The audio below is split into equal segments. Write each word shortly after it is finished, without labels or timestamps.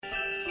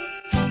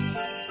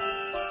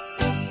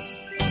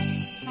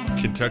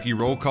Kentucky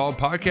Roll Call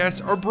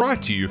podcasts are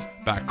brought to you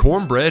by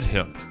Cornbread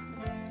Hemp.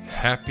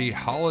 Happy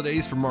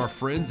holidays from our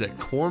friends at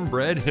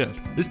Cornbread Hemp.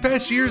 This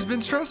past year has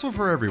been stressful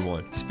for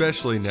everyone,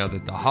 especially now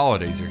that the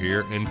holidays are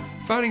here and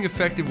finding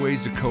effective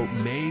ways to cope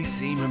may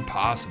seem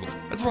impossible.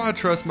 That's why I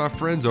trust my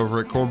friends over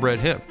at Cornbread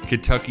Hemp,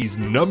 Kentucky's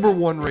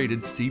 #1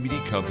 rated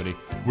CBD company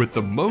with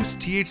the most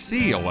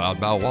THC allowed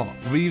by law.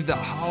 Leave the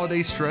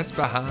holiday stress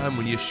behind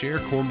when you share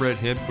Cornbread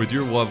Hemp with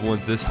your loved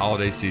ones this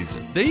holiday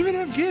season. They even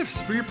have gifts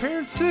for your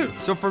parents too.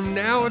 So from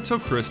now until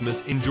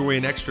Christmas, enjoy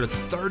an extra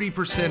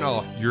 30%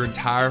 off your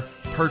entire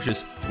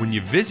purchase when you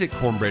visit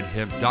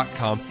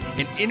cornbreadhemp.com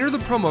and enter the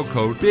promo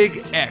code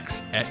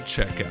BIGX at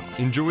checkout.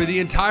 Enjoy the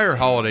entire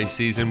holiday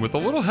season with a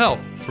little help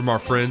from our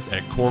friends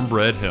at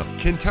Cornbread Hemp,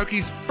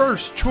 Kentucky's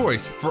first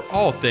choice for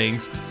all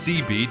things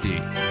CBD.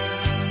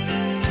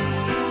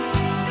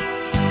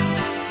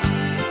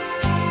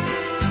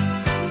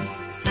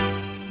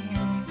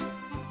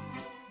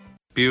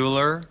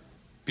 Bueller,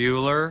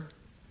 Bueller,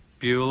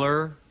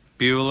 Bueller,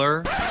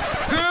 Bueller.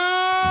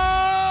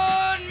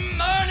 Good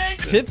morning.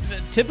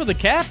 Tip of the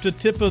cap to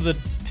tip of the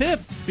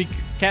tip.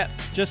 Cats.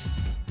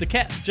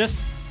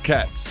 Cats.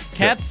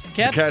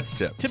 Cat's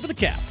tip. Tip of the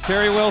cap.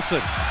 Terry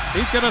Wilson.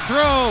 He's going to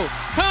throw.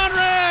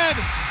 Conrad!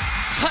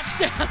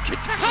 Touchdown,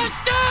 Kentucky!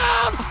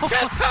 Touchdown!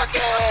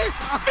 Kentucky!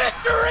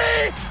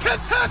 Victory!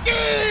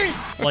 Kentucky!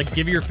 Like,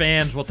 give your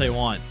fans what they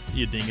want,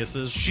 you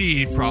dinguses.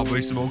 She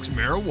probably smokes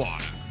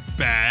marijuana.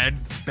 Bad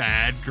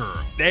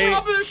girl.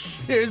 Rubbish!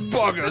 There's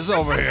buggers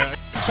over here.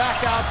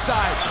 Back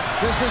outside.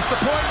 This is the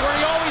point where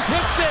he always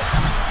hits it.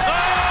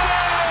 Oh!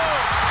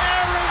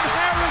 Aaron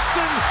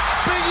Harrison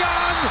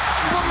beyond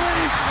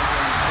belief.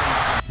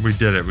 We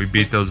did it. We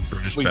beat those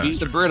British We beat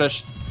the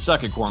British.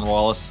 Suck it,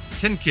 Cornwallis.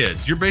 10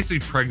 kids. You're basically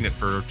pregnant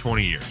for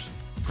 20 years.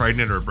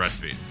 Pregnant or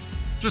breastfeeding.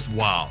 Just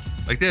wild.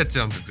 Like, that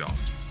sounds exhausting.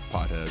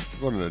 Potheads.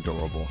 What an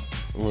adorable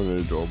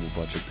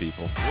bunch of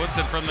people.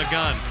 Woodson from the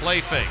gun.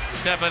 Play fake.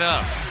 Step it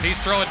up. He's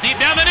throwing deep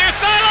down the near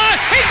sideline.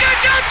 He's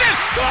got Johnson.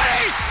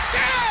 20,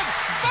 10,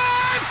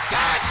 5,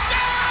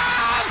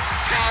 touchdown!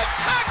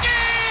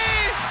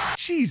 Kentucky!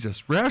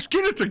 Jesus, Rash,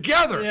 get it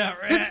together. Yeah,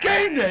 Rash. It's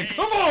game day.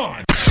 Come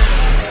on.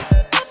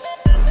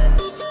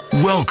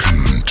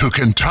 Welcome to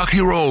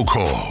Kentucky Roll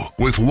Call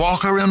with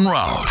Walker and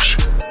Roush.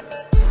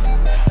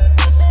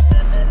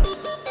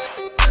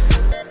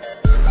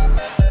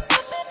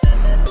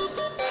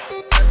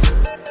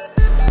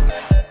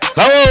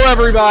 Hello,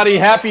 everybody.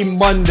 Happy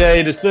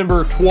Monday,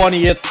 December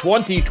 20th,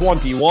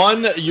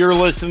 2021. You're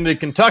listening to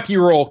Kentucky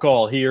Roll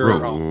Call here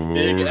on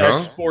Big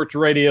X Sports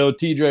Radio.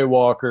 TJ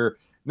Walker,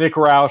 Nick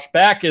Roush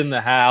back in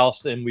the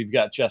house, and we've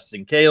got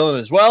Justin Kalen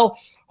as well.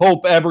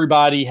 Hope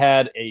everybody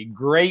had a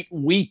great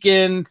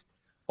weekend.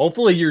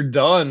 Hopefully you're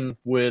done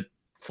with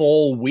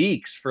full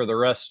weeks for the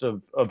rest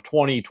of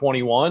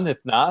 2021.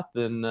 If not,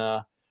 then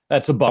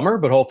that's a bummer,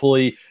 but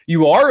hopefully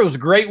you are. It was a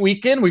great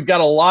weekend. We've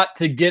got a lot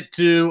to get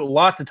to, a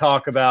lot to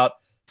talk about.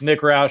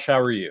 Nick Roush, how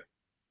are you?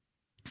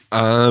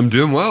 I'm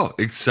doing well.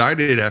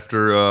 Excited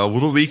after a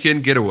little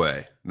weekend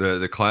getaway,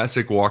 the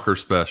classic Walker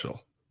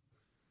special.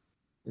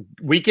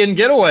 Weekend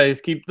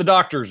getaways keep the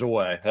doctors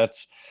away.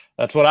 That's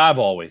what I've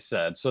always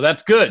said. So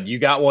that's good. You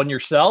got one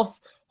yourself.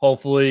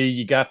 Hopefully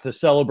you got to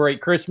celebrate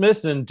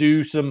Christmas and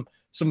do some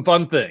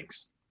fun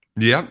things.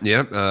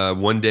 Yeah.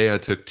 One day I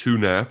took 2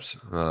 naps.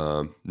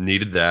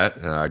 Needed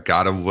that.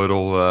 Got a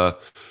little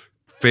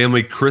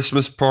family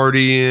Christmas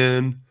party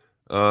in.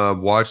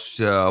 Watched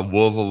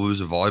Louisville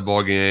lose a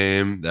volleyball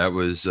game. That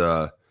was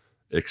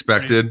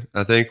expected,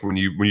 I think, when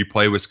you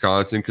play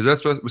Wisconsin, because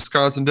that's what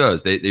Wisconsin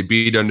does. They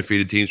beat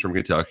undefeated teams from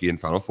Kentucky in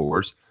Final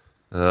Fours.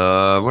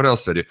 What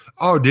else did I do?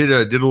 Oh, did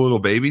a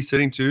little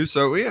babysitting too.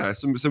 So yeah,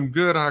 some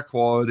good high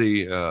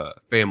quality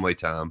family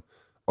time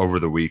over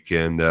the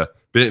weekend.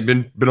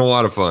 Been a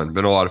lot of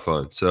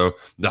fun. So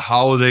the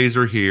holidays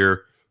are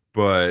here,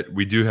 but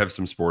we do have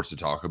some sports to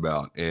talk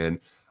about, and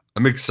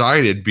I'm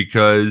excited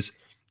because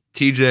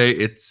TJ,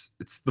 it's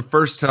the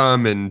first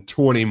time in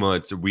 20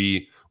 months that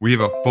we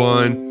have a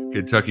fun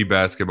Kentucky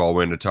basketball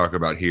win to talk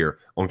about here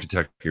on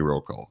Kentucky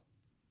Roll Call.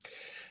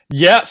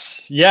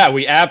 Yes. Yeah,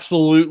 we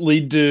absolutely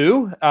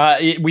do.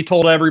 We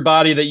told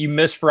everybody that you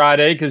missed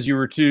Friday because you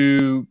were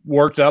too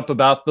worked up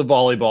about the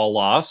volleyball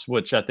loss,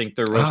 which I think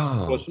there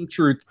was some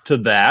truth to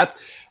that.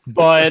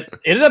 But it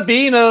ended up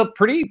being a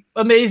pretty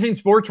amazing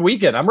sports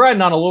weekend. I'm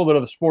riding on a little bit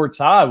of a sports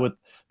high with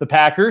the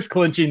Packers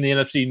clinching the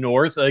NFC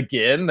North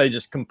again. They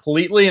just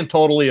completely and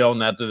totally own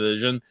that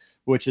division,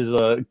 which is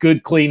a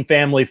good, clean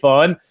family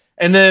fun.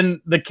 And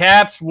then the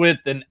Cats with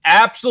an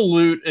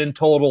absolute and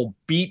total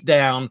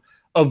beatdown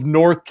of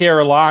North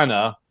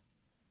Carolina.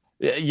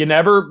 You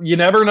never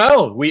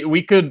know.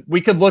 We could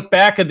look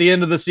back at the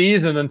end of the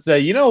season and say,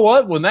 you know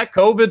what? When that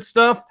COVID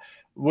stuff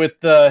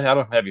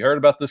have you heard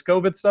about this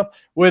COVID stuff?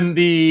 When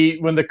the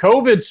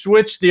COVID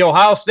switched the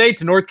Ohio State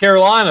to North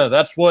Carolina,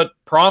 that's what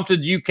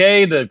prompted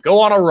UK to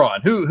go on a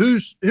run.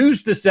 Who's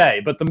to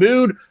say? But the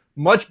mood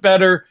much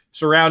better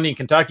surrounding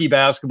Kentucky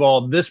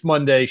basketball this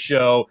Monday's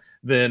show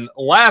than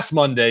last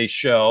Monday's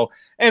show,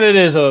 and it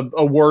is a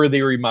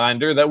worthy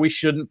reminder that we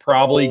shouldn't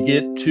probably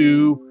get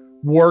too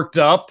worked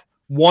up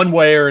one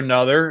way or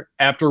another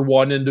after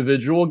one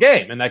individual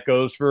game, and that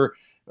goes for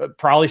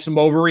probably some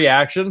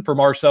overreaction from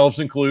ourselves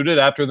included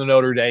after the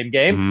Notre Dame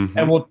game.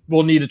 And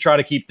we'll need to try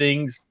to keep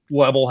things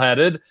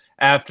level-headed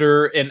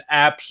after an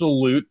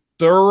absolute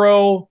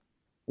thorough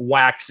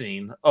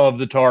waxing of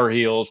the Tar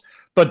Heels.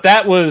 But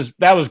that was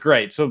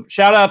great. So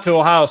shout out to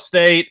Ohio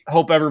State.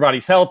 Hope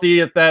everybody's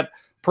healthy at that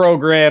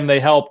program.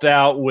 They helped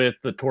out with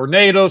the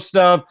tornado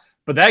stuff.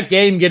 But that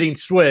game getting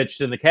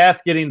switched and the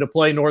Cats getting to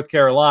play North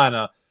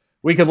Carolina,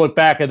 we could look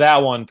back at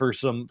that one for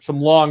some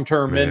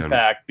long-term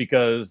impact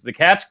because the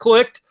Cats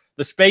clicked,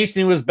 the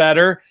spacing was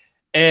better,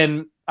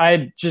 and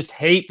I just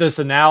hate this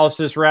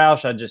analysis,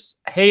 Roush. I just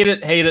hate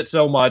it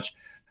so much.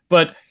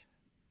 But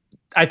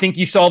I think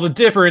you saw the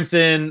difference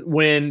in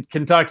when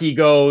Kentucky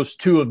goes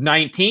 2 of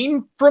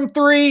 19 from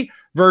 3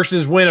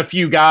 versus when a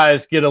few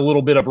guys get a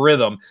little bit of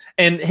rhythm.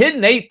 And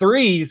hitting 8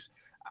 threes,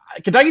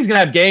 Kentucky's going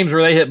to have games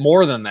where they hit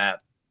more than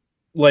that,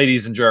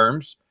 ladies and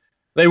germs.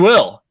 They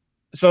will.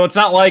 So it's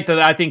not like that.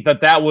 I think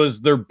that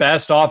was their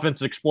best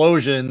offense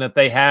explosion that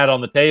they had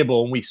on the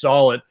table, and we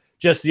saw it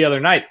just the other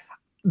night.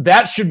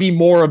 That should be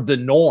more of the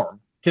norm.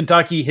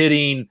 Kentucky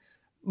hitting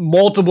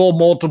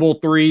multiple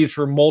threes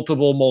for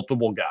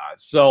multiple guys.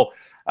 So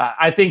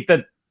I think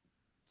that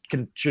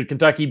should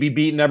Kentucky be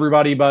beating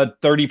everybody by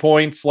 30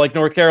 points like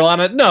North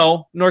Carolina?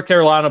 No, North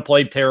Carolina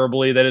played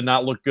terribly. They did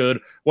not look good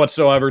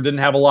whatsoever. Didn't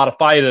have a lot of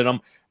fight in them.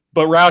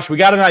 But Roush, we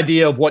got an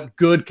idea of what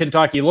good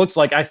Kentucky looks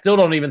like. I still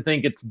don't even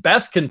think it's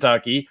best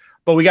Kentucky,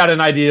 but we got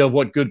an idea of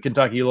what good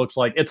Kentucky looks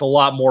like. It's a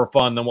lot more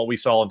fun than what we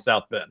saw in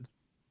South Bend.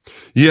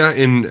 Yeah,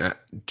 and I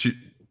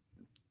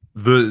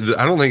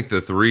don't think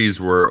the threes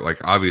were like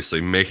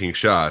obviously making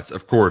shots.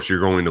 Of course, you're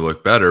going to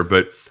look better,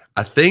 but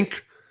I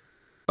think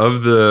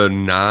of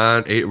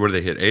the 8, where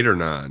they hit 8 or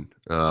 9,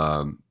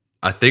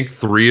 I think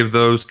 3 of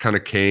those kind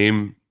of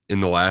came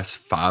in the last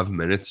 5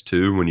 minutes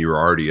too, when you were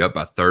already up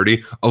by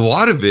 30. A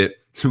lot of it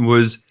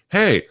was,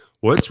 hey,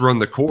 let's run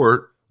the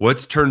court.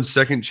 Let's turn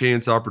second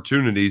chance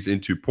opportunities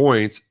into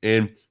points.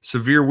 And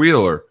Sahvir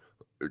Wheeler,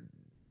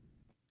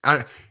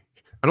 I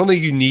don't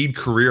think you need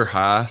career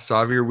high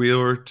Sahvir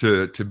Wheeler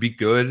to be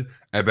good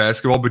at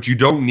basketball, but you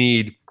don't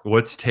need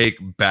let's take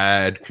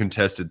bad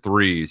contested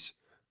threes.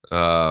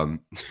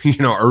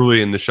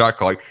 Early in the shot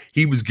clock,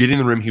 he was getting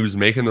the rim, he was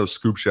making those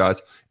scoop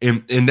shots,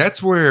 and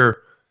that's where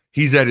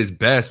he's at his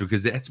best,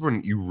 because that's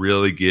when you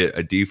really get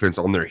a defense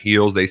on their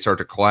heels. They start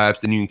to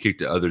collapse, and you can kick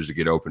to others to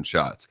get open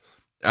shots.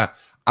 I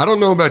don't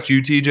know about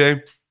you,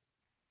 TJ,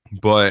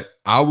 but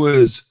I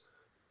was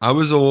a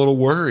little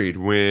worried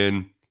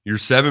when you're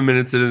 7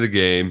 minutes into the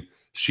game.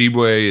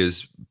 Tshiebwe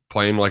is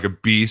playing like a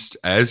beast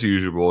as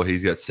usual.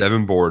 He's got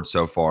 7 boards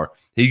so far.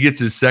 He gets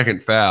his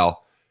second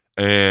foul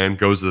and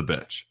goes to the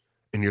bench.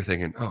 And you're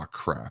thinking, oh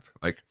crap!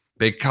 Like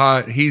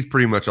he's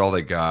pretty much all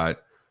they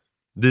got.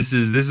 This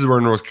is where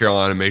North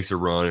Carolina makes a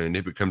run and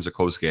it becomes a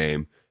close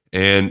game.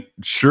 And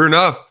sure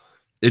enough,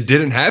 it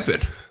didn't happen.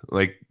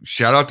 Like,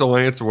 shout out to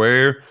Lance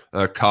Ware.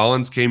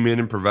 Collins came in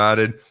and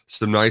provided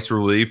some nice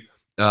relief.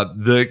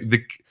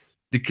 The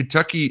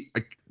Kentucky,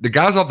 the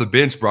guys off the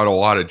bench brought a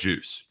lot of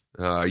juice.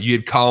 You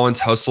had Collins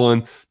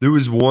hustling. There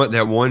was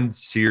one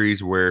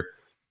series where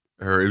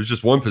it was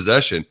just one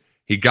possession.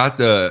 He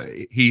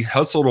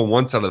hustled on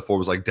one side of the floor,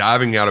 was like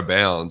diving out of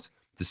bounds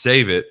to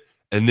save it,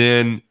 and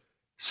then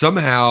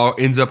somehow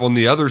ends up on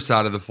the other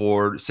side of the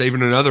floor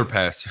saving another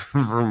pass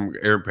from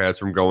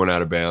going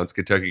out of bounds.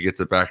 Kentucky gets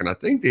it back, and I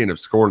think they end up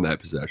scoring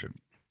that possession.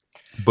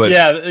 But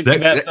yeah,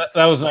 that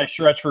was a nice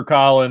stretch for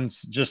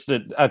Collins.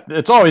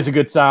 It's always a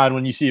good sign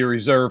when you see a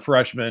reserve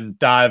freshman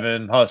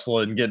diving,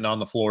 hustling, getting on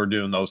the floor,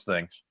 doing those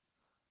things.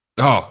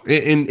 Oh,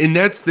 and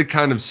that's the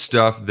kind of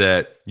stuff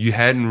that you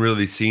hadn't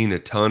really seen a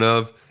ton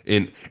of.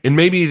 And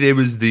maybe there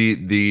was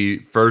the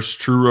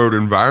first True Road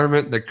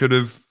environment that could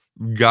have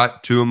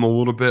got to him a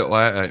little bit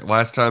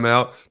last time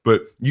out.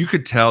 But you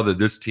could tell that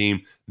this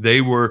team, they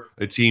were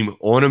a team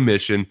on a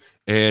mission.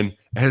 And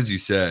as you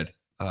said,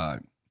 I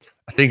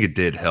think it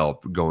did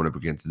help going up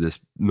against this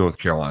North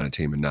Carolina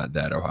team and not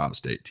that Ohio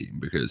State team,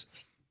 because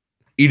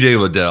EJ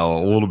Liddell,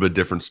 a little bit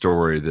different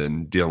story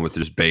than dealing with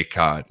this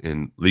Baycott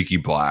and Leaky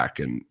Black.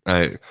 And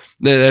that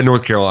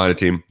North Carolina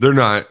team, they're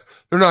not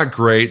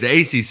great.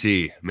 The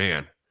ACC,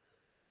 man.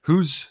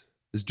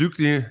 Is Duke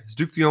the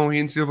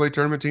only NCAA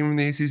tournament team in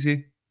the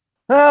ACC?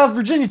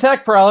 Virginia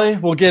Tech probably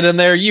will get in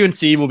there. UNC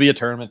will be a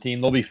tournament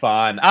team. They'll be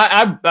fine. We've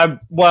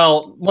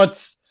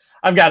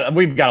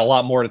got a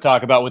lot more to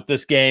talk about with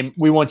this game.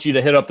 We want you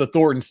to hit up the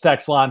Thornton's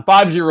text line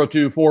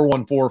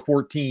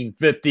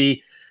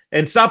 502-414-1450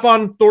 and stop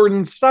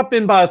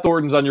in by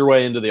Thornton's on your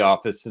way into the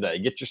office today.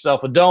 Get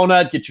yourself a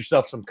donut, get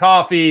yourself some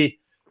coffee,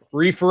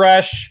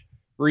 refresh,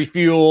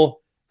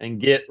 refuel, and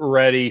get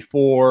ready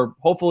for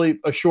hopefully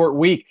a short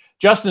week.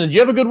 Justin, did you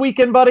have a good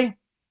weekend, buddy?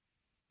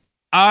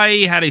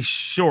 I had a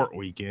short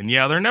weekend.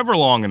 Yeah, they're never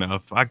long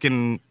enough. I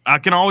can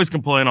always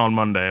complain on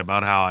Monday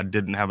about how I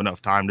didn't have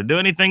enough time to do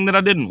anything that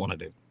I didn't want to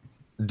do.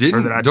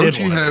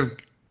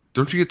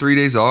 Don't you get 3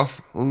 days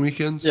off on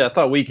weekends? Yeah, I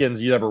thought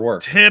weekends you never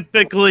work.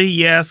 Typically,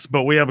 yes,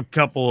 but we have a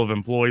couple of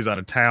employees out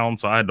of town,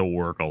 so I had to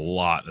work a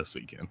lot this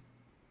weekend.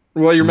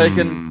 Well, you're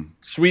making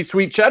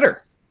sweet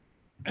cheddar.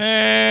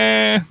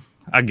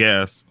 I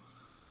guess.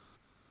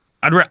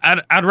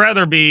 I'd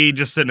rather be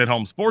just sitting at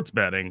home sports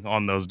betting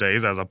on those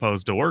days as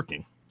opposed to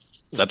working.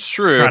 That's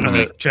true. Trying to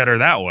make cheddar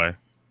that way.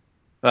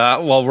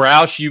 Well,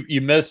 Roush,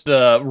 you missed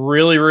a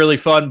really, really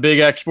fun Big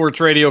X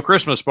Sports Radio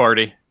Christmas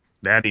party.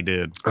 Daddy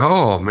did.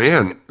 Oh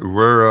man,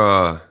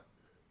 we're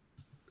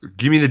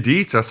give me the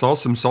deets. I saw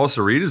some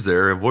salsaritas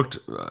there. It looked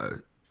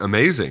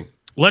amazing.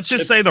 Let's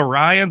just say the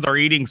Ryans are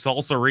eating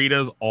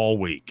salsaritas all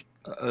week.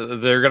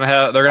 They're gonna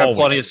have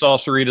plenty of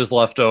salsaritas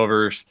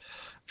leftovers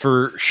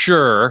for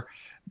sure.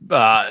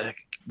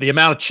 The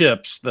amount of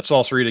chips that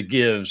Salsarita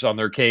gives on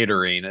their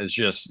catering is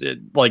just it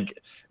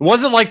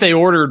wasn't like they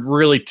ordered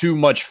really too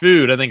much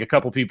food. I think a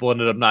couple people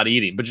ended up not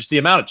eating, but just the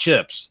amount of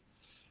chips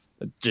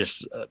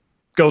just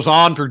goes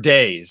on for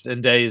days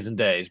and days and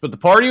days. But the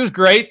party was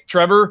great.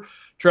 Trevor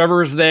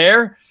was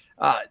there.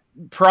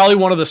 Probably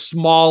one of the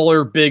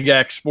smaller Big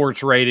X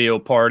Sports Radio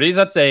parties.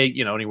 I'd say,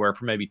 anywhere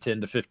from maybe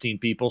 10 to 15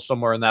 people,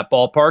 somewhere in that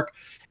ballpark.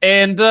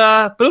 And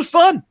but it was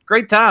fun.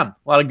 Great time.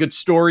 A lot of good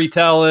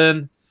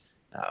storytelling.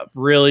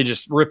 Really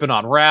just ripping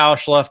on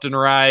Roush left and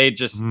right.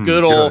 Just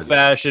good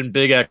old-fashioned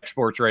Big X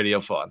Sports Radio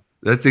fun.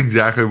 That's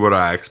exactly what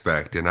I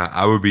expect, and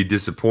I would be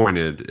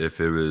disappointed if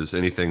it was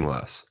anything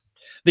less.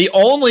 The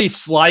only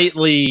slight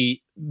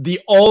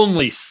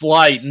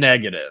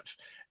negative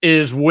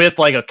is with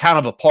like a kind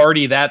of a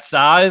party that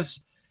size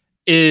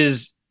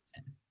is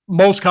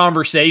most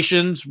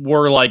conversations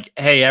were like,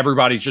 hey,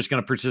 everybody's just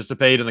going to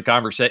participate in the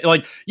conversation.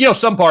 Like,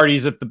 some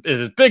parties, if it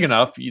is big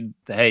enough,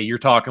 you're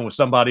talking with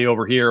somebody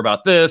over here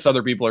about this.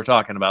 Other people are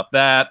talking about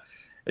that.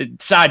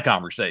 Side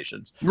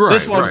conversations. Right,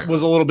 this one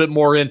was a little bit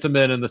more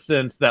intimate in the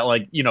sense that,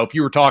 like, if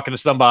you were talking to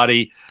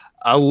somebody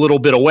a little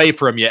bit away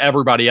from you,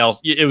 everybody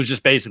else, it was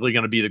just basically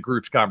going to be the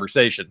group's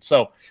conversation.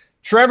 So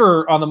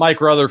Trevor on the Mike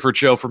Rutherford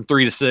Show from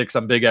 3 to 6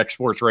 on Big X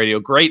Sports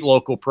Radio. Great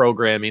local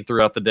programming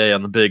throughout the day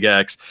on the Big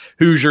X.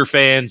 Hoosier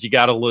fans, you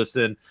got to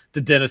listen to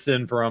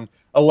Denison from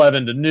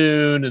 11 to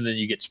noon, and then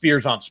you get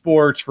Spears on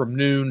Sports from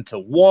noon to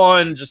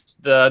 1. And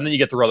then you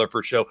get the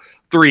Rutherford Show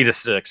 3 to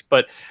 6.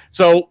 But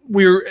so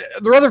the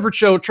Rutherford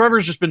Show.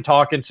 Trevor's just been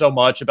talking so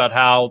much about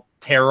how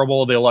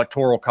terrible the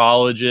Electoral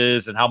College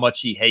is and how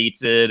much he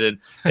hates it, and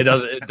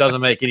it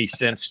doesn't make any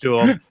sense to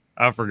him.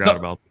 I forgot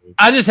about this.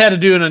 I just had to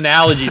do an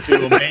analogy to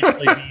him,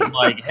 basically being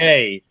like,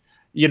 hey,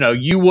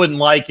 you wouldn't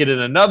like it in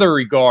another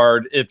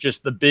regard if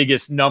just the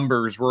biggest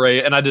numbers were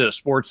and I did a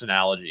sports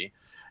analogy.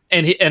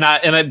 And he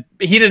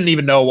didn't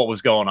even know what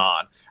was going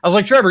on. I was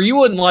like, Trevor, you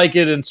wouldn't like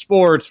it in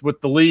sports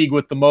with the league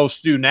with the most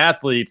student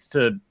athletes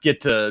to get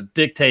to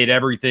dictate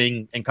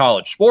everything in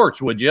college sports,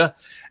 would you?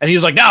 And he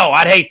was like, no,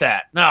 I'd hate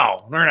that. No,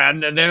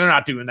 they're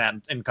not doing that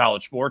in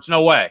college sports.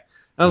 No way.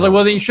 And I was like,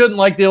 well, then you shouldn't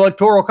like the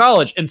Electoral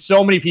College. And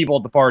so many people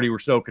at the party were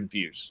so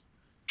confused.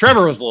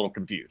 Trevor was a little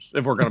confused,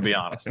 if we're going to be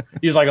honest.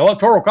 He's like,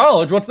 Electoral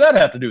College? What's that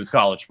have to do with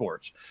college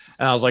sports?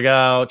 And I was like,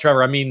 oh,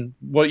 Trevor, I mean,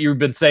 what you've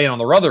been saying on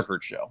the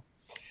Rutherford Show.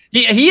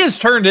 He has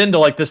turned into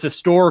like this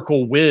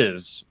historical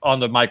whiz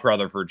on the Mike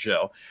Rutherford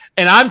Show.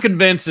 And I'm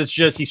convinced it's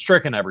just he's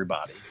tricking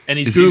everybody. And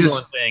he's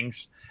Googling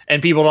things.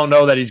 And people don't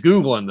know that he's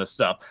Googling this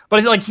stuff.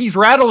 But like he's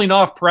rattling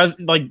off,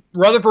 like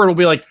Rutherford will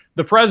be like,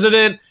 the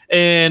president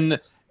in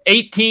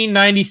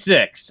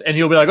 1896. And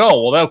he'll be like,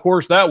 oh, well, of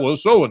course, that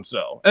was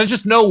so-and-so. And it's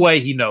just no way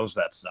he knows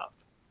that stuff.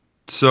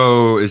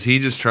 So is he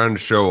just trying to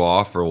show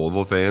off for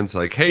Louisville fans?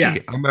 Like, hey,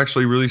 yes. I'm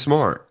actually really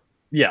smart.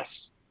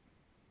 Yes.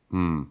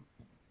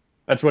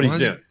 That's what he's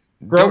doing.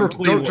 Grover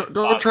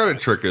don't try to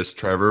trick us,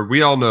 Trevor.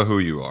 We all know who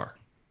you are.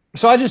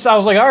 So I was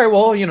like, all right,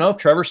 well, if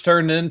Trevor's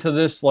turned into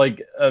this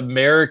like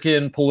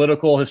American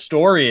political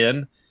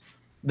historian,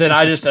 then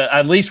I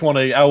at least want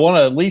to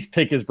at least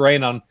pick his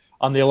brain on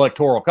the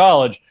Electoral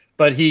College.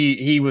 But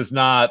he was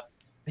not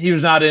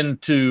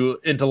into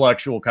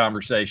intellectual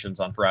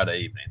conversations on Friday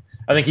evening.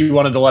 I think he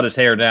wanted to let his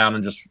hair down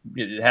and just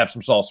have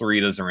some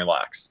salsaritas and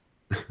relax.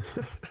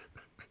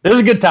 It was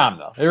a good time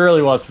though. It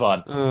really was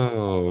fun.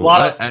 Oh, a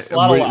lot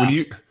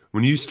of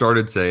when you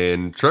started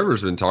saying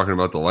Trevor's been talking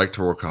about the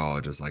Electoral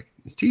College, I was like,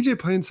 is TJ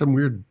playing some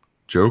weird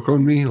joke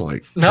on me?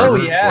 Like, no,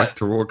 Trevor, yeah,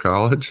 Electoral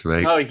College.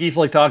 Like, no, he keeps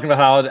like talking about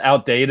how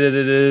outdated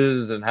it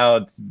is and how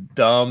it's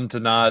dumb to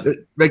not.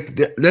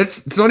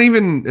 It's not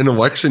even an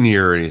election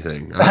year or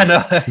anything. I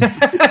know.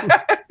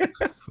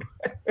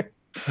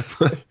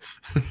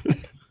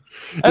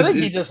 I think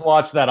he just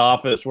watched that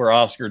Office where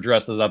Oscar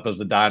dresses up as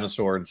a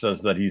dinosaur and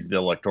says that he's the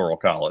Electoral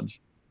College.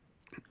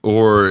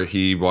 Or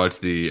he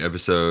watched the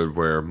episode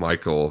where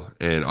Michael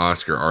and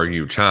Oscar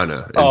argue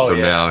China.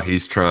 And now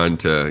he's trying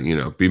to,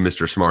 be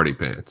Mr. Smarty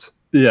Pants.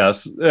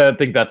 Yes, I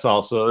think that's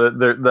also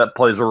that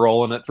plays a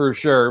role in it for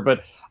sure.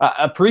 But I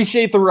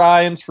appreciate the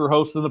Ryans for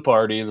hosting the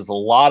party. It was a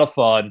lot of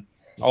fun.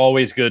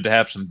 Always good to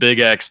have some Big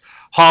X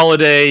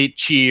holiday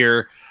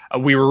cheer.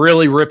 We were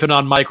really ripping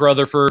on Mike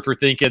Rutherford for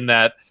thinking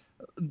that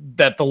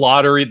the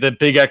lottery, the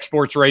Big X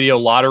Sports Radio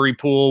lottery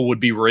pool would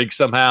be rigged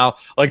somehow.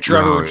 Like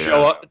Trevor would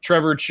show up.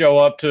 Trevor would show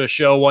up to a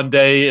show one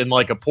day in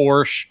like a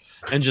Porsche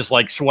and just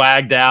like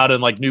swagged out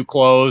in like new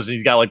clothes, and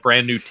he's got like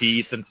brand new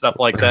teeth and stuff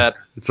like that.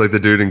 It's like the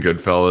dude in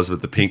Goodfellas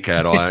with the pink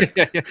Cadillac.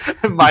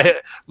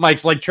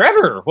 Mike's like,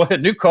 Trevor,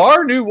 what, new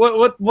car? New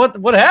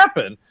what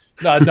happened?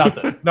 No,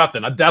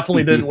 nothing. I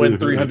definitely didn't win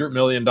 $300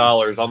 million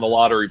on the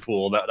lottery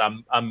pool that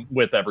I'm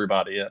with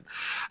everybody in.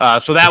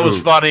 So that was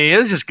funny. It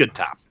was just a good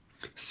time.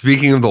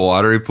 Speaking of the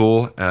lottery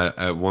pool,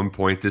 at one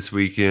point this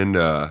weekend,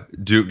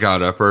 Duke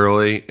got up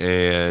early,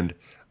 and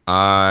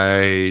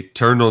I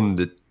turned on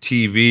the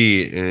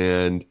TV,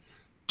 and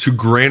to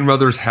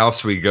Grandmother's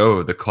House we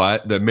go.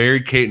 The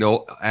Mary Kate and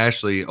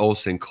Ashley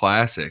Olsen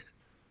Classic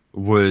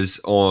was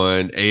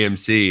on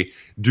AMC.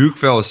 Duke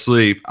fell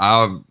asleep.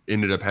 I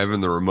ended up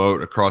having the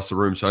remote across the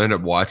room, so I ended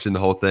up watching the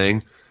whole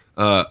thing.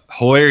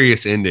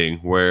 Hilarious ending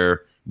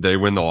where they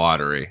win the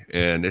lottery,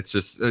 and it's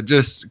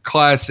just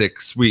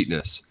classic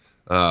sweetness.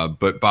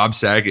 But Bob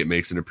Saget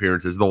makes an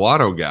appearance as the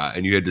lotto guy,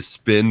 and you had to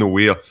spin the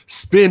wheel,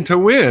 spin to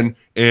win,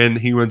 and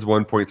he wins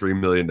 $1.3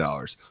 million.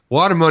 A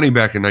lot of money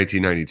back in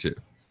 1992.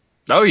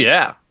 Oh,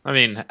 yeah. I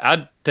mean,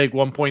 I'd take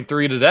 1.3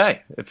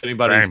 today if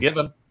anybody's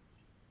given.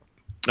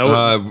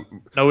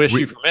 No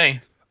issue for me.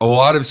 A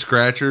lot of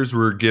scratchers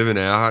were given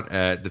out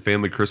at the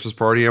family Christmas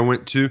party I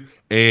went to,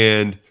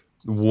 and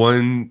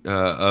one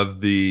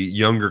of the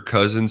younger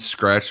cousins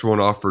scratched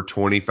one off for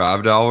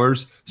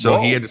 $25.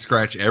 So he had to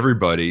scratch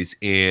everybody's,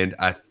 and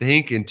I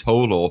think in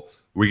total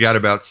we got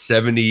about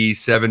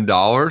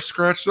 $77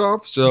 scratched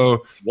off.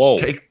 So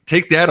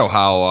take that,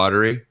 Ohio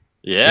Lottery.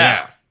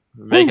 Yeah.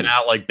 Making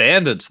out like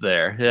bandits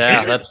there.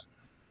 Yeah,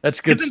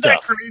 that's good Isn't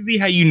stuff. That crazy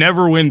how you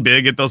never win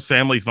big at those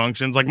family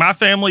functions? Like my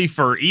family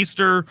for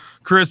Easter,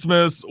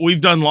 Christmas,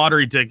 we've done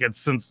lottery tickets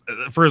since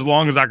for as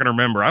long as I can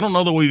remember. I don't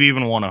know that we've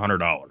even won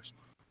 $100.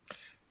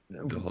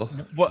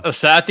 Well,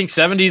 so I think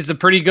 70 is a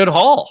pretty good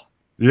haul.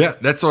 Yeah,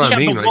 that's what I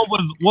mean. Like,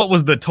 what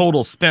was the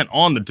total spent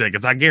on the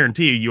tickets? I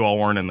guarantee you all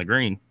weren't in the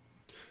green.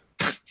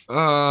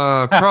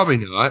 Probably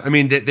not. I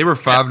mean, they were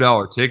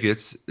 $5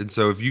 tickets, and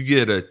so if you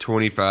get a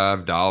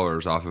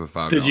 $25 off of a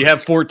 $5, did you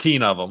have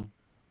 14 of them?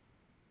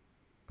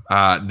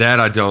 That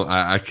I don't.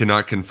 I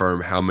cannot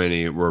confirm how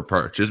many were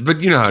purchased,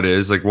 but you know how it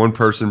is. Like one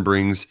person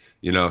brings,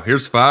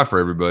 here's 5 for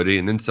everybody,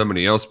 and then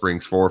somebody else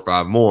brings 4 or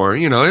 5 more.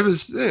 It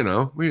was,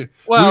 we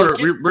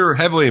were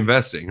heavily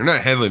investing, or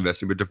not heavily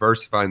investing, but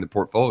diversifying the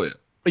portfolio.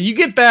 But you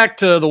get back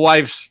to the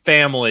wife's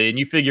family and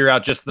you figure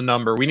out just the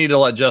number. We need to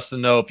let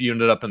Justin know if you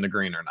ended up in the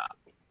green or not.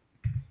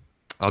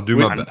 I'll do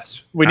my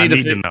best. We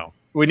need to know.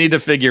 We need to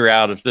figure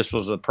out if this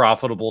was a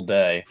profitable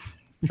day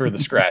for the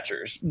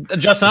scratchers.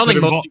 Justin, I don't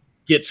think most people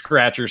get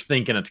scratchers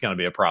thinking it's going to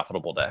be a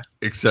profitable day.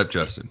 Except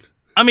Justin.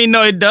 I mean,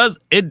 no, it does.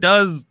 It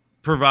does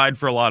provide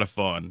for a lot of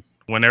fun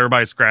when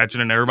everybody's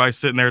scratching and everybody's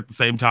sitting there at the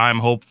same time,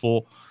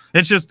 hopeful.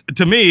 It's just,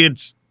 to me,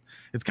 it's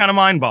kind of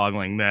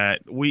mind-boggling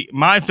that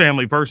my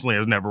family personally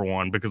has never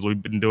won because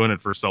we've been doing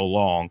it for so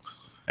long.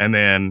 And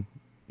then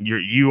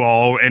you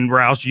all, and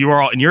Roush, you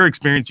are all, in your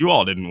experience, you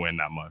all didn't win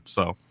that much.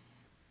 So,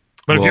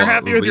 but if you're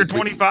happy with your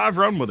 25,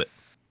 run with it.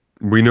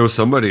 We know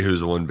somebody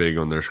who's won big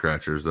on their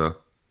scratchers, though.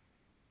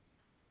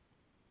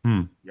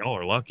 Y'all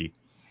are lucky.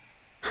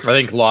 I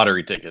think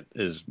lottery ticket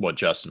is what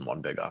Justin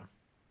won big on.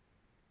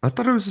 I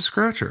thought it was a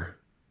scratcher.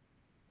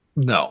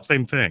 No.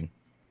 Same thing.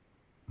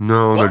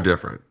 No, they're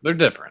different. They're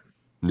different.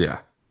 Yeah.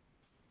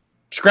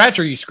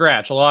 Scratcher, you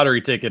scratch. A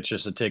lottery ticket's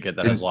just a ticket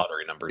that has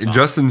lottery numbers on.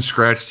 Justin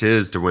scratched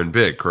his to win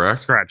big,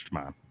 correct? Scratched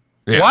mine.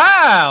 Yeah.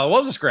 Wow, it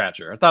was a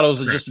scratcher. I thought it was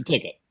just a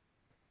ticket.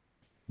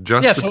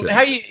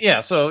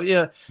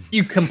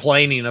 You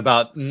complaining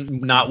about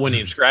not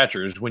winning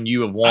scratchers when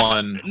you have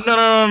won?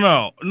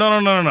 No.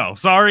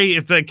 Sorry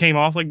if that came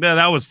off like that.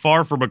 That was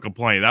far from a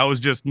complaint. That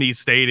was just me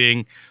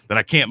stating that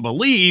I can't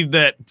believe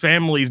that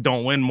families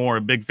don't win more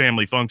at big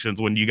family functions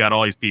when you got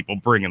all these people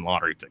bringing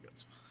lottery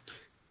tickets.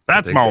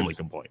 That's my only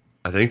complaint.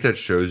 I think that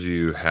shows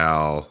you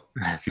how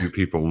few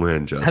people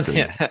win,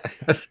 Justin.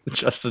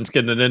 Justin's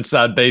getting an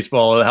inside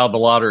baseball of how the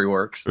lottery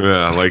works.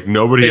 Yeah, like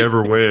nobody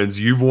ever wins.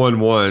 You've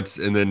won once,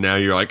 and then now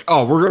you're like,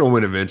 oh, we're going to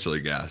win eventually,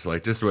 guys.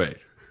 Like, just wait.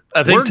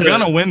 I think we're going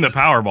to win the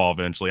Powerball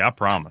eventually, I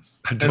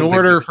promise. In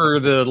order for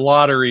the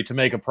lottery to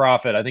make a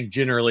profit, I think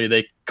generally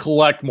they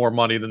collect more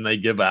money than they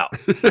give out.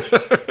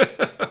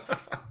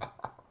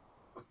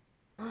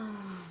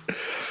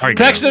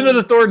 Text into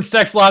the Thornton's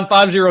text line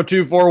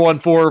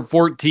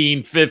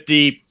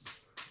 502-414-1450.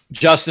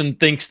 Justin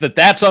thinks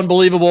that's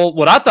unbelievable.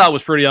 What I thought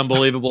was pretty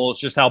unbelievable is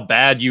just how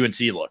bad UNC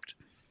looked.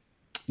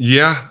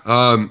 Yeah.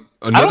 I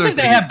don't think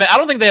they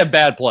have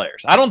bad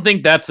players. I don't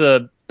think that's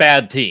a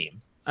bad team.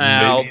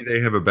 Maybe they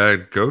have a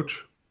bad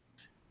coach.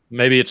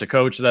 Maybe it's a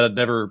coach that had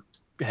never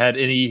had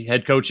any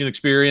head coaching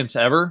experience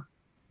ever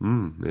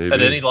Maybe.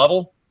 at any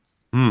level.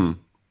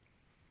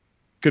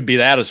 could be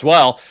that as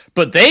well.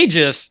 But they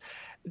just,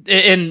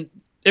 and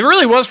it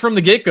really was from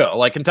the get-go.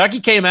 Like, Kentucky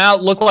came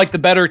out, looked like the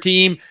better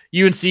team.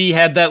 UNC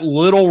had that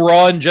little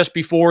run just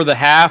before the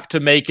half to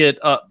make it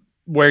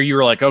where you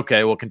were like,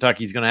 okay, well,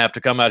 Kentucky's going to have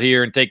to come out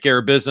here and take care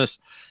of business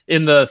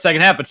in the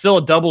second half, but still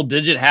a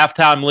double-digit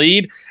halftime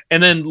lead.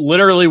 And then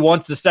literally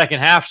once the second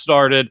half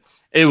started,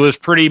 it was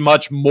pretty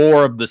much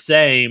more of the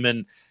same,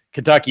 and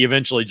Kentucky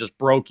eventually just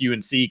broke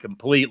UNC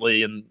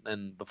completely, and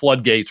the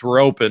floodgates were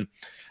open.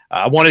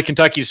 I wanted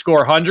Kentucky to score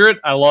 100.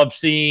 I love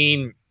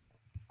seeing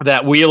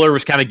that Wheeler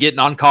was kind of getting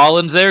on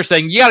Collins there,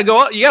 saying, you got to go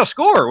up, you got to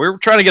score. We're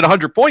trying to get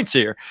 100 points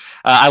here.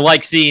 I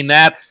like seeing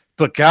that.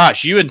 But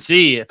gosh, UNC,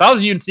 if I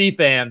was a UNC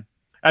fan,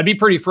 I'd be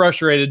pretty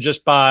frustrated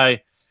just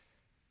by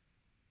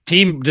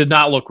team did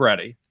not look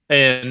ready.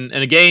 And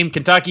in a game,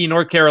 Kentucky,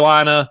 North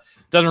Carolina,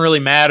 doesn't really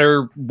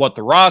matter what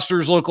the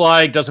rosters look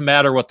like. Doesn't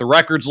matter what the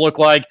records look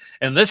like.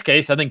 In this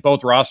case, I think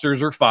both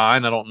rosters are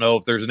fine. I don't know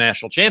if there's a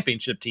national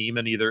championship team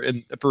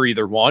for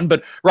either one,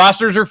 but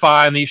rosters are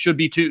fine. These should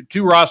be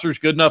two rosters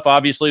good enough,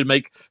 obviously, to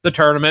make the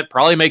tournament,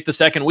 probably make the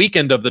second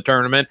weekend of the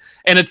tournament,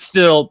 and it's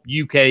still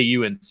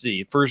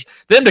UK-UNC. For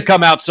them to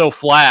come out so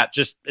flat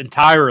just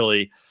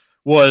entirely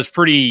was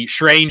pretty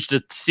strange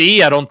to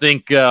see. I don't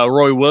think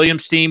Roy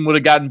Williams' team would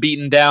have gotten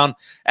beaten down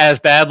as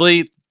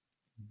badly,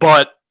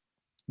 but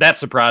that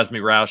surprised me,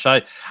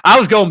 Roush. I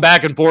was going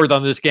back and forth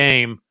on this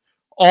game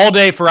all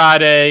day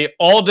Friday,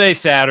 all day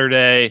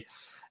Saturday,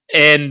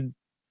 and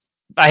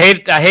I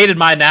hated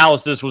my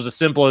analysis was as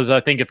simple as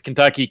I think if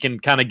Kentucky can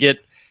kind of get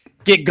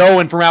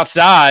going from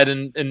outside,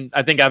 and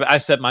I think I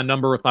set my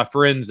number with my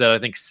friends at I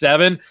think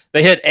 7.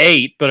 They hit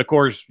 8, but of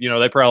course,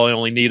 they probably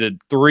only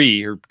needed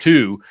 3 or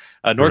 2.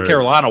 North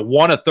Carolina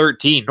 1 of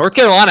 13. North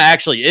Carolina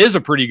actually is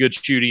a pretty good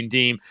shooting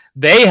team.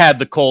 They had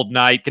the cold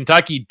night.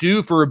 Kentucky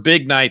due for a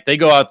big night. They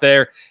go out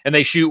there and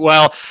they shoot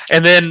well.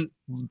 And then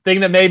thing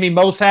that made me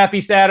most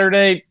happy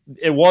Saturday,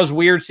 it was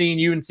weird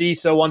seeing UNC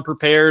so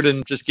unprepared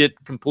and just get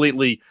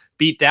completely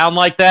beat down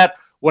like that.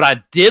 What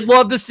I did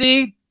love to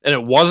see, and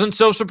it wasn't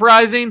so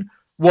surprising,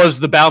 was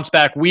the bounce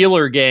back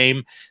Wheeler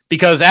game.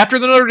 Because after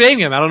the Notre Dame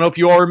game, I don't know if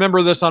you all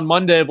remember this on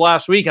Monday of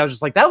last week, I was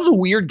just like, that was a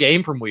weird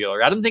game from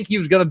Wheeler. I didn't think he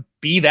was going to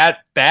be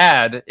that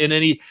bad in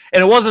any,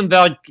 and it wasn't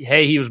like,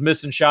 hey, he was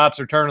missing shots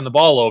or turning the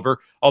ball over,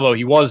 although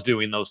he was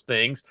doing those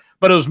things.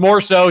 But it was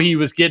more so he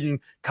was getting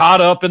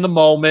caught up in the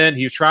moment.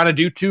 He was trying to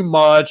do too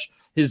much.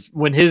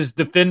 When his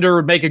defender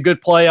would make a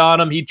good play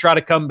on him, he'd try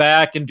to come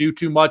back and do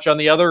too much on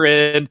the other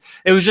end.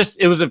 It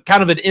was a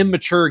kind of an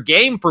immature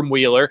game from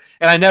Wheeler,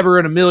 and I never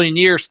in a million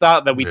years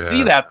thought that we'd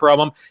see that from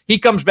him. He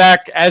comes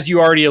back, as you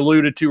already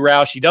alluded to,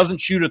 Roush. He doesn't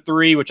shoot a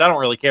 3, which I don't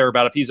really care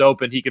about. If he's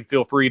open, he can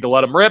feel free to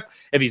let him rip.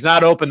 If he's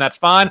not open, that's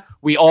fine.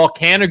 We all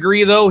can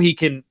agree, though,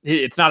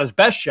 it's not his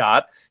best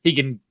shot. He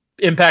can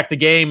impact the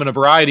game in a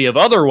variety of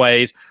other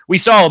ways. We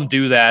saw him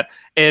do that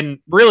and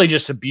really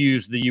just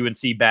abuse the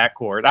UNC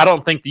backcourt. I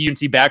don't think the UNC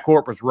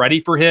backcourt was ready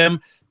for him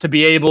to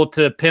be able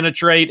to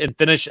penetrate and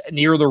finish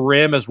near the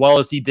rim as well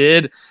as he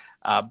did.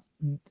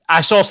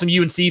 I saw some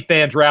UNC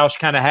fans, Roush,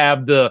 kind of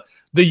have the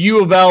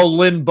U of L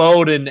Lynn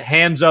Bowden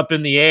hands up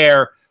in the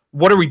air.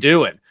 What are we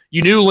doing?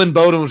 You knew Lynn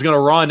Bowden was going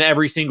to run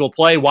every single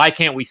play. Why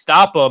can't we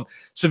stop him?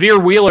 Severe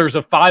Wheeler's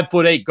a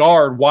 5'8"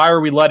 guard. Why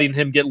are we letting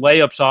him get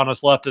layups on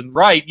us left and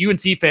right?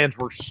 UNC fans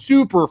were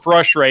super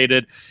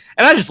frustrated.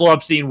 And I just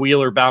love seeing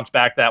Wheeler bounce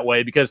back that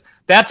way because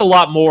that's a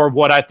lot more of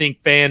what I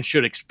think fans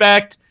should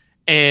expect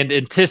and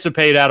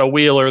anticipate out of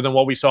Wheeler than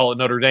what we saw at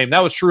Notre Dame.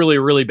 That was truly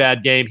a really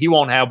bad game. He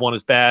won't have one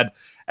as bad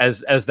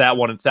as that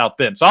one in South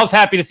Bend. So I was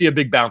happy to see a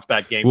big bounce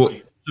back game for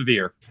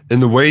Severe.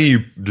 And the way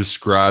you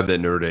describe that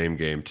Notre Dame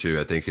game, too,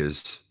 I think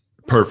is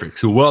perfect.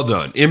 So well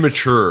done.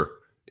 Immature.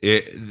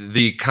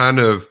 The kind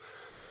of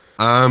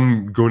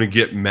I'm going to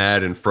get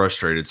mad and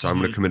frustrated, so I'm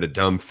going to commit a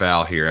dumb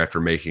foul here after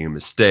making a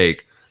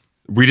mistake.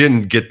 We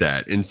didn't get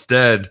that.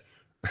 Instead,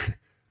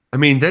 I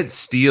mean, that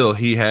steal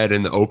he had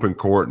in the open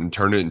court and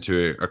turned it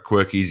into a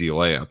quick, easy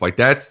layup. Like,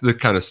 that's the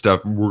kind of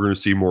stuff we're going to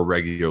see more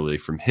regularly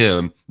from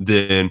him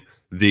than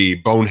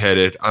the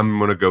boneheaded, I'm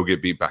going to go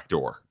get beat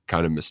backdoor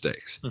kind of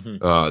mistakes.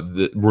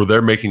 Where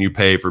they're making you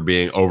pay for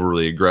being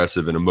overly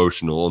aggressive and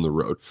emotional on the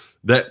road.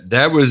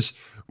 That was...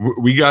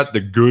 We got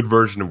the good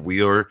version of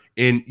Wheeler.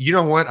 And you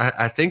know what?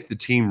 I think the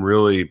team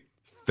really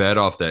fed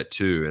off that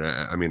too. And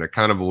I mean, I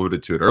kind of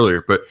alluded to it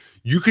earlier, but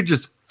you could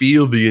just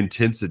feel the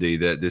intensity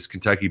that this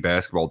Kentucky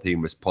basketball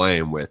team was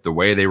playing with, the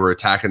way they were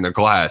attacking the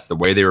glass, the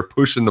way they were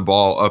pushing the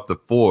ball up the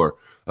floor.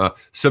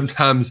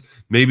 Sometimes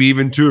maybe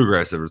even too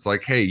aggressive. It's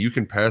like, hey, you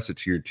can pass it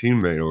to your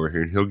teammate over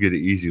here and he'll get an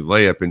easy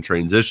layup in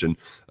transition.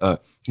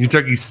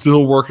 Kentucky's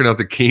still working out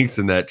the kinks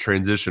in that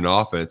transition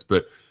offense,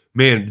 but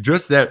man,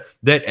 just that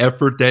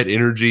effort, that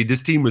energy,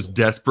 this team was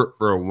desperate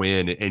for a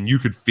win, and you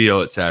could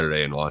feel it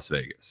Saturday in Las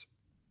Vegas.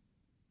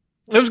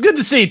 It was good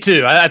to see,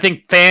 too. I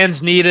think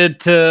fans needed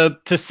to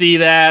see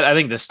that. I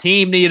think this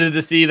team needed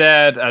to see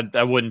that.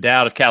 I wouldn't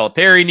doubt if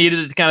Calipari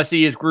needed to kind of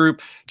see his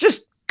group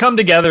just come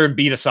together and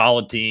beat a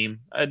solid team.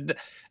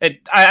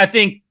 I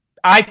think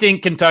I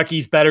think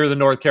Kentucky's better than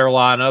North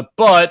Carolina,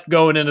 but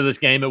going into this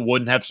game, it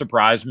wouldn't have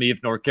surprised me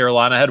if North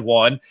Carolina had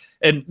won.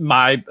 And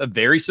my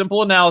very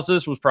simple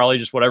analysis was probably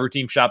just whatever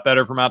team shot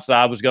better from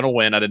outside was going to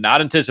win. I did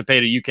not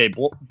anticipate a UK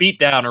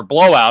beatdown or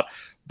blowout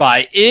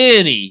by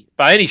any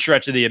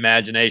stretch of the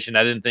imagination.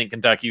 I didn't think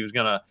Kentucky was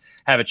going to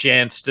have a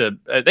chance to.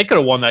 They could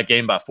have won that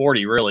game by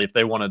 40, really, if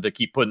they wanted to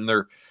keep putting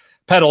their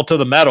pedal to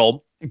the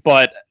metal.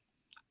 But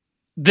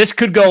this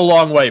could go a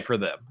long way for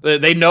them.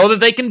 They know that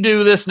they can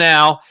do this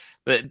now.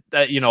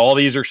 That all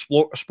these are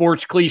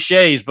sports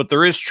cliches, but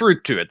there is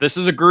truth to it. This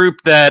is a group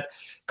that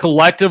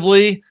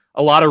collectively,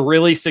 a lot of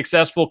really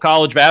successful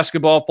college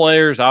basketball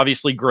players.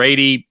 Obviously,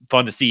 Grady,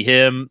 fun to see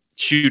him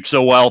shoot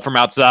so well from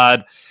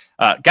outside.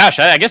 I guess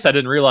I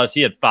didn't realize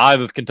he had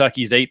 5 of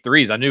Kentucky's 8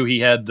 threes. I knew he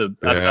had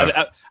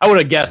I would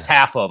have guessed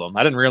half of them.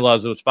 I didn't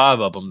realize it was 5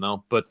 of them,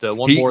 though, but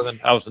one more than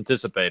I was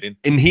anticipating.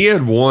 And he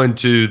had one,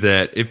 too,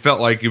 that it felt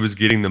like it was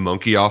getting the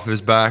monkey off his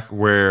back,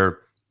 where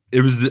it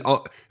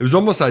was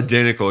almost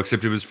identical,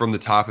 except it was from the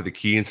top of the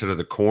key instead of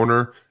the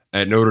corner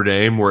at Notre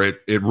Dame, where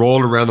it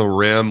rolled around the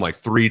rim like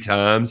 3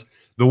 times.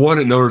 The one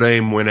at Notre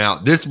Dame went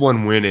out. This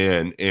one went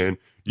in, and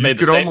you made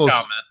could the same almost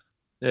comment.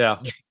 Yeah.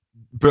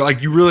 But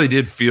like you really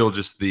did feel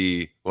just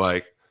the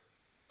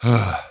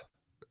the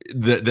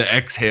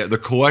exhale, the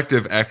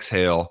collective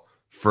exhale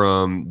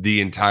from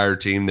the entire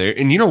team there.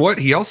 And you know what?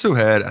 He also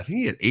had, I think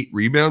he had 8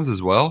 rebounds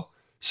as well.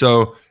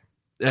 So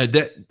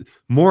that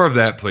more of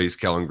that, please,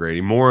 Kellen Grady.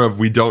 More of,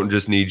 we don't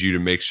just need you to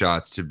make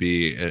shots to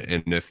be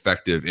an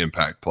effective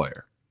impact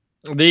player.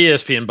 The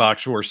ESPN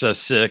box score says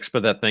 6,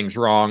 but that thing's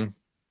wrong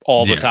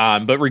all the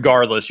time. But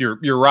regardless,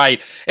 you're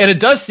right. And it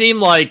does seem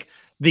like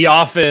the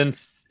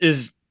offense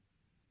is,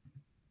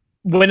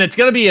 when it's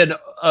going to be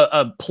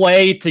a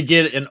play to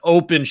get an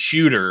open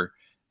shooter,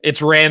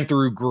 it's ran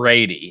through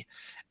Grady,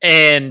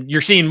 and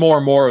you're seeing more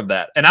and more of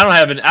that. And I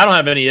don't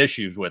have any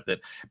issues with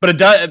it. But it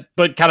does.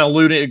 But kind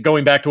of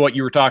going back to what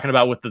you were talking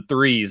about with the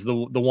threes, the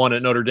one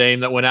at Notre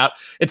Dame that went out.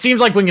 It seems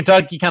like when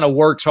Kentucky kind of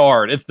works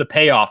hard, it's the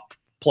payoff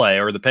play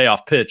or the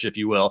payoff pitch, if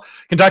you will.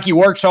 Kentucky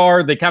works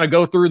hard. They kind of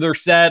go through their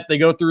set. They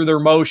go through their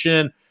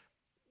motion.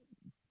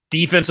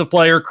 Defensive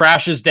player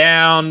crashes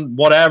down,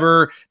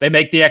 whatever. They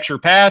make the extra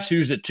pass.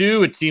 Who's it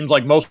to? It seems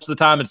like most of the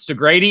time it's to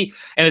Grady.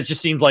 And it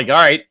just seems like, all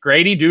right,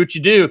 Grady, do what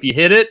you do. If you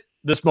hit it,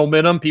 this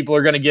momentum, people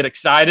are going to get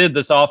excited.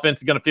 This offense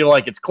is going to feel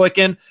like it's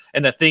clicking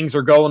and that things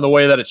are going the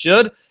way that it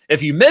should.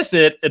 If you miss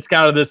it, it's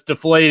kind of this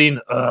deflating,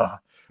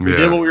 we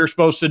did what we were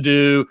supposed to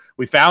do.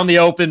 We found the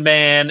open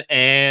man,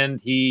 and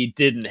he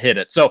didn't hit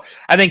it. So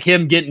I think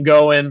him getting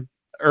going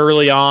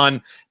early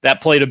on, that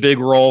played a big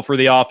role for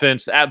the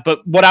offense.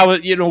 But what I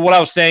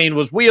was saying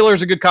was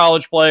Wheeler's a good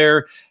college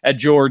player at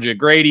Georgia.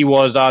 Grady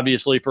was,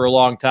 obviously, for a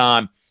long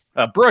time.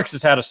 Brooks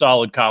has had a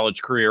solid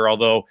college career,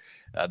 although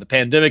the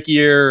pandemic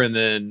year and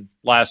then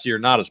last year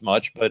not as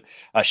much. But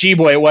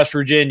Sheboy at West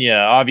Virginia,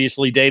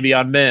 obviously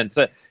Davion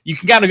Mintz. You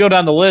can kind of go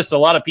down the list. A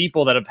lot of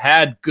people that have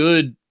had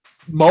good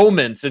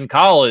moments in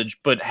college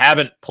but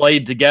haven't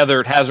played together.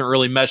 It hasn't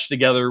really meshed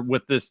together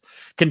with this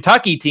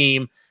Kentucky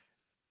team.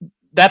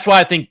 That's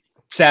why I think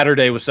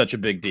Saturday was such a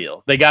big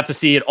deal. They got to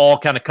see it all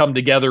kind of come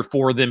together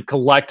for them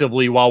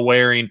collectively while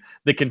wearing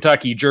the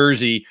Kentucky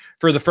jersey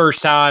for the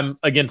first time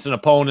against an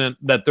opponent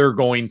that they're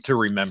going to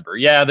remember.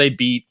 Yeah, they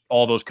beat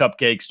all those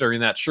cupcakes during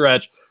that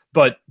stretch,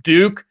 but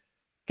Duke,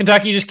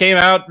 Kentucky just came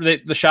out.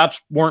 The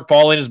shots weren't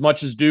falling as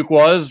much as Duke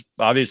was.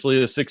 Obviously,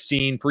 the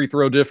 16 free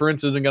throw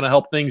difference isn't going to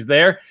help things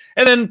there.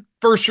 And then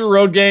first year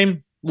road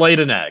game, laid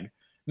an egg.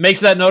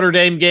 Makes that Notre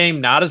Dame game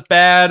not as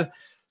bad.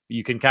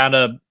 You can kind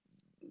of,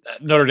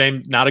 Notre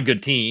Dame, not a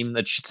good team.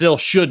 That still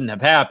shouldn't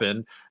have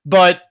happened,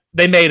 but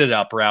they made it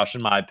up, Roush,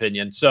 in my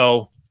opinion.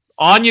 So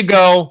on you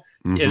go.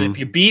 Mm-hmm. And if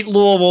you beat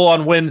Louisville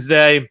on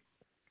Wednesday,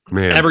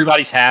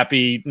 everybody's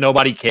happy.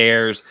 Nobody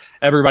cares.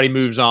 Everybody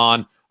moves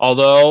on.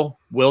 Although,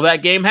 will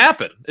that game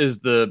happen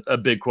is a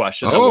big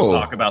question that we'll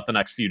talk about the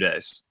next few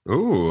days.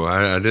 Oh,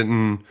 I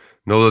didn't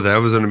know that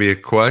was going to be a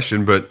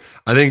question, but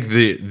I think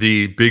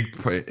the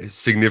big,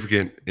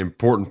 significant,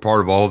 important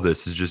part of all of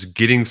this is just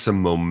getting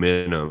some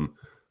momentum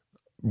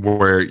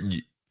where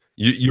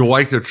you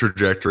like the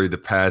trajectory, the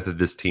path that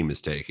this team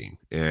is taking.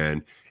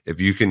 And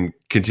if you can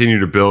continue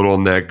to build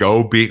on that,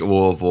 go beat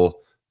Louisville,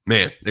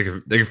 man, they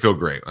can feel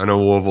great. I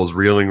know Louisville's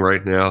reeling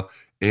right now,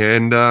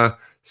 and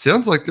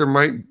sounds like there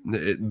might,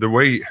 are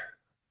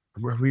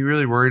we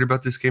really worried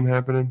about this game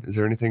happening? Is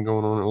there anything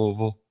going on at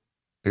Louisville?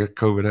 They got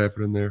COVID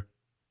happening there?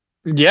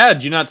 Yeah,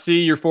 did you not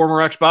see your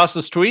former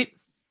ex-boss's tweet?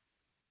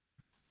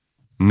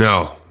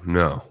 No.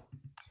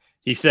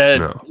 He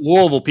said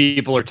Louisville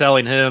people are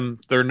telling him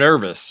they're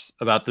nervous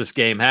about this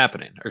game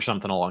happening or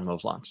something along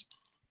those lines.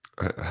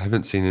 I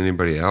haven't seen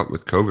anybody out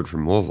with COVID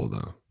from Louisville,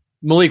 though.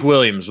 Malik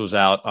Williams was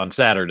out on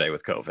Saturday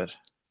with COVID.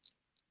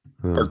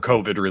 Or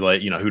COVID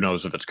related, who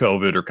knows if it's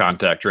COVID or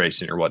contact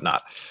tracing or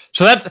whatnot.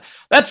 So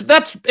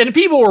that's and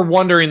people were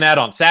wondering that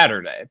on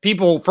Saturday.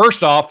 People,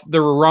 first off,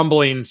 there were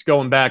rumblings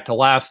going back to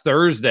last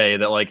Thursday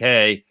that like,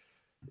 hey,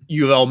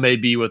 U of L may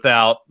be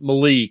without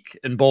Malik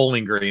and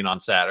Bowling Green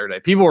on Saturday.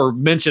 People were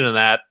mentioning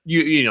that,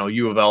 you know,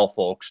 U of L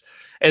folks.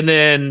 And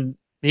then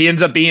he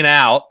ends up being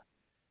out.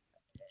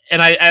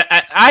 And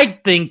I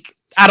think,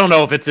 I don't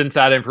know if it's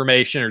inside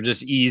information or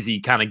just easy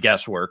kind of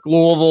guesswork.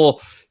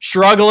 Louisville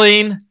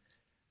struggling,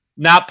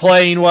 not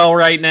playing well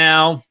right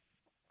now.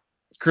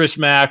 Chris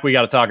Mack, we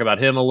got to talk about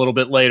him a little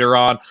bit later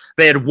on.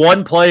 They had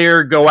one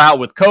player go out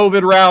with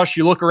COVID, Roush.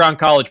 You look around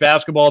college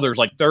basketball, there's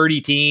like 30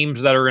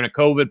 teams that are in a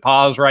COVID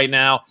pause right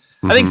now.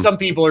 Mm-hmm. I think some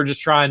people are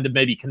just trying to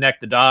maybe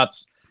connect the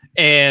dots,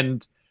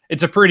 and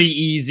it's a pretty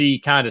easy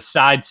kind of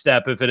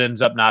sidestep if it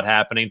ends up not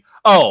happening.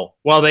 Oh,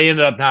 well, they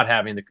ended up not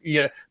having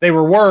they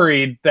were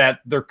worried that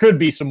there could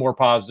be some more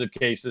positive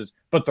cases,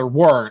 but there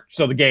weren't.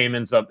 So the game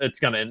it's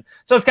going to end.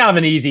 So it's kind of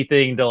an easy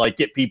thing to like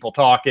get people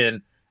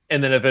talking.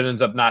 And then if it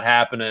ends up not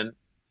happening,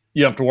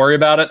 you don't have to worry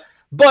about it.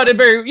 But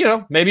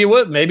maybe it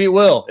would, maybe it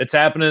will. It's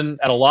happening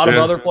at a lot of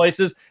other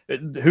places.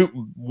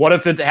 What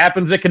if it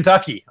happens at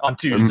Kentucky on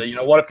Tuesday? You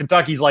know, what if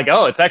Kentucky's like,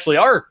 oh, it's actually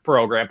our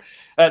program?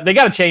 They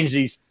got to change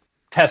these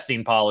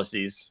testing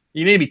policies.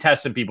 You need to be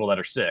testing people that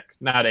are sick,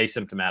 not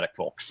asymptomatic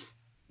folks.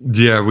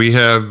 Yeah, we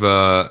have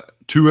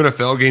 2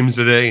 NFL games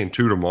today and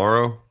 2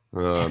 tomorrow.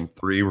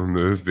 3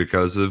 removed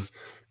because of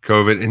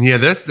COVID. And yeah,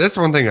 that's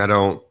one thing I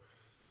don't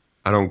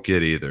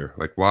get either.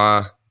 Like,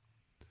 why?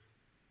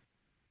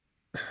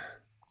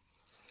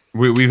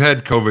 We've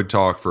had COVID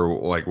talk for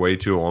like way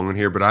too long in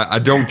here, but I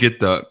don't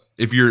get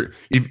if you're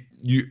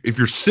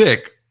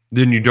sick,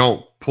 then you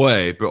don't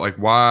play. But like,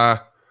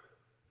 why?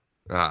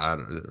 I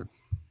don't.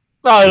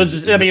 No,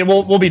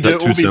 we'll be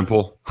doing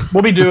simple.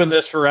 We'll be doing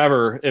this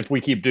forever if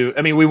we keep doing.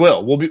 I mean, we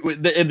will. We'll be.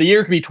 The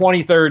year could be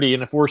 2030,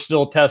 and if we're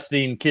still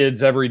testing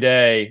kids every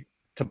day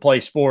to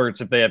play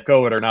sports, if they have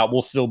COVID or not,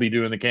 we'll still be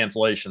doing the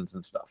cancellations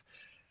and stuff.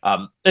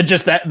 It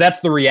just that's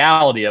the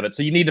reality of it.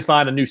 So you need to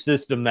find a new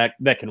system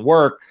that can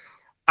work.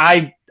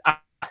 I'm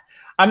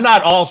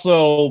not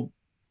also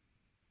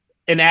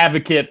an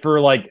advocate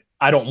for like,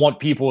 I don't want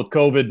people with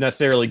COVID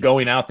necessarily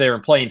going out there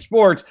and playing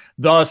sports.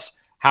 Thus,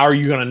 how are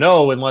you going to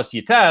know unless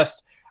you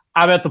test?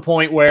 I'm at the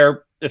point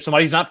where if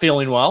somebody's not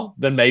feeling well,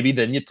 then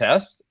you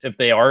test. If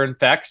they are in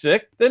fact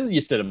sick, then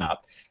you sit them out.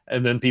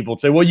 And then people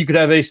say, well, you could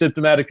have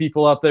asymptomatic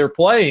people out there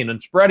playing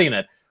and spreading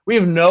it. We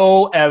have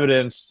no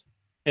evidence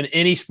in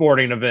any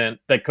sporting event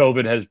that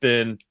COVID has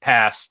been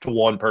passed to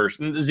one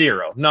person.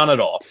 0, none at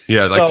all.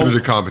 Yeah, like through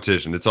the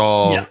competition. It's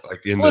all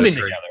like in the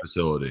training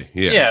facility.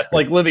 Yeah, it's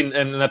like living,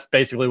 and that's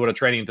basically what a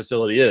training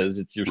facility is.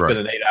 You're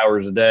spending 8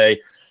 hours a day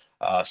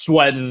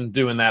sweating,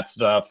 doing that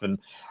stuff. And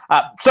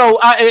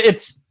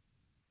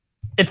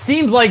it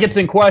seems like it's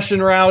in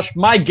question,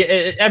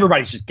 Roush.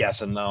 Everybody's just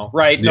guessing, though,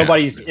 right? Yeah.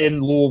 Nobody's in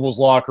Louisville's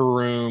locker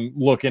room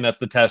looking at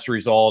the test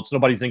results.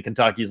 Nobody's in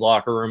Kentucky's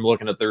locker room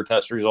looking at their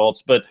test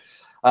results. But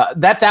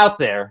that's out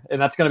there,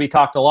 and that's going to be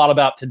talked a lot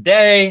about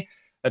today.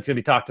 That's going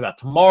to be talked about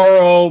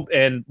tomorrow.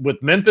 And with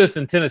Memphis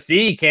and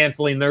Tennessee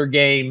canceling their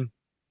game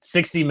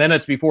 60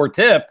 minutes before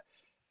tip,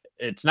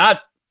 it's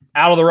not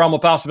out of the realm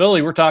of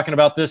possibility. We're talking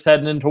about this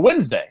heading into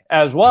Wednesday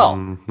as well.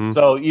 Mm-hmm.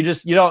 So you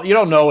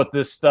don't know with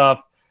this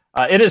stuff.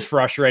 It is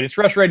frustrating. It's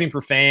frustrating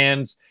for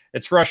fans.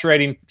 It's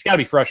frustrating. It's got to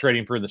be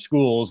frustrating for the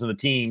schools and the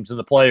teams and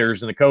the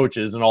players and the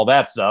coaches and all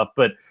that stuff.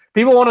 But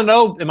people want to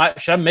know: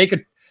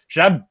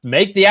 should I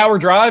make the hour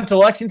drive to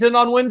Lexington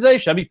on Wednesday?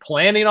 Should I be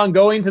planning on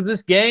going to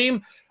this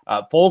game?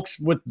 Folks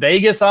with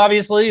Vegas,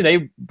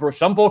 obviously,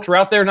 some folks were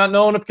out there not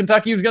knowing if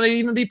Kentucky was going to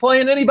even be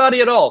playing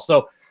anybody at all.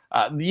 So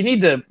you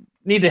need to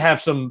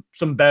have some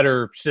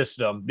better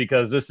system,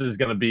 because this is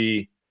going to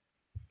be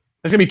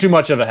too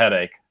much of a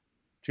headache.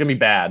 It's going to be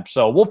bad.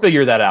 So we'll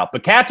figure that out.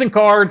 But Cats and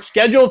Cards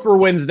scheduled for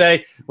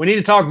Wednesday. We need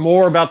to talk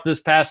more about this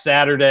past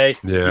Saturday.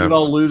 Yeah.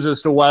 UL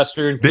loses to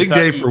Western. Big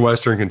Kentucky. Day for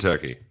Western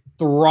Kentucky.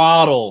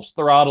 Throttles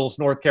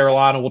North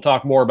Carolina. We'll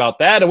talk more about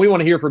that. And we want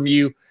to hear from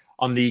you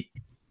on the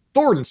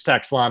Thornton's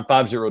text line,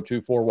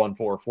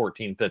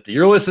 502-414-1450.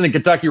 You're listening to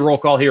Kentucky Roll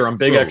Call here on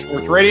Big X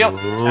Sports Radio,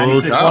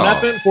 96.1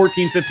 FM,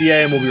 1450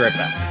 AM. We'll be right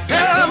back.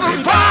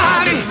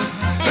 Everybody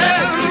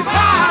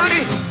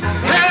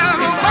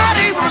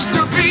wants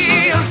to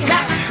be a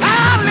cat.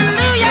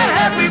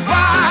 Hallelujah,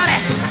 everybody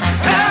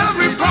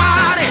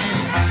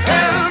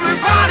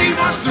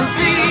wants to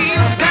be a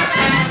cat.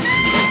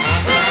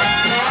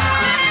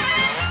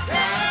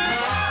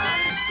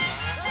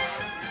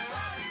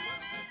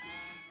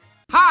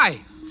 Hi.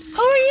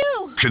 Who are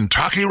you?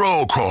 Kentucky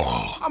Roll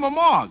Call. I'm a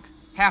Mog.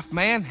 Half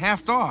man,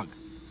 half dog.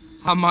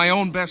 I'm my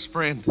own best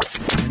friend.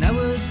 And I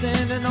was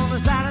standing on the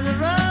side of the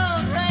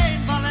road,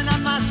 rain falling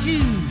on my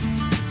shoes.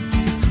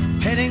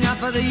 Heading up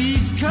for the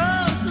East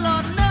Coast,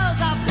 Lord knows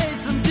I've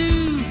paid some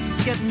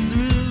dues getting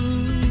through.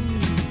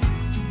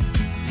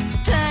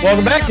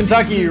 Welcome back,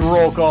 Kentucky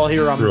Roll Call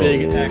here on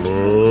Big X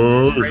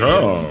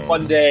Radio,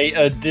 Monday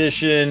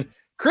edition.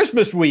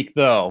 Christmas week,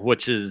 though,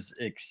 which is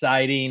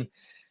exciting,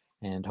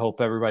 and hope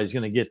everybody's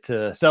going to get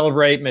to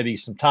celebrate, maybe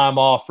some time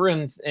off,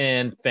 friends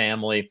and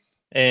family.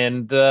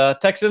 And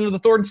text into the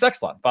Thornton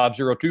text line,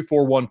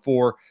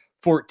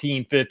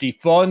 502-414-1450.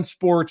 Fun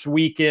sports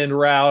weekend,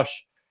 Roush.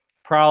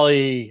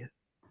 Probably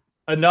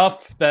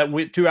enough that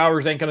 2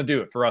 hours ain't going to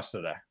do it for us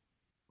today.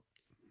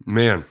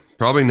 Man,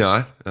 probably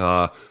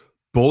not.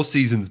 Bowl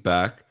season's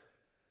back.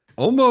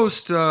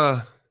 Almost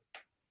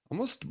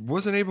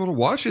wasn't able to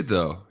watch it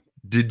though.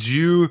 Did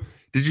you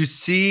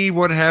see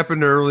what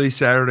happened early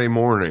Saturday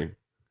morning?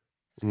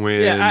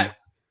 When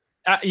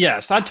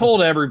yes, I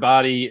told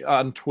everybody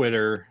on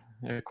Twitter.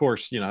 And of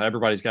course,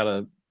 everybody's got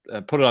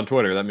to put it on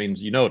Twitter. That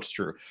means it's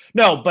true.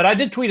 No, but I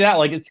did tweet it out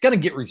like it's going to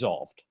get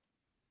resolved.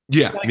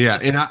 Yeah.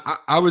 And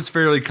I was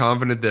fairly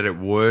confident that it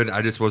would.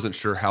 I just wasn't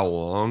sure how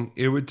long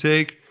it would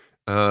take.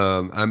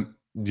 My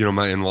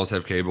in-laws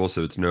have cable,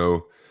 so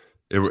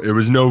it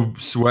was no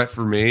sweat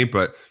for me,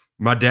 but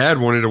my dad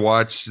wanted to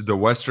watch the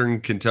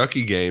Western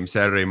Kentucky game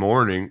Saturday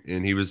morning,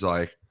 and he was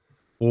like,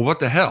 well, what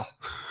the hell?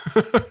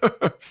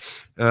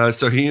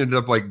 So he ended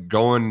up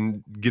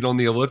get on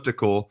the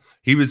elliptical.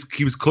 He was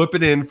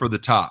clipping in for the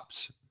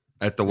Tops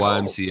at the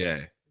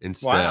YMCA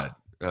instead.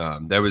 Wow.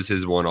 That was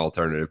his one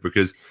alternative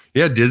because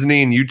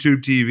Disney and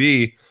YouTube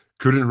TV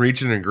couldn't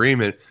reach an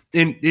agreement.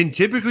 And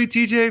typically,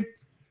 TJ,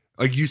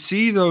 you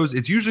see those,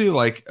 it's usually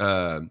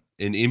an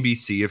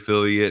NBC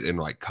affiliate and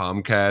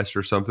Comcast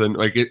or something.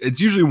 It's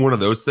usually one of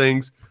those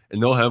things,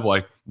 and they'll have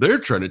they're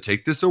trying to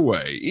take this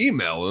away.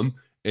 Email them,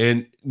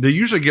 and they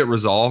usually get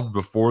resolved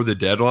before the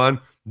deadline.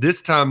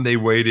 This time they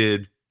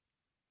waited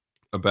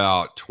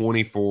about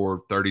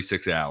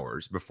 36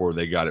 hours before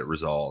they got it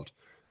resolved.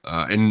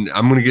 And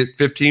I'm going to get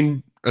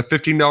a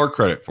 $15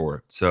 credit for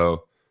it.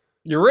 So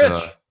you're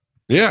rich.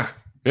 Yeah.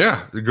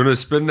 They're going to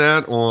spend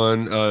that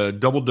on a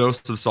double dose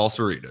of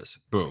salsaritas.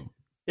 Boom.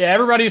 Yeah,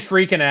 everybody's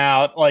freaking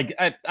out.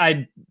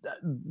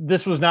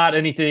 This was not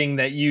anything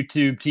that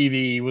YouTube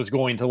TV was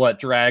going to let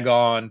drag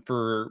on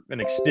for an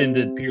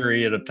extended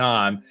period of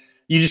time.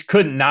 You just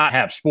couldn't not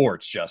have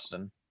sports,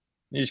 Justin.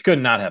 You just could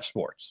not have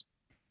sports.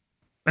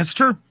 That's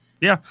true.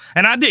 Yeah.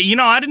 And I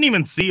didn't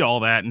even see all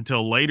that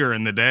until later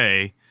in the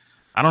day.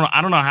 I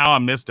don't know how I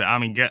missed it. I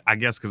mean, I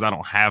guess because I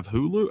don't have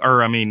Hulu,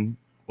 or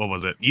what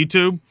was it?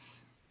 YouTube.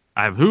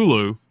 I have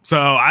Hulu, so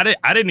I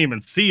didn't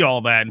even see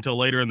all that until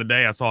later in the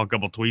day. I saw a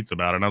couple tweets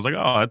about it, and I was like,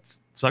 "Oh, that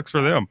sucks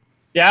for them."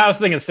 Yeah, I was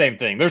thinking the same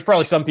thing. There's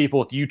probably some people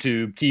with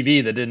YouTube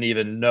TV that didn't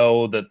even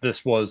know that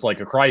this was a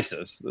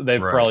crisis. They're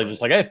probably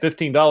just hey,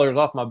 $15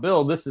 off my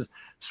bill. This is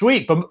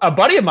sweet. But a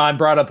buddy of mine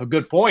brought up a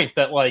good point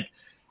that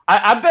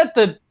I bet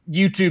that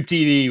YouTube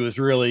TV was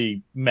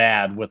really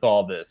mad with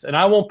all this, and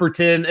I won't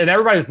pretend. And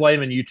everybody's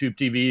blaming YouTube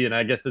TV, and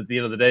I guess at the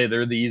end of the day,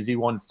 they're the easy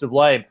ones to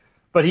blame.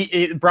 But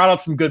he brought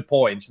up some good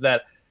points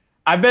that.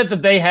 I bet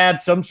that they had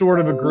some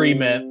sort of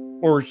agreement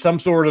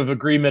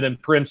in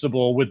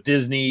principle with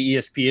Disney,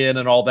 ESPN,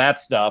 and all that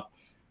stuff.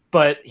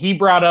 But he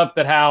brought up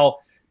that how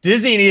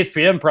Disney and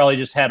ESPN probably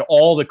just had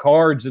all the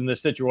cards in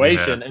this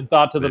situation and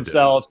thought to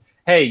themselves,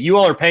 hey, you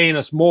all are paying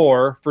us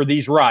more for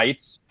these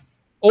rights,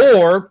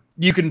 or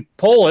you can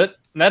pull it,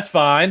 and that's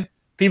fine.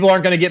 People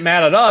aren't going to get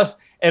mad at us.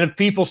 And if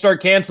people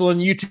start canceling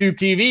YouTube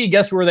TV,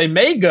 guess where they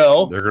may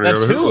go? That's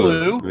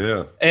Hulu.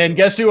 Yeah. And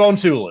guess who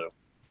owns Hulu?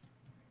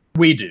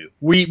 We do.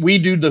 We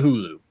do the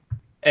Hulu.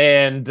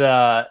 And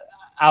I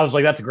was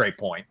like, that's a great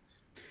point.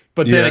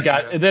 But then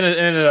it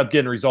ended up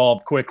getting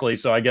resolved quickly.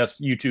 So I guess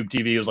YouTube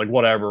TV was like,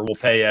 whatever, we'll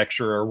pay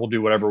extra or we'll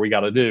do whatever we got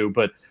to do.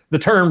 But the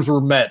terms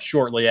were met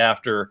shortly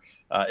after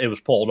it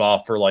was pulled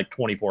off for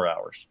 24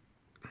 hours.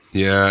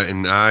 Yeah,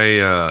 and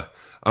I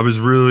was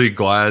really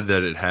glad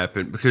that it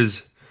happened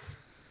because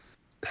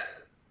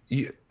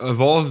of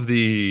all of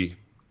the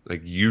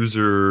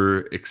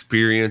user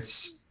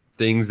experience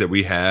things that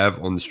we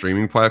have on the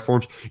streaming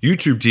platforms,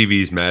 YouTube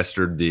TV's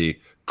mastered the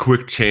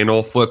quick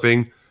channel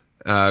flipping.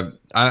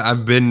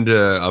 I've been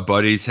to a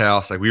buddy's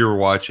house. We were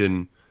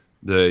watching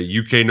the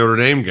UK Notre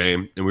Dame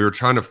game, and we were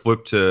trying to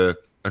flip to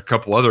a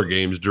couple other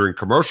games during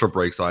commercial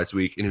breaks last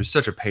week, and it was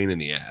such a pain in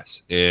the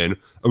ass. And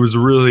I was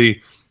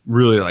really,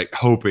 really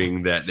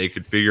hoping that they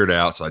could figure it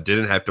out so I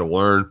didn't have to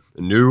learn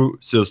a new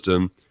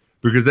system,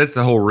 because that's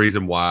the whole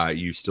reason why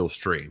you still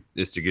stream,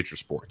 is to get your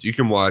sports. You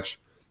can watch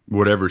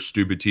whatever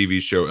stupid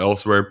TV show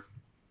elsewhere.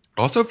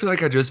 I also feel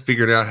like I just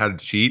figured out how to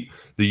cheat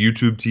the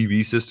YouTube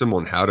TV system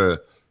on how to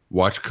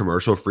watch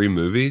commercial-free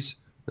movies.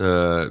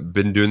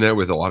 Been doing that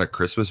with a lot of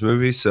Christmas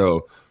movies.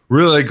 So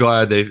really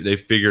glad they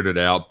figured it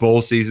out.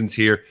 Bowl season's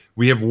here.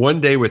 We have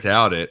one day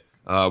without it.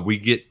 We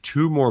get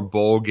 2 more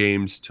bowl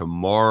games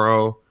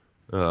tomorrow,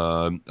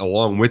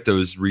 along with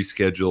those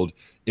rescheduled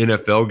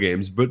NFL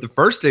games. But the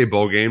first day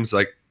bowl games,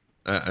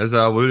 as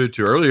I alluded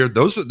to earlier,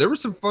 there were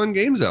some fun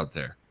games out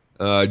there.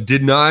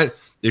 Did not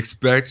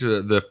expect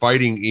the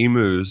Fighting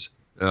Emus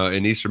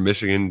in Eastern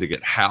Michigan to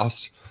get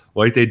housed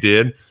like they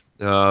did.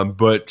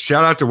 But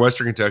shout out to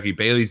Western Kentucky.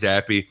 Bailey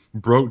Zappi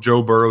broke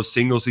Joe Burrow's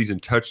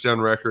single-season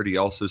touchdown record. He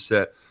also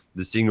set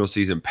the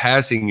single-season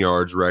passing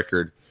yards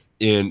record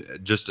in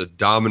just a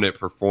dominant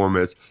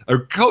performance. A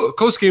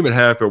close game at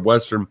half at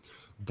Western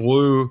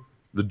blew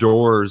the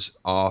doors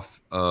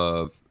off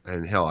of,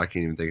 and hell, I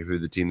can't even think of who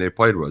the team they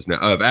played was now,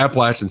 of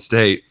Appalachian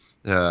State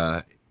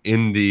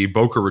in the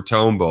Boca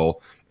Raton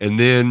Bowl. And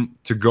then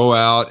to go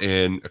out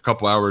and a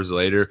couple hours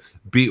later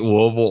beat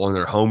Louisville on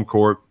their home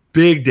court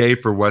big day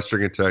for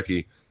Western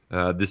Kentucky.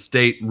 The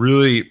state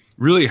really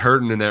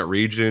hurting in that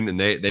region, and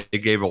they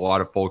gave a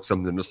lot of folks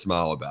something to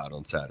smile about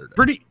on Saturday.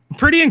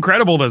 Pretty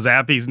incredible that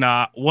Zappy's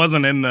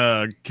wasn't in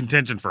the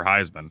contention for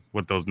Heisman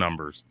with those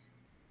numbers.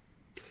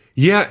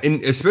 Yeah,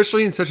 and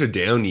especially in such a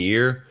down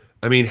year.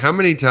 I mean, how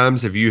many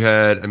times have you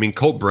had? I mean,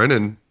 Colt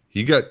Brennan,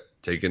 he got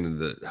taken to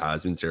the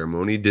Heisman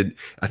ceremony.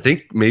 I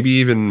think maybe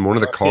even one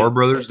of the Carr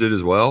brothers did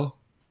as well.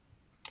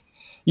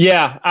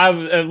 Yeah,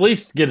 I've at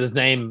least get his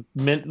name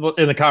in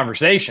the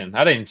conversation.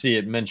 I didn't see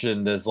it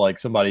mentioned as like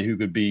somebody who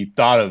could be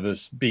thought of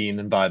as being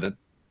invited.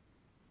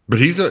 But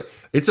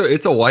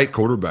it's a light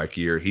quarterback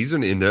year. He's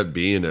going to end up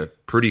being a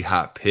pretty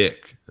hot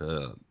pick.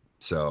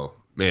 So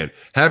man,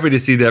 happy to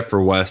see that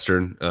for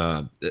Western.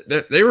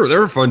 They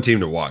were a fun team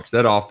to watch.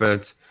 That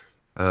offense,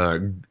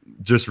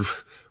 just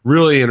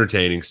really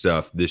entertaining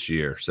stuff this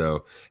year.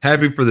 So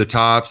happy for the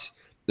Tops,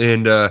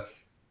 and I'm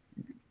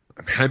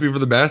happy for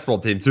the basketball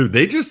team too.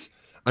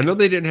 I know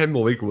they didn't have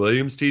Malik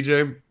Williams,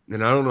 TJ,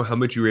 and I don't know how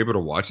much you were able to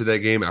watch of that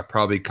game. I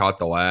probably caught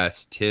the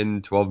last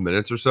 10, 12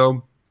 minutes or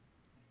so.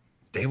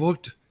 They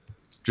looked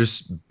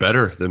just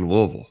better than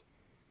Louisville.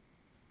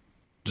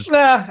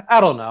 I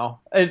don't know.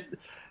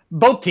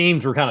 Both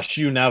teams were kind of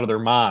shooting out of their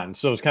minds.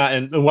 So it's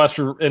kind of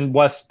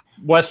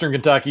Western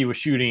Kentucky was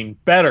shooting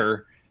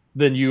better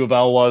than U of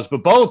L was,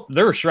 but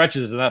there were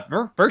stretches in that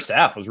first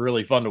half was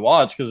really fun to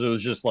watch because it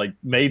was just like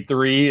made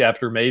three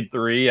after made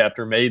three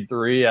after made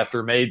three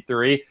after made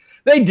three.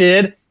 They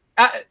did.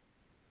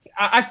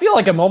 I feel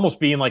like I'm almost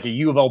being like a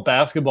U of L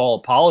basketball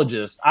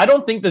apologist. I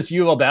don't think this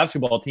U of L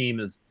basketball team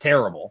is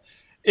terrible.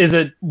 Is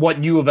it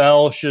what U of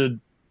L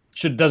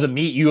does it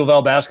meet U of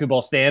L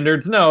basketball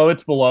standards? No,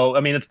 it's below. I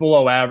mean, it's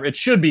below average. It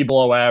should be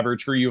below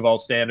average for U of L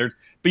standards,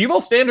 but U of L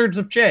standards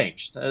have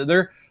changed.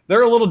 They're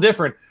a little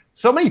different.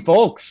 So many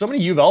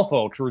U of L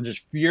folks were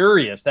just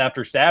furious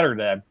after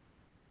Saturday.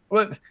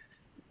 Well,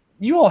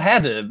 you all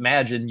had to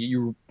imagine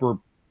you were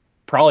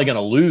probably going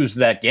to lose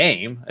that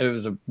game. It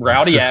was a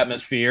rowdy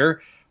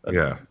atmosphere.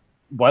 Yeah.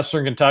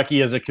 Western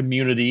Kentucky as a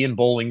community in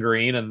Bowling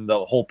Green and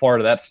the whole part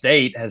of that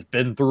state has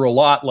been through a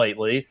lot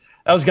lately.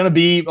 That was going to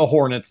be a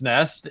hornet's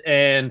nest,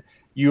 and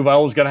U of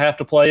L was going to have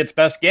to play its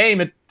best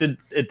game. It did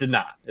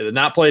not. It did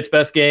not play its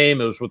best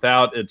game. It was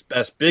without its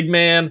best big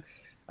man.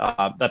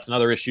 That's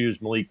another issue.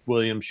 Malik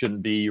Williams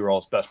shouldn't be your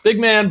all's best big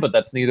man, but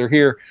that's neither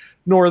here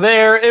nor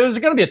there. It was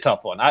going to be a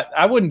tough one.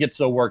 I wouldn't get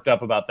so worked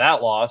up about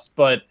that loss,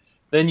 but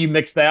then you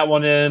mix that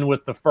one in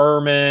with the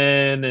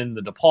Furman and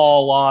the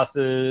DePaul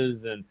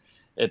losses, and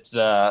it's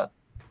not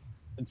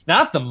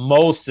the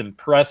most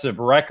impressive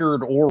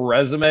record or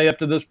resume up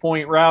to this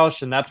point,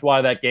 Roush, and that's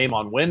why that game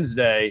on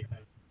Wednesday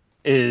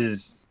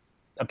is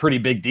a pretty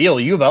big deal.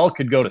 U of L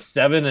could go to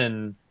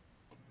 7-4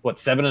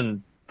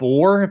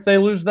 if they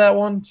lose that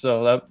one,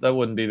 so that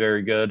wouldn't be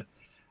very good.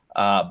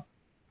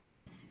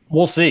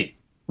 We'll see.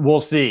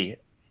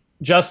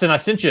 Justin, I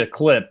sent you a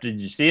clip.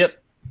 Did you see it?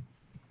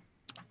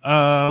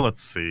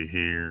 Let's see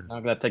here.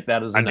 I'm gonna take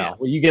that as a no.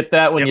 Well, you get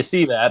that when you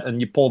see that, and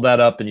you pull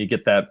that up, and you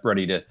get that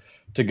ready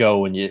to go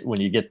when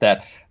you get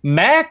that.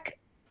 Mac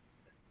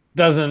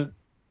doesn't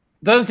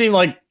seem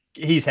like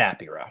he's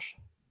happy, Rush.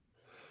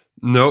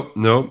 Nope.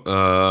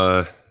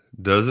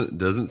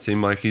 Doesn't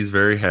seem like he's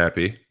very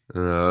happy.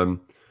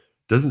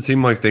 Doesn't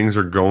seem like things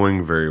are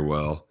going very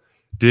well.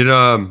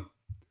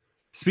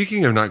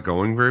 Speaking of not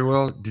going very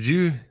well, did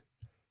you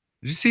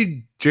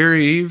see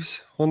Jerry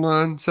Eves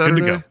online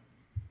Saturday? Good to go.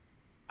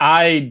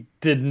 I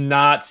did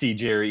not see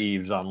Jerry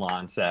Eves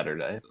online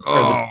Saturday.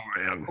 Oh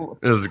man,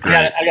 it was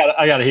great.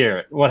 I got to hear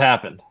it. What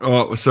happened?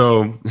 Oh,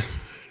 so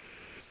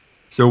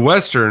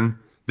Western,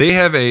 they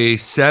have a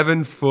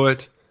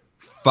 7'5"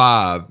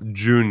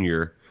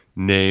 junior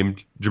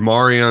named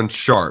Jamarion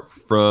Sharp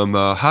from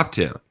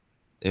Hoptown,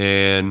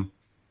 and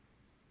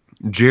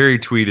Jerry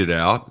tweeted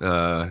out,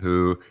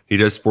 who he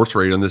does sports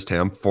radio in this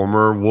town,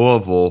 former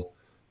Louisville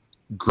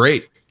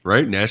great,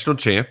 right, national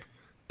champ.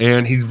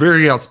 And he's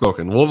very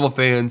outspoken. Louisville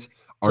fans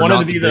are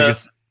not the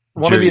biggest.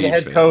 Wanted to be the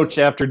head coach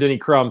after Denny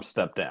Crum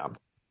stepped down.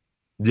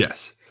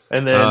 Yes.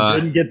 And then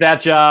didn't get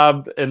that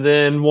job, and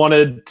then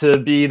wanted to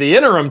be the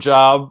interim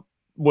job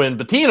when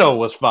Bettino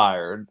was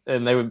fired,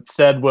 and they went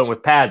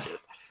with Padgett.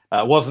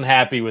 Wasn't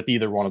happy with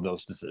either one of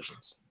those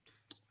decisions.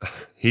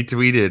 He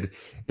tweeted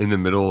in the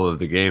middle of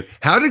the game,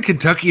 "How did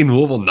Kentucky and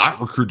Louisville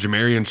not recruit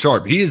Jamarion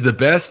Sharp? He is the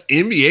best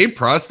NBA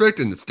prospect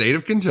in the state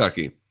of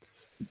Kentucky."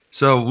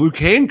 So Luke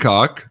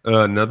Hancock,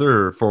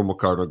 another former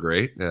Cardinal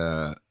great,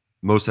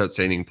 most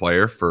outstanding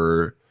player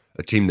for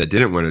a team that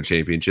didn't win a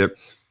championship,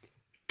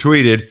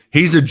 tweeted,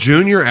 "He's a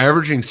junior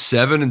averaging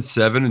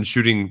 7-7 and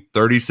shooting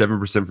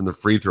 37% from the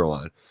free throw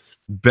line.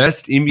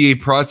 Best NBA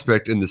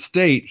prospect in the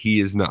state, he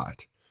is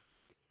not."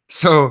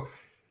 So,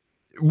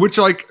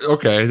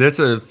 okay, that's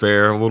a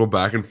fair little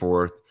back and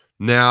forth.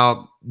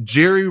 Now,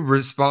 Jerry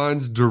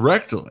responds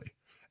directly.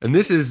 And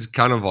this is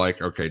kind of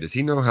like, okay, does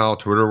he know how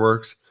Twitter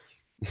works?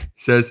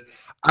 Says,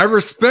 "I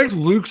respect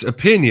Luke's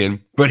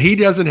opinion, but he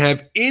doesn't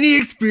have any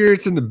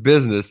experience in the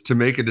business to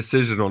make a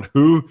decision on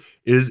who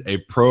is a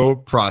pro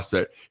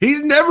prospect.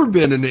 He's never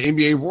been in the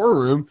NBA war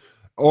room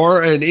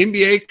or an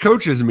NBA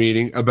coaches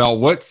meeting about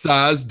what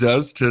size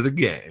does to the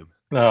game.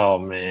 Oh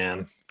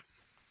man.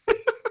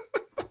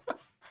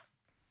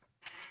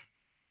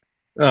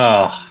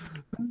 Oh.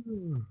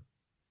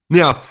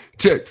 Now,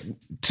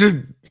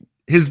 to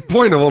his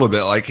point a little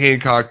bit, like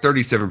Hancock,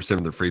 37%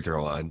 of the free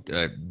throw line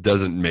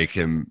doesn't make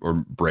him or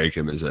break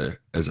him as a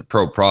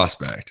pro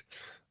prospect.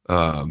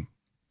 But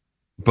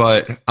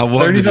I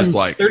love to just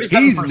like,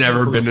 he's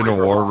never been in a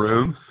war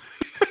room.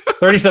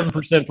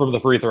 37% from the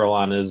free throw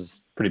line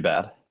is pretty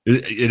bad.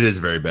 It is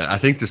very bad. I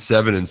think the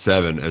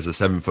 7-7 as a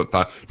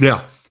 7'5".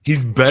 Now,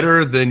 he's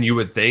better than you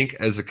would think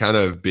as a kind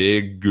of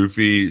big,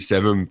 goofy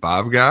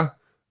 7'5" guy.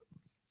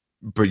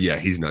 But yeah,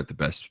 he's not the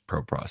best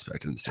pro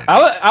prospect in the state.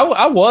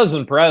 I was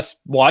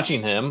impressed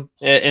watching him,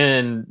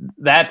 and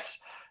that's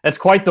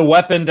quite the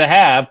weapon to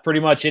have. Pretty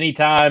much any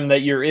time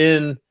that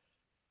you're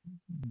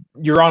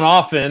on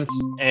offense,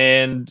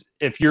 and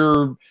if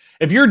you're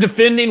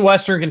defending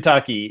Western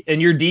Kentucky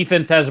and your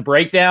defense has a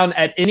breakdown,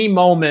 at any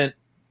moment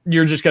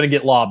you're just going to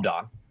get lobbed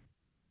on.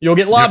 You'll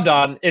get lobbed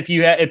on if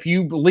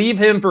you leave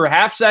him for a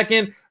half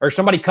second, or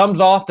somebody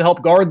comes off to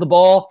help guard the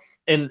ball.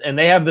 And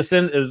they have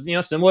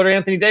similar to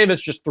Anthony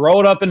Davis, just throw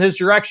it up in his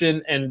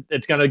direction and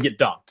it's going to get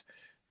dunked.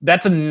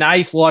 That's a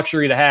nice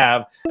luxury to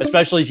have,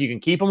 especially if you can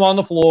keep them on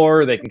the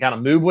floor. They can kind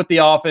of move with the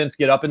offense,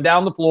 get up and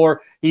down the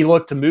floor. He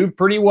looked to move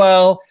pretty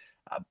well,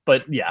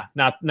 but yeah,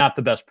 not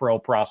the best pro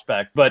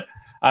prospect. But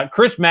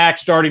Chris Mack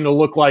starting to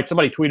look like,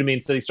 somebody tweeted me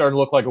and said he's starting to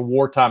look like a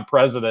wartime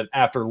president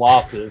after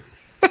losses.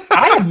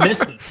 I had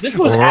missed it. This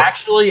was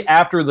actually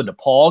after the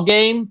DePaul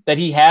game that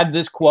he had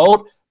this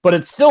quote. But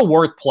it's still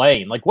worth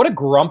playing. Like, what a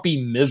grumpy,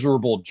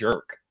 miserable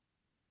jerk.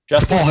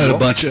 Paul had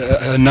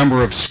a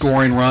number of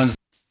scoring runs.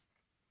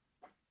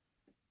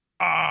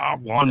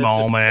 One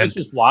moment. It's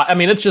just wild. I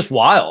mean, it's just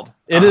wild.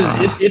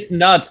 It's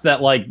nuts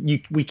that like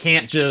we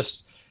can't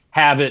just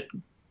have it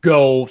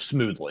go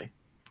smoothly.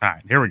 All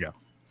right, here we go.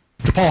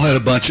 DePaul had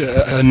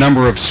a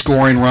number of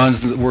scoring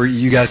runs where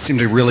you guys seem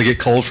to really get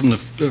cold from the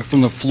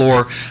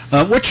floor.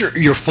 What's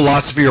your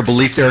philosophy or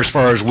belief there as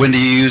far as when to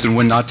use and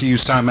when not to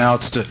use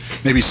timeouts to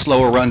maybe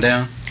slow a run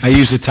down? I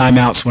use the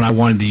timeouts when I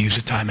wanted to use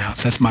the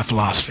timeouts. That's my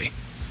philosophy.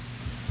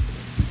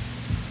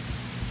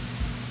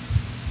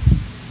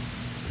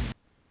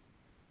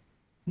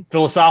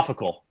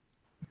 Philosophical.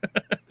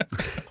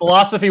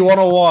 Philosophy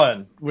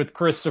 101 with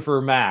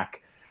Christopher Mack.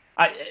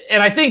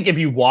 I think if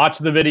you watch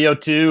the video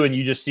too, and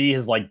you just see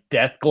his like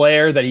death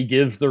glare that he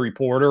gives the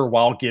reporter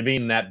while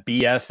giving that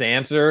BS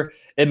answer,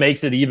 it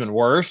makes it even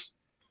worse.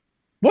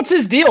 What's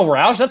his deal,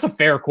 Roush? That's a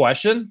fair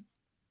question.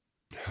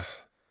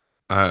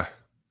 I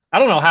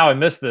don't know how I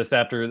missed this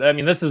after. I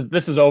mean, this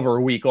is over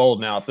a week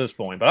old now at this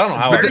point, but I don't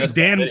know how I missed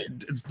it.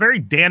 It's very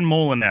Dan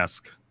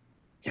Mullen-esque.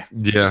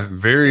 Yeah,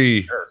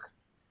 very.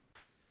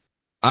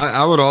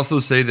 I would also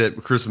say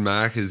that Chris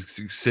Mack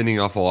is sending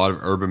off a lot of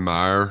Urban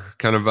Meyer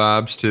kind of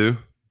vibes too.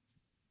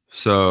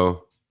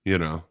 So,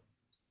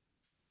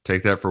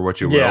 take that for what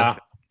you will.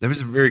 That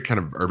was a very kind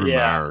of Urban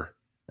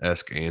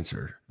Meyer-esque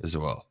answer as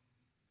well.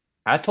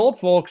 I told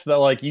folks that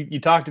like you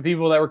talk to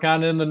people that were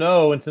kind of in the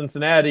know in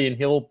Cincinnati, and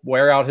he'll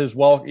wear out his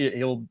welcome.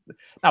 He'll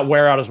not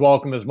wear out his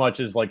welcome as much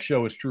as like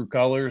show his true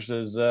colors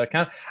as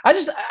kind of.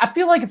 I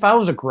feel like if I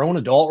was a grown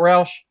adult,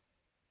 Roush,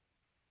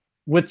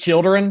 with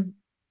children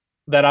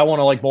that I want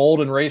to like mold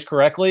and raise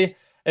correctly,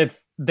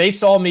 if they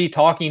saw me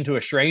talking to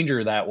a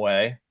stranger that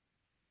way,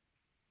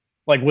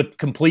 like with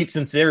complete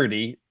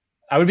sincerity,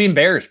 I would be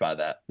embarrassed by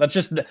that.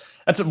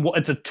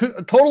 It's a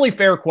totally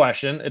fair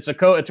question. It's a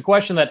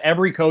question that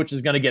every coach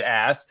is going to get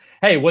asked.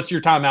 Hey, what's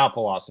your timeout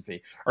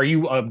philosophy? Are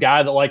you a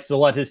guy that likes to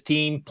let his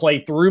team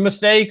play through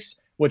mistakes,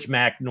 which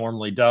Mac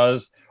normally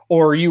does?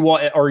 Or are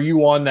you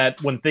one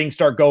that when things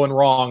start going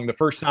wrong, the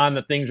first sign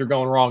that things are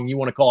going wrong, you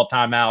want to call a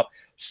timeout,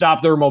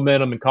 stop their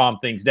momentum and calm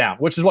things down,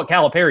 which is what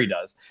Calipari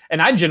does.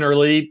 And I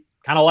generally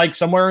kind of like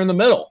somewhere in the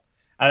middle.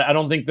 I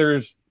don't think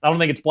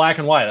it's black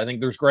and white. I think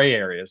there's gray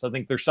areas. I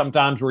think there's some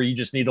times where you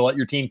just need to let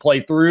your team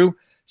play through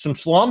some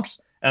slumps.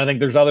 And I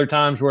think there's other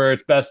times where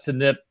it's best to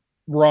nip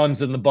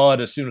runs in the bud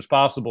as soon as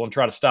possible and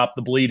try to stop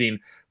the bleeding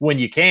when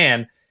you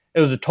can.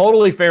 It was a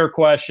totally fair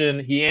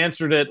question. He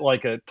answered it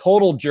like a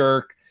total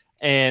jerk.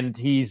 And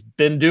he's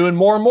been doing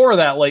more and more of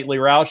that lately,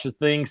 Roush, as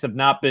things have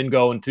not been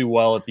going too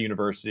well at the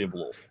University of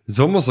Louisville. It's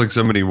almost like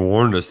somebody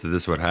warned us that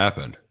this would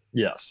happen.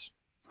 Yes.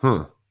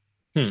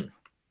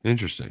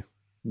 Interesting.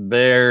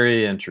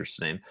 Very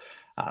interesting.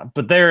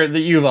 But the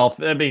U of L,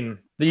 I mean,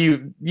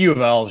 the U of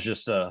L is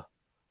just their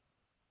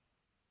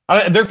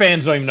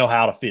fans don't even know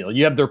how to feel.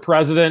 You have their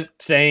president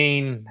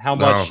saying how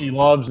much she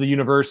loves the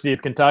University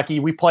of Kentucky.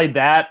 We played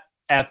that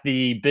at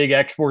the Big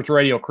X Sports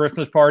Radio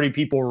Christmas party.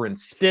 People were in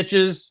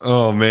stitches.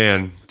 Oh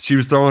man, she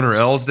was throwing her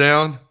L's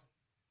down.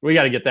 We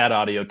got to get that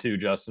audio too,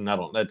 Justin.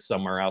 That's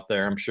somewhere out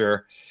there, I'm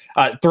sure.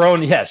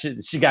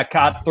 She got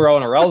caught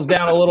throwing her L's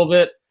down a little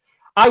bit.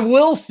 I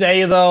will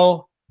say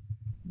though,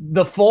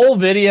 the full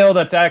video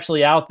that's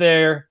actually out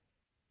there,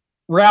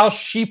 Roush,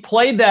 she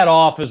played that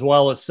off as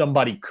well as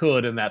somebody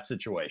could in that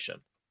situation.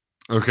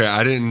 Okay,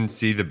 I didn't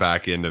see the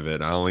back end of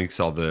it. I only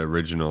saw the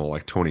original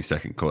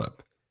 20-second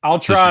clip. I'll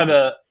try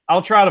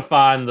to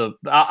find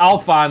I'll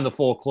find the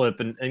full clip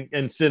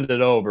and send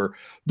it over.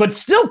 But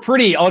still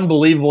pretty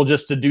unbelievable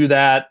just to do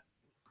that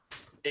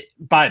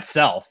by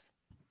itself.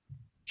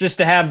 Just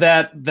to have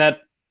that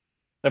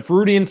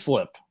Freudian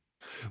slip.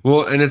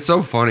 Well, and it's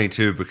so funny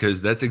too,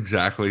 because that's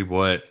exactly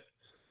what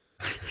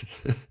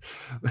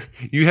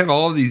you have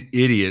all of these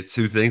idiots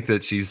who think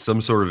that she's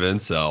some sort of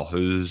incel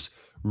who's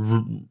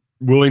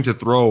willing to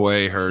throw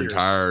away her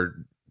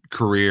entire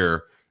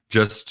career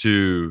just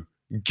to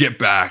get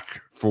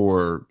back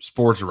for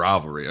sports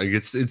rivalry. Like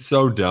it's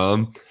so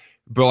dumb,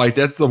 but like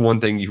that's the one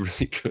thing you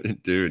really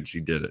couldn't do, and she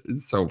did it.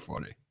 It's so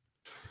funny.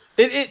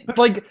 It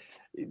like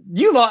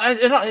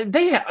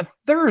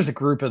there's a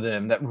group of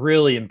them that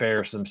really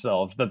embarrass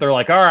themselves. That they're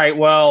like, all right,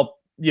 well,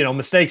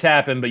 mistakes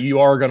happen, but you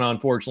are going to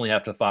unfortunately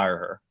have to fire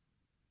her.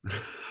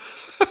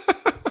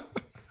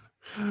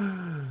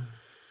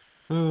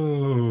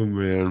 Oh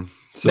man,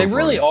 they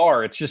really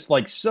are. It's just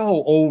like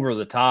so over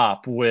the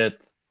top with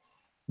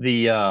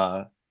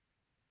the.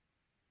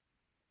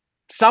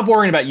 Stop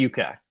worrying about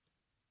UK.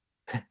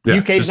 Yeah,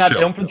 UK's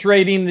not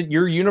infiltrating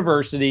your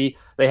university.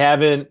 They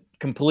haven't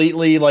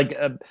completely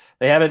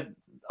they haven't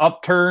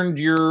upturned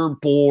your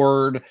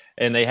board,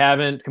 and they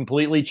haven't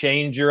completely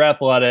changed your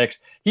athletics.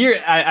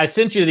 Here, I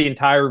sent you the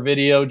entire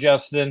video,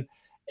 Justin,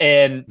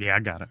 and yeah, I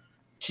got it.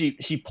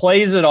 She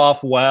plays it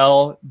off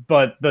well,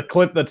 but the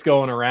clip that's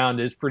going around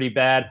is pretty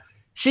bad.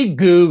 She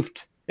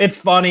goofed. It's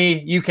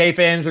funny. UK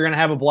fans are going to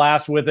have a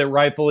blast with it,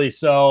 rightfully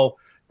so.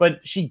 But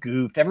she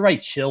goofed. Everybody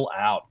chill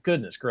out.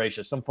 Goodness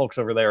gracious. Some folks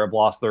over there have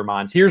lost their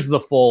minds. Here's the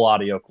full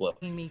audio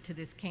clip. Me to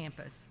this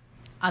campus.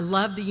 I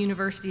love the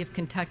University of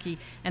Kentucky,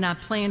 and I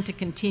plan to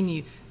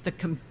continue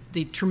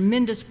the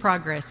tremendous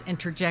progress and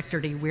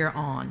trajectory we're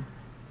on.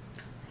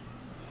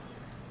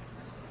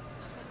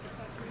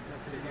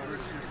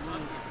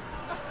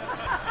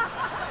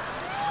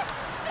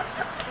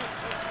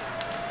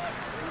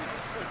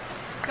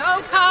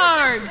 Go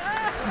Cards!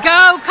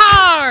 Go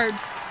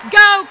Cards!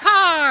 Go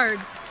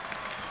Cards!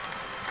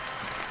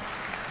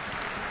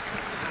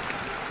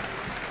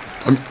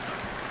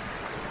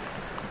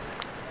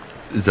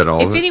 Is that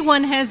all? If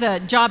anyone has a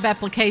job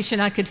application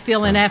I could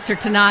fill in after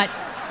tonight,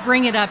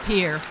 bring it up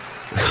here.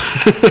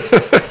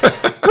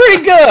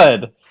 Pretty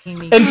good.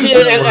 And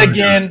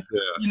again,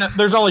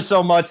 there's only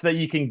so much that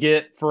you can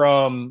get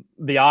from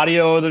the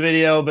audio of the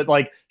video, but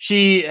like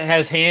she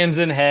has hands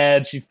in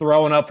head, she's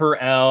throwing up her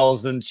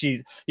L's, and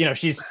she's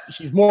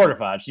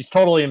mortified. She's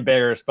totally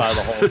embarrassed by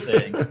the whole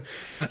thing.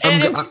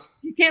 And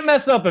you can't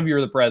mess up if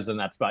you're the president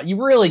of that spot.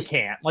 You really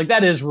can't. Like,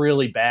 that is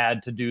really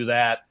bad to do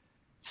that.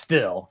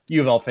 Still,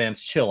 U of L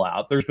fans, chill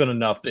out. There's been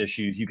enough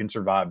issues. You can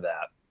survive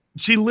that.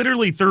 She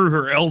literally threw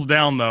her L's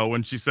down, though,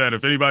 when she said,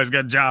 if anybody's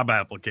got a job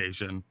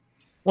application.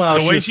 Well,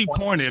 the way she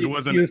pointed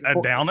wasn't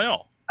a down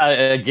L.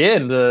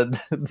 Again, the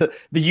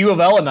U of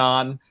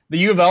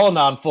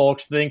L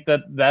folks think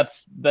that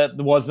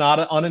was not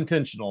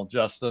unintentional,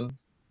 Justin.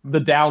 The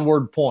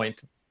downward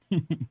point.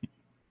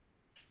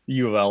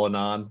 U of L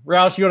Anon.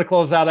 Roush, you want to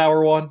close out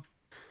hour one?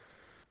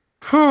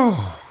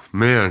 Oh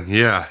man,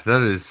 yeah,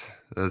 that's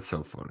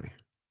so funny.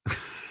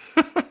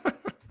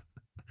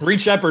 Reed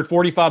Shepherd,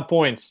 45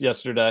 points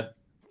yesterday.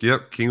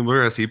 Yep, King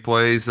Louis, he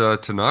plays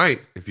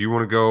tonight. If you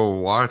want to go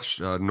watch,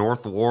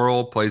 North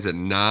Laurel plays at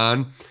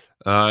 9.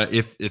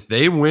 If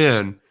they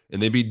win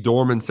and they beat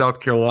Dorman, South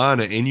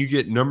Carolina, and you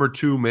get number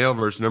 2 male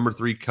versus number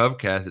 3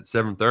 Covcath at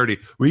 7:30,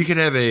 we could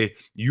have a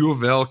U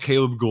of L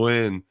Caleb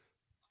Glenn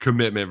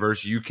commitment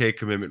versus UK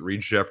commitment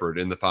Reed Shepherd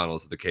in the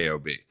finals of the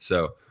KOB.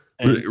 So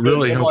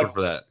really hoping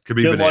for that. Could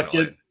be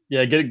banana.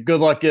 Good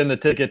luck getting the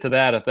ticket to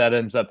that if that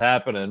ends up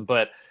happening.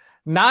 But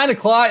 9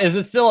 o'clock, is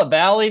it still at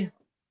Valley?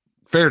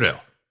 Fairdale.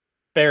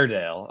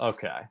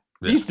 Okay. Yeah.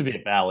 It used to be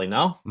at Valley,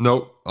 no?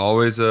 Nope.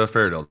 Always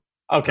Fairdale.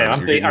 Okay, I'm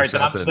thinking. All right,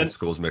 South End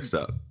schools mixed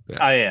up.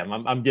 Yeah. I am.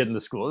 I'm getting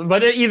the school,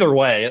 but either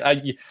way,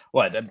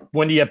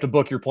 when do you have to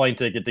book your plane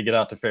ticket to get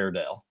out to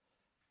Fairdale?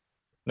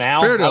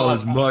 Now, Fairdale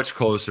is much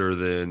closer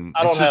than.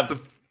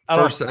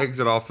 First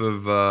exit off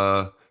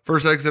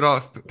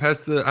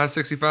past the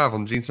I-65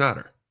 on Gene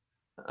Snyder.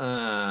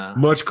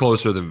 Much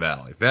closer than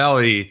Valley.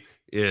 Valley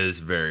is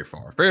very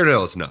far.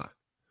 Fairdale is not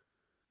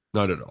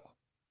at all.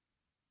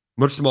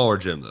 Much smaller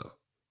gym though.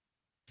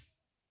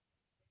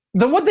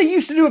 Than what they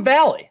used to do at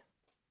Valley.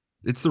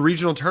 It's the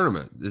regional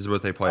tournament is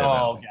what they play at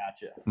Valley.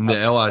 Gotcha. And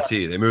the LIT.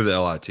 They moved the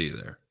LIT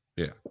there.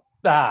 Yeah.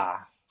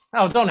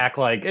 Don't act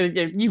like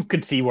you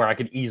could see where I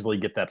could easily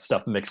get that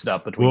stuff mixed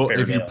up between. Well, Fairdale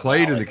if you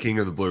played in the King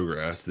of the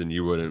Bluegrass, then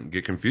you wouldn't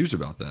get confused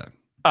about that.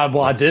 I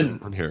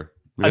didn't. On here.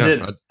 I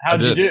didn't.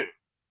 How'd you do?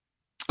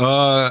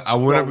 I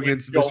went up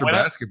against Mr.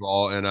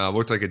 Basketball and I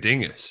looked like a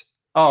dingus.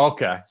 Oh,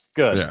 okay.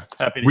 Good. Yeah.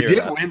 Happy to hear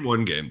that. We did win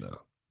one game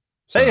though.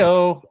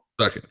 Heyo.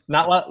 Second.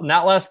 Not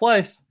last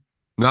place.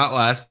 Not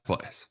last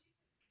place.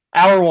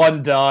 Hour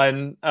one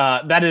done.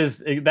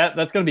 That's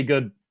going to be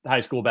good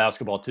high school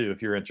basketball too,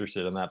 if you're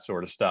interested in that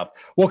sort of stuff.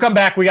 We'll come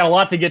back. We got a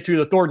lot to get to.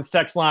 The Thornton's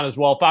text line as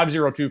well,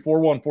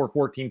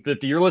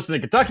 502-414-1450. You're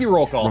listening to Kentucky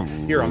Roll Call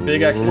here on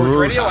Big X Sports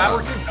Radio.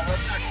 Hour 2 coming up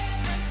next.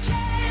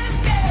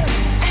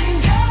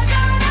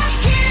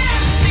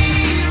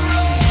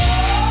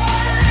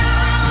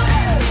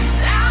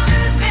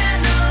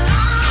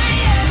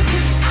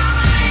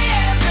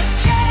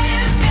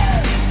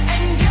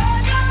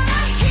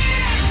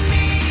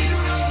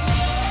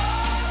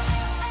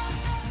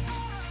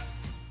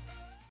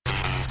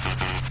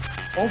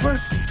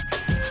 Over?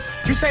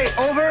 You say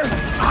over?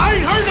 I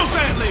ain't heard no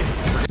family.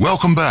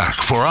 Welcome back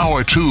for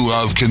hour 2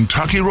 of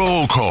Kentucky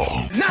Roll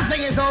Call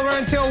Nothing is over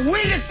until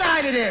we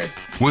decide it is.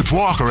 with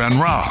Walker and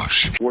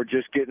Roush. We're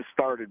just getting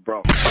started,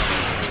 bro.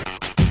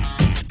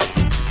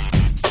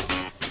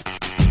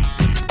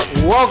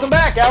 Welcome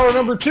back. Hour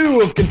number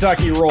 2 of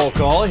Kentucky Roll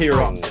Call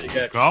here on Big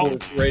X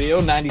Sports Radio,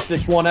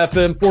 96.1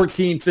 FM,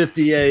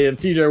 1450 AM.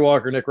 TJ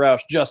Walker, Nick Roush,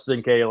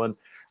 Justin Kalen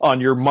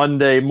on your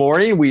Monday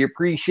morning. We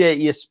appreciate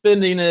you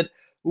spending it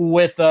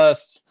with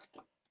us.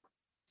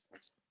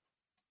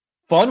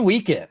 Fun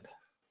weekend,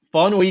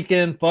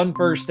 fun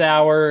first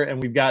hour,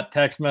 and we've got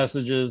text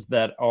messages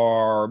that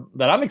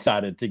I'm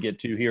excited to get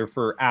to here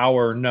for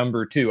hour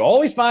number 2.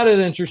 Always find it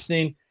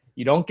interesting.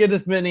 You don't get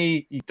as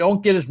many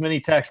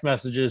text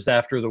messages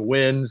after the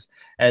wins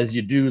as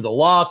you do the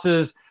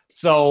losses.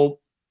 So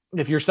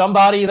if you're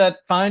somebody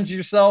that finds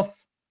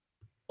yourself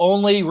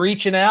only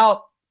reaching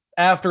out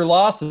after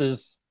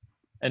losses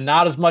and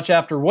not as much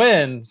after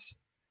wins,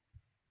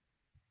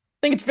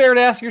 I think it's fair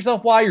to ask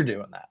yourself why you're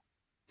doing that.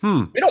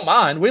 We don't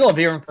mind. We love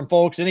hearing from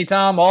folks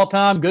anytime, all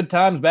time, good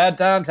times, bad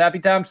times, happy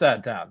times,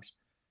 sad times.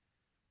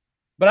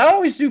 But I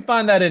always do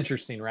find that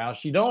interesting,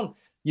 Roush. You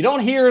don't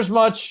hear as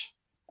much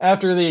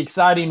after the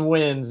exciting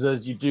wins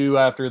as you do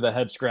after the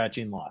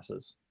head-scratching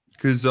losses.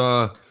 Because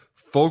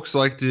folks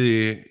like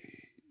to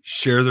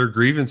share their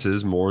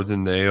grievances more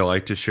than they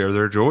like to share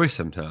their joy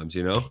sometimes,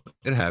 you know?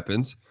 It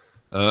happens.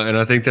 And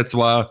I think that's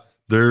why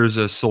there's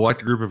a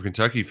select group of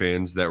Kentucky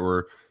fans that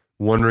were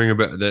wondering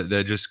about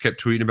that just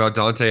kept tweeting about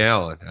Dante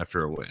Allen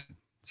after a win.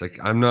 It's like,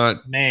 I'm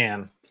not...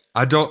 Man.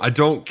 I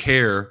don't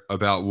care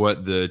about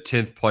what the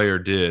 10th player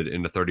did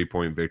in the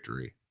 30-point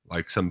victory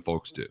like some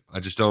folks do.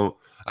 I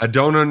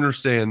don't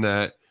understand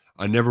that.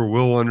 I never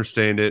will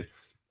understand it.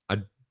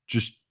 I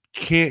just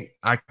can't.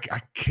 I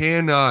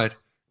cannot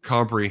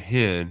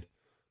comprehend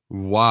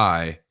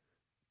why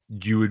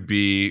you would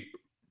be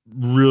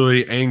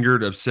really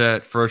angered,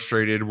 upset,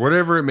 frustrated,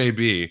 whatever it may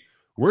be.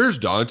 Where's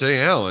Dante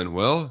Allen?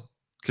 Well,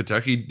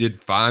 Kentucky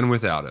did fine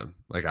without him.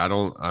 Like,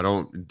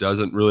 it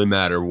doesn't really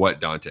matter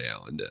what Dante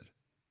Allen did.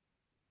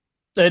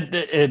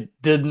 It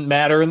didn't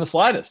matter in the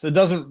slightest. It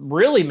doesn't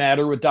really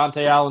matter what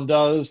Dante Allen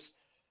does,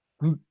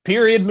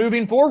 period,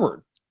 moving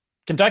forward.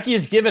 Kentucky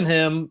has given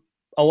him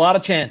a lot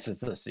of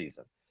chances this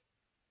season.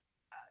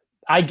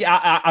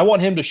 I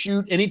want him to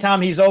shoot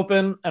anytime he's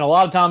open, and a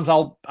lot of times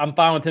I'm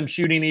fine with him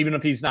shooting even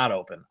if he's not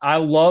open. I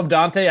love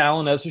Dante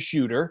Allen as a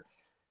shooter.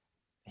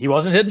 He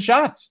wasn't hitting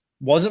shots,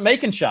 wasn't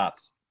making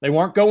shots. They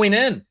weren't going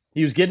in.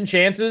 He was getting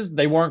chances.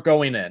 They weren't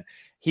going in.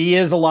 He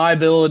is a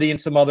liability in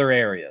some other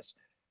areas.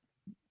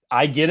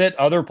 I get it.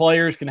 Other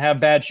players can have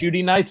bad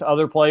shooting nights.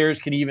 Other players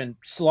can even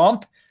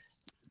slump.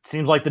 It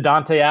seems like the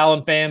Dante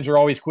Allen fans are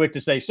always quick to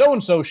say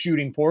so-and-so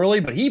shooting poorly,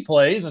 but he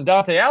plays, and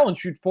Dante Allen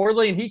shoots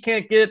poorly, and he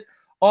can't get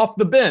off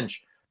the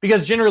bench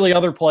because generally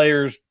other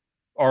players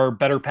are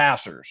better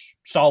passers,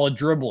 solid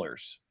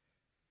dribblers,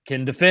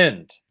 can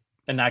defend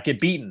and not get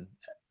beaten.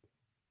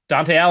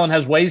 Dante Allen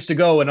has ways to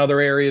go in other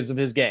areas of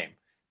his game.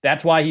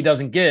 That's why he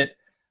doesn't get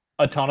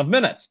a ton of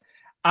minutes.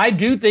 I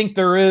do think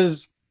there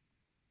is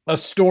a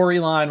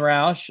storyline,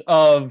 Roush,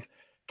 of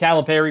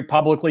Calipari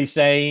publicly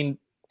saying,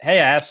 hey,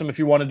 I asked him if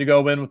he wanted to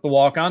go in with the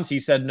walk-ons. He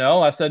said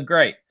no. I said,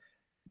 great.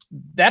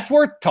 That's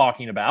worth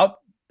talking about.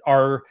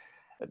 Of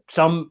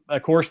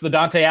course, the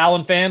Dante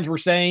Allen fans were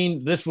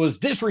saying this was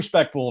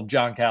disrespectful of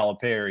John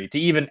Calipari to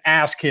even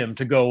ask him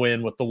to go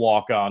in with the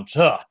walk-ons.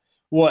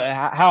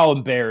 How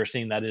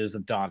embarrassing that is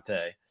of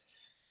Dante.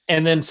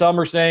 And then some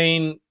are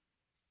saying,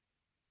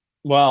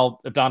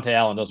 well, if Dante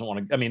Allen doesn't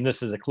want to,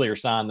 this is a clear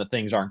sign that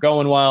things aren't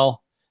going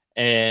well,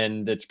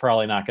 and it's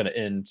probably not going to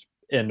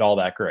end all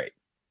that great.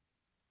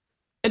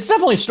 It's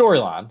definitely a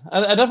storyline.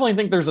 I definitely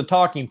think there's a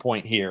talking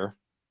point here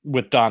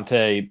with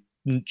Dante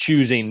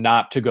choosing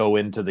not to go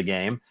into the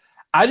game.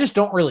 I just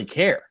don't really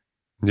care.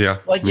 Yeah.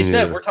 Like you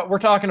said, we're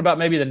talking about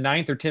maybe the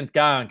 9th or 10th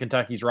guy on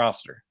Kentucky's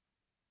roster.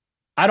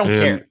 I don't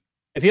care.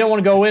 If you don't want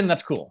to go in,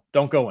 that's cool.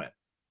 Don't go in.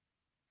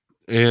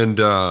 And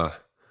I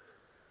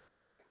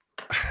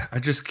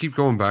just keep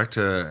going back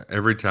to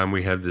every time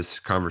we have this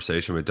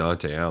conversation with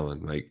Dante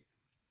Allen. Like,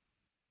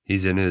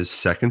 he's in his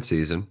second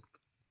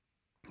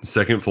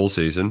full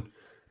season.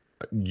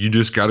 You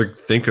just got to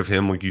think of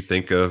him like you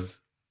think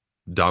of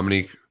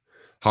Dominique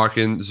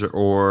Hawkins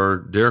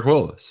or Derek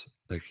Willis.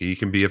 Like, he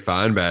can be a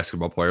fine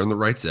basketball player in the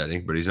right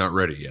setting, but he's not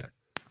ready yet.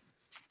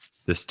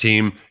 This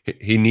team,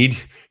 he needed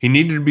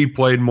to be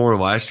played more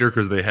last year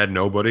because they had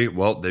nobody.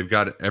 Well, they've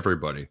got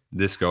everybody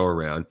this go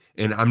around,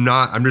 and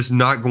I'm just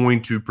not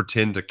going to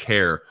pretend to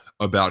care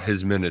about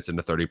his minutes in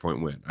a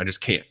 30-point win. I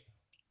just can't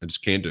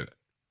do it.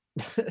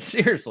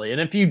 Seriously, and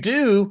if you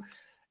do,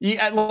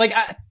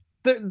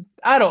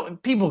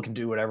 people can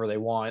do whatever they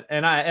want,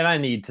 and I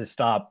need to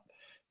stop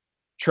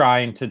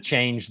trying to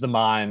change the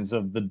minds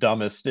of the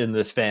dumbest in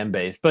this fan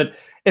base. But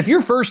if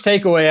your first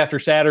takeaway after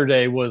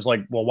Saturday was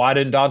like, well, why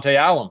didn't Dante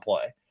Allen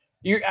play?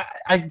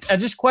 I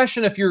just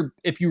question if you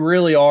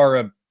really are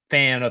a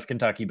fan of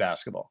Kentucky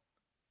basketball.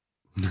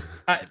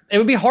 It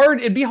would be hard.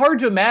 It'd be hard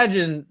to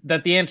imagine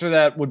that the answer to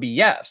that would be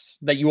yes,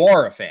 that you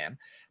are a fan.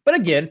 But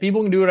again,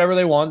 people can do whatever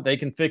they want. They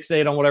can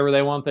fixate on whatever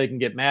they want. They can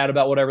get mad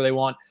about whatever they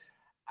want.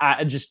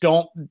 I just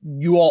don't.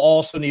 You all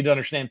also need to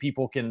understand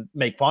people can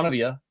make fun of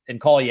you and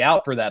call you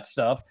out for that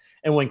stuff.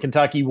 And when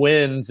Kentucky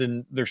wins,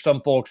 and there's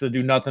some folks that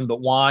do nothing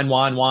but whine.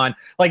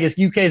 Like, is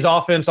UK's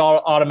offense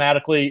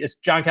automatically? Is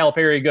John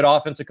Calipari a good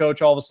offensive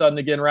coach all of a sudden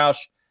again, Roush?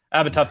 I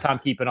have a tough time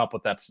keeping up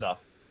with that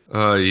stuff.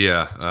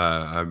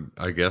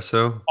 I guess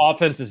so.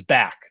 Offense is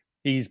back.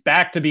 He's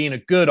back to being a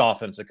good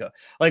offensive coach.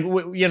 Like,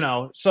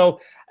 so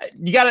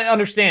you got to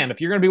understand, if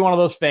you're going to be one of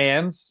those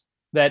fans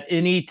that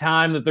any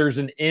time that there's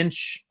an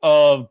inch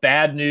of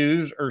bad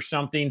news or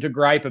something to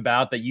gripe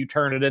about, that you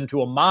turn it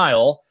into a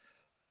mile,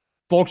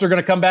 folks are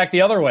going to come back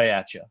the other way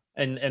at you.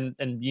 And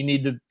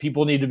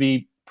people need to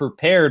be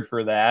prepared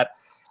for that.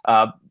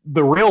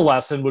 The real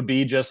lesson would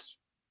be just,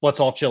 let's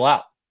all chill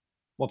out.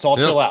 Let's all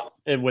chill out.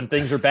 And when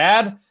things are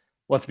bad,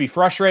 let's be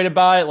frustrated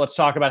by it. Let's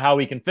talk about how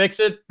we can fix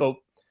it. But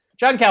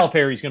John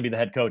Calipari is going to be the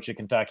head coach at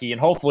Kentucky,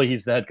 and hopefully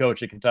he's the head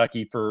coach at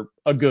Kentucky for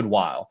a good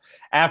while.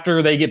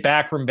 After they get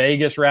back from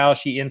Vegas,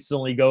 Roush, he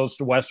instantly goes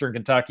to Western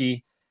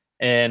Kentucky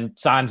and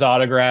signs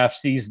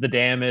autographs, sees the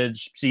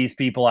damage, sees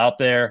people out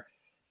there.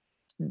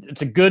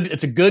 It's a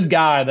good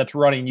guy that's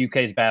running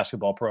UK's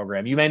basketball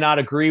program. You may not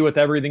agree with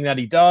everything that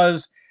he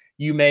does.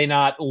 You may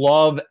not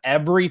love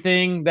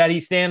everything that he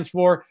stands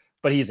for,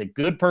 but he's a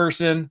good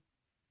person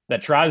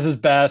that tries his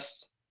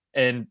best,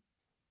 and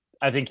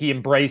I think he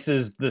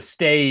embraces the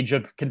stage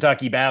of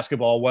Kentucky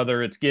basketball,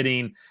 whether it's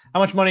getting how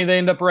much money they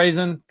end up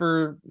raising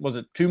for, was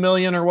it $2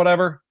 million or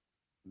whatever?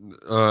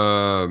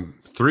 3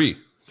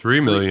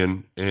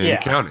 million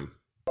and counting.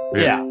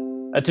 Yeah.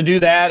 To do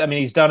that, I mean,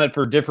 he's done it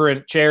for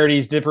different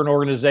charities, different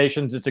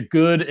organizations. It's a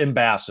good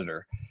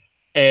ambassador,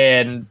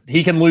 and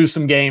he can lose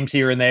some games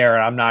here and there.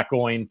 And I'm not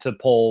going to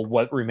pull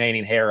what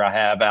remaining hair I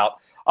have out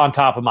on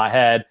top of my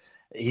head.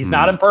 He's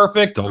not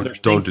imperfect.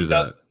 Don't do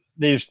that.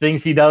 There's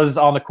things he does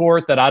on the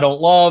court that I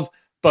don't love,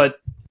 but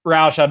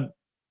Roush,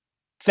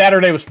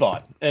 Saturday was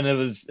fun, and it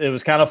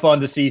was kind of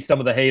fun to see some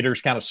of the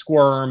haters kind of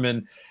squirm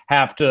and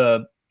have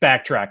to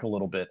backtrack a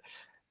little bit.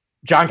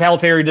 John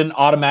Calipari didn't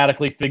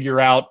automatically figure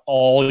out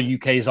all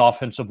UK's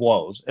offensive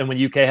woes, and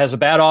when UK has a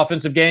bad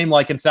offensive game,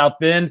 like in South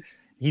Bend,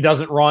 he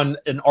doesn't run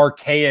an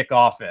archaic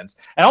offense.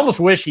 I almost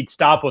wish he'd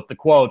stop with the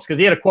quotes, because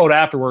he had a quote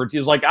afterwards. He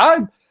was like,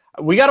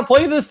 we got to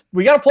play this.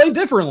 We got to play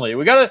differently.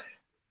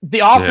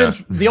 The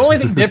offense, the only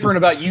thing different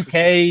about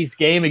UK's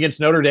game against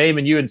Notre Dame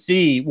and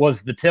UNC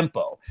was the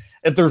tempo.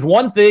 If there's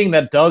one thing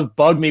that does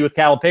bug me with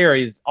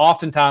Calipari, is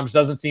oftentimes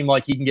doesn't seem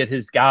like he can get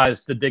his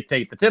guys to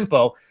dictate the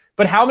tempo.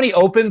 But how many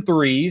open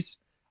threes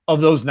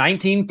of those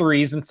 19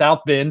 threes in South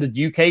Bend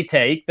did UK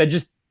take that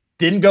just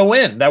didn't go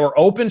in, that were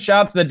open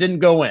shots that didn't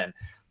go in?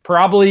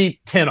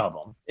 Probably 10 of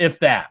them, if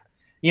that.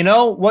 You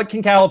know, what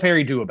can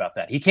Calipari do about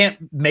that? He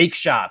can't make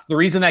shots. The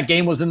reason that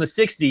game was in the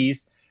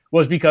 60s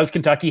was because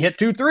Kentucky hit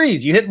 2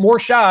 threes. You hit more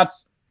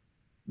shots,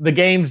 the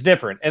game's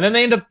different. And then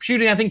they end up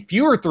shooting, I think,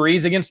 fewer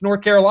threes against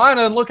North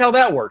Carolina, and look how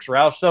that works,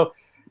 Roush. So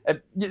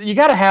you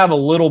got to have a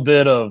little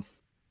bit of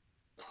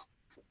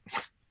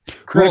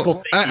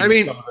critical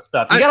thinking. Some of the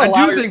stuff. You got to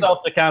allow yourself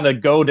to kind of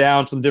go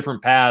down some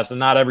different paths and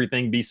not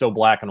everything be so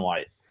black and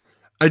white.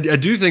 I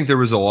do think there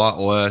was a lot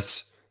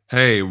less,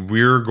 hey,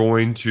 we're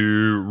going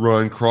to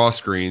run cross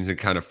screens and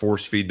kind of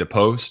force feed the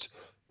post.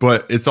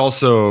 But it's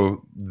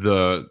also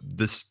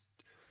this.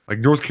 Like,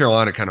 North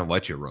Carolina kind of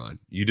let you run.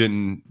 You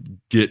didn't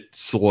get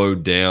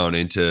slowed down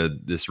into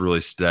this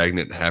really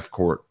stagnant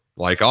half-court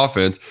like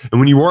offense. And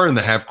when you were in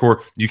the half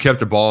court, you kept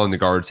the ball in the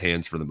guard's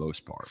hands for the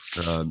most part.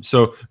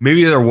 So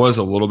maybe there was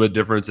a little bit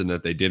difference in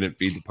that they didn't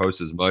feed the post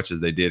as much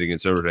as they did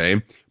against Notre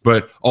Dame,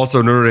 but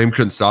also Notre Dame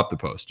couldn't stop the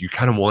post. You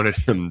kind of wanted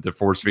him to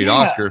force feed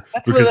Oscar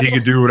because he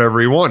could do whatever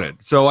he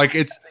wanted. So like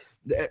it's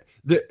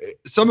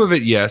some of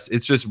it, yes,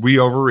 it's just we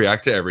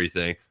overreact to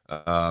everything.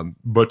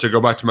 But to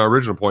go back to my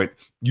original point,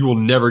 you will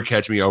never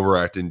catch me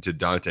overreacting to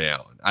Dante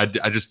Allen. I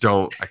just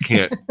don't. I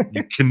can't.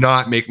 You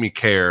cannot make me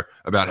care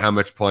about how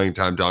much playing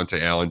time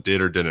Dante Allen did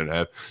or didn't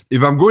have.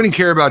 If I'm going to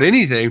care about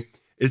anything,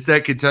 it's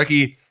that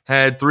Kentucky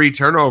had 3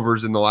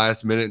 turnovers in the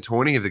last minute and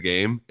 20 of the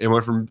game and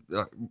went from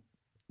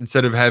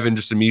instead of having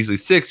just a measly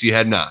 6, you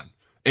had 9,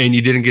 and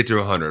you didn't get to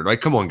 100. Like,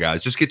 come on,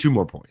 guys, just get 2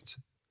 more points.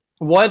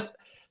 What?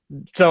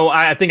 So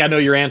I think I know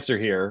your answer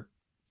here.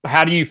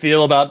 How do you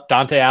feel about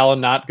Dante Allen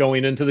not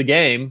going into the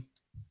game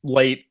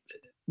late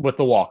with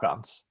the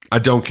walk-ons? I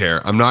don't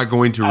care. I'm not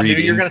going to read. I knew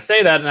you're going to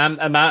say that, and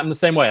I'm not in the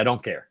same way. I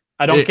don't care.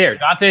 I don't care.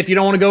 Dante, if you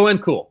don't want to go in,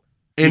 cool.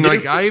 And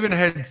like I even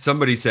had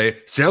somebody say,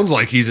 sounds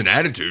like he's an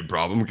attitude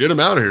problem. Get him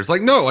out of here. It's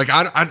like, no, like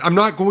I'm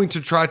not going to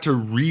try to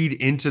read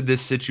into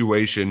this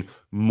situation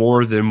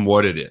more than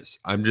what it is.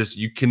 I'm just,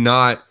 you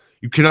cannot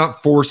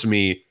force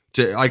me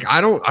to, like,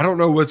 I don't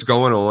know what's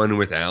going on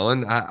with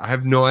Allen. I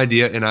have no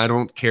idea, and I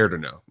don't care to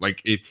know.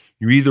 Like, if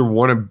you either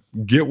want to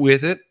get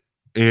with it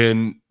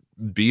and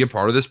be a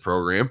part of this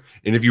program,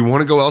 and if you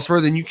want to go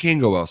elsewhere, then you can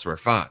go elsewhere.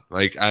 Fine.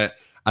 Like,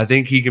 I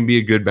think he can be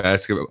a good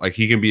basketball. Like,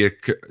 he can be a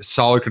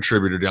solid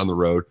contributor down the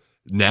road.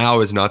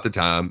 now is not the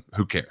time.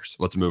 Who cares?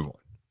 Let's move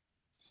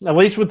on. At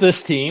least with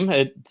this team,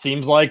 it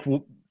seems like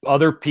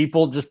other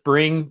people just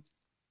bring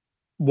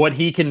what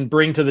he can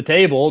bring to the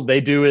table.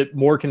 They do it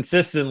more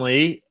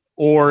consistently,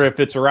 or if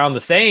it's around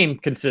the same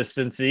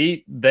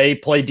consistency, they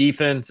play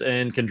defense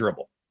and can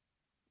dribble.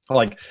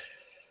 Like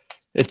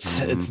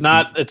it's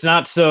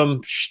not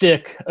some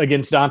shtick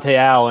against Dante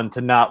Allen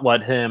to not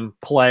let him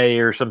play,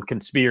 or some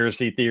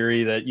conspiracy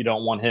theory that you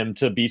don't want him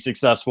to be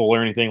successful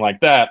or anything like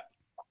that.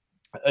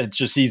 It's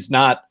just he's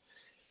not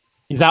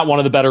one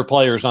of the better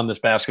players on this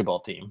basketball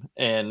team.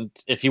 And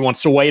if he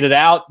wants to wait it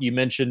out, you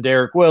mentioned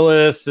Derek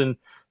Willis and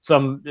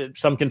some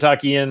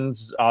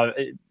Kentuckians.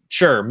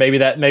 Sure, maybe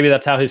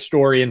that's how his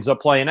story ends up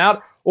playing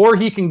out, or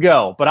he can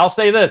go. But I'll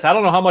say this: I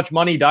don't know how much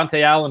money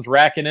Dante Allen's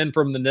racking in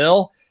from the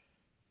nil,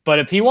 but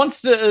if he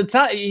wants to,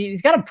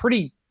 he's got a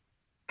pretty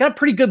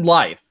good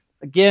life.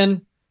 Again,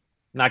 I'm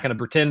not going to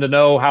pretend to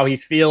know how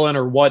he's feeling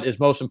or what is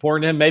most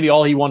important to him. Maybe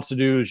all he wants to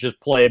do is just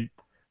play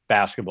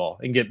basketball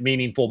and get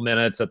meaningful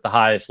minutes at the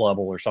highest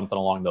level or something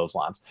along those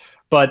lines.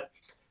 But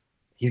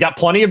he's got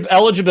plenty of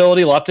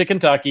eligibility left at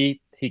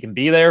Kentucky. He can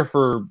be there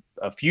for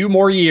a few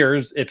more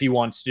years if he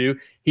wants to.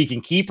 He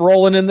can keep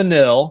rolling in the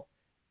nil.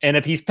 And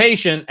if he's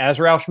patient, as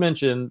Roush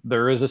mentioned,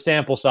 there is a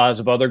sample size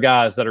of other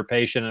guys that are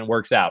patient and it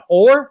works out.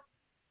 Or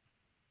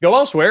go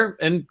elsewhere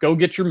and go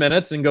get your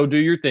minutes and go do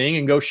your thing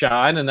and go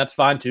shine, and that's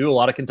fine too. A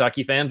lot of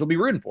Kentucky fans will be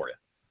rooting for you.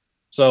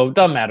 So it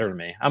doesn't matter to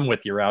me. I'm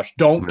with you, Roush.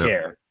 Don't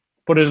care.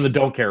 Put it in the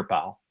don't care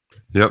pile.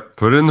 Yep,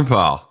 put it in the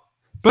pile.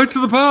 Back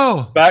to the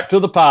pile. Back to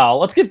the pile.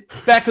 Let's get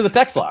back to the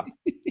text line.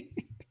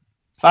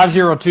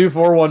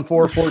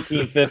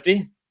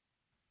 502-414-1450.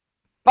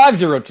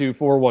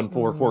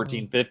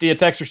 502-414-1450. A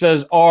texter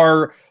says,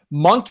 are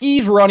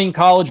monkeys running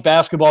college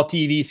basketball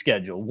TV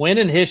schedule? When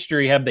in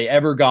history have they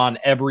ever gone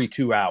every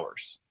 2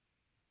 hours?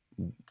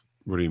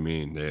 What do you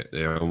mean?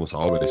 They almost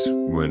always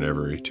win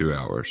every 2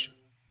 hours.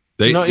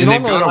 They've gone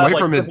away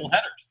from it.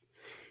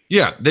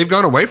 Yeah, they've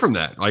gone away from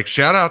that. Like,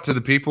 shout out to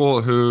the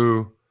people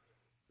who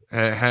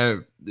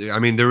have. I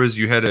mean,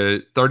 you had a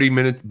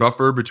 30-minute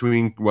buffer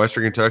between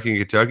Western Kentucky and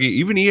Kentucky.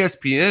 Even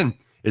ESPN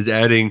is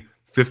adding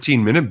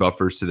 15-minute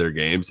buffers to their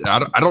games. I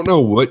don't know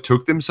what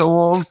took them so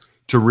long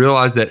to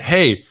realize that,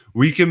 hey,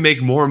 we can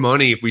make more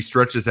money if we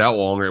stretch this out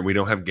longer and we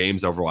don't have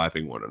games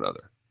overlapping one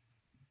another.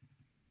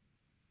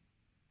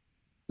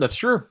 That's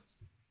true.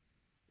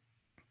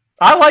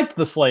 I liked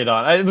the slate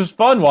on. It was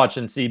fun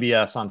watching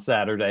CBS on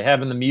Saturday,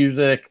 having the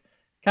music.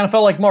 Kind of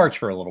felt like March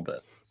for a little bit.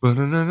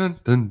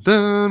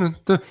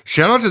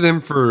 Shout out to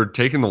them for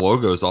taking the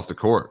logos off the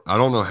court. I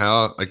don't know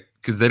how,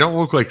 because they don't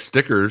look like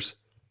stickers.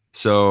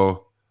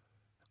 So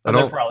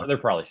they're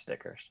probably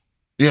stickers.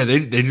 Yeah,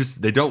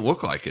 they don't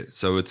look like it.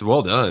 So it's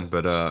well done.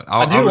 But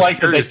I do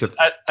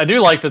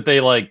like that they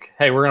like,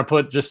 hey, we're gonna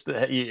put just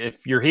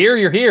if you're here,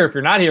 you're here. If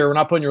you're not here, we're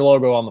not putting your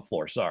logo on the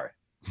floor. Sorry.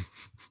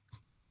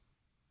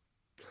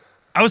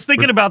 I was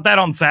thinking about that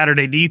on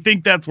Saturday. Do you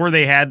think that's where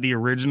they had the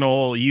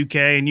original UK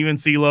and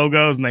UNC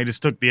logos and they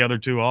just took the other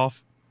two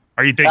off?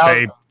 Or you think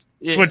they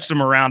switched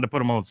them around to put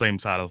them on the same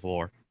side of the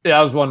floor? Yeah,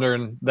 I was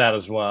wondering that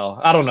as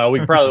well. I don't know. We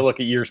can probably look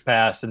at years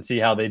past and see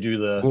how they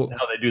do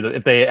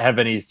if they have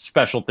any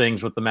special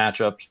things with the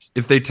matchups.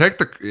 If they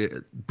take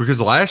because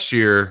last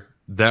year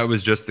that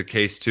was just the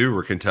case too,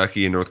 where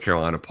Kentucky and North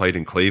Carolina played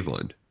in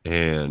Cleveland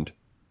and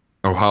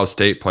Ohio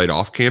State played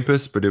off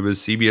campus, but it was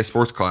CBS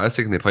Sports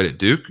Classic and they played at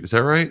Duke. Is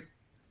that right?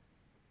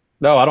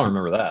 No, I don't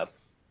remember that.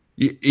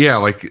 Yeah,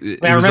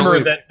 I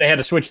remember that they had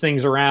to switch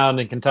things around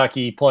and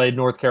Kentucky played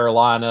North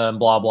Carolina and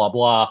blah, blah,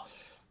 blah.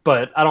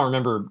 But I don't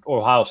remember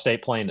Ohio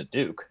State playing at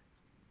Duke.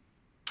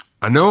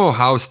 I know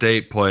Ohio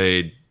State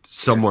played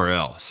somewhere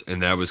else,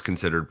 and that was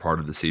considered part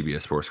of the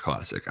CBS Sports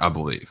Classic, I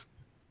believe.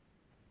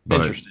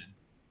 But, interesting.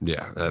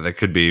 Yeah, that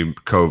could be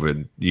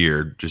COVID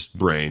year, just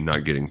brain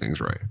not getting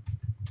things right.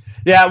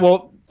 Yeah,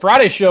 well,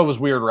 Friday's show was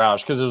weird,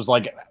 Roush, because it was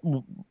like,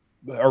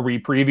 are we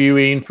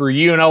previewing for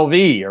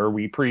UNLV? Are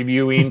we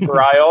previewing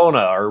for Iona?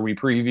 Are we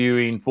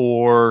previewing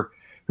for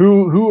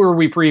who are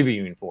we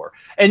previewing for?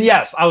 And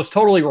yes, I was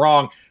totally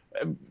wrong.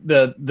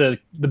 The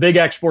Big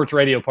X Sports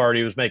Radio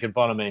Party was making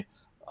fun of me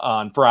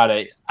on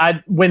Friday.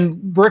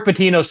 When Rick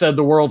Pitino said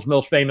the world's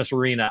most famous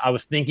arena, I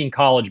was thinking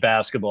college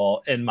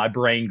basketball, and my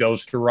brain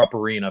goes to Rupp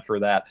Arena for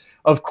that.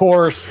 Of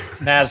course,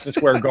 Madison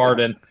Square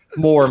Garden,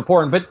 more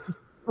important. But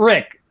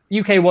Rick,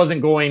 UK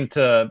wasn't going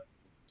to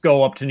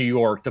go up to New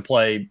York to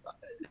play.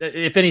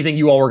 If anything,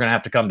 you all were going to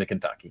have to come to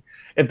Kentucky.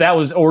 If that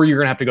was, or you're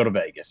going to have to go to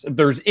Vegas. If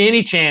there's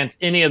any chance,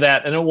 any of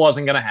that, and it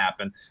wasn't going to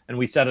happen, and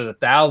we said it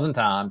 1,000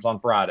 times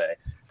on Friday,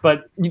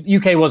 but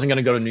UK wasn't going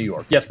to go to New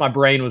York. Yes, my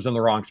brain was in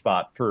the wrong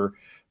spot for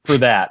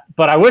that.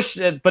 But I wish,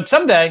 but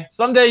someday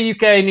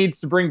UK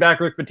needs to bring back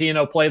Rick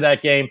Pitino, play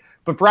that game.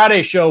 But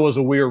Friday's show was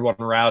a weird one,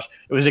 Roush.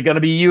 Was it going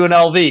to be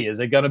UNLV? Is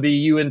it going to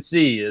be UNC?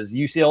 Is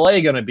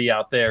UCLA going to be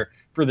out there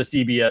for the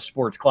CBS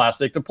Sports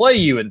Classic to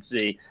play UNC?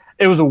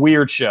 It was a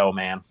weird show,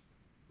 man.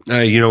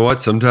 You know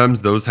what?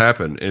 Sometimes those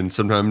happen, and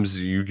sometimes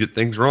you get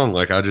things wrong,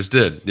 like I just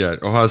did. Yeah,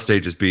 Ohio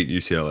State just beat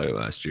UCLA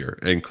last year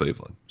in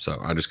Cleveland, so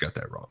I just got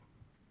that wrong.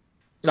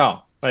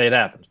 No, but it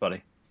happens,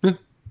 buddy.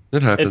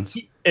 It happens.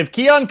 If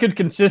Keon could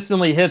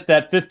consistently hit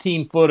that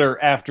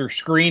 15-footer after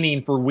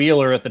screening for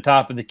Wheeler at the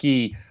top of the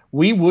key,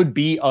 we would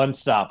be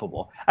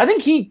unstoppable. I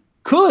think he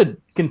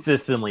could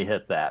consistently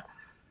hit that.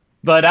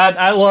 But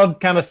I love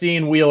kind of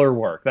seeing Wheeler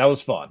work. That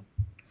was fun.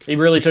 He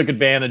really took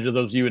advantage of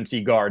those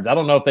UNC guards. I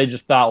don't know if they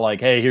just thought like,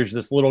 hey, here's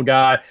this little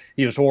guy.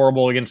 He was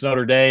horrible against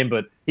Notre Dame,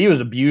 but he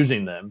was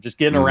abusing them, just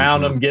getting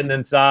around them, getting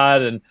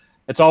inside. And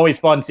it's always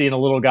fun seeing a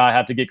little guy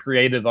have to get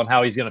creative on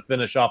how he's going to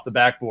finish off the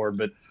backboard.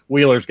 But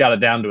Wheeler's got it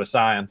down to a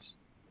science.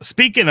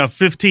 Speaking of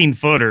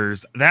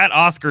 15-footers, that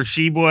Oscar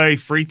Tshiebwe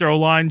free throw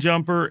line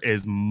jumper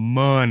is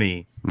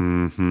money.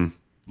 Mm-hmm.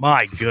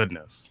 My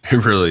goodness.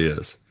 It really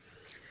is.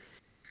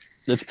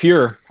 It's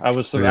pure. I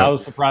was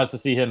surprised to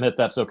see him hit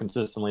that so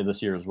consistently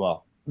this year as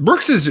well.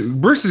 Brooks has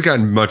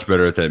gotten much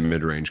better at that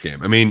mid-range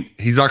game. I mean,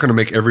 he's not going to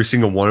make every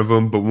single one of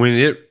them, but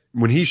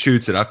when he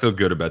shoots it, I feel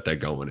good about that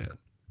going in.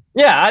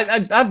 Yeah,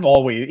 I've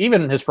always,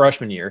 even his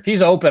freshman year, if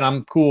he's open,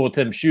 I'm cool with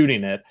him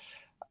shooting it.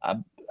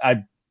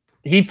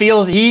 He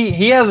feels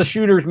he has a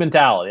shooter's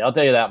mentality. I'll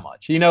tell you that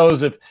much. He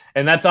knows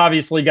and that's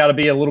obviously got to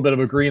be a little bit of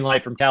a green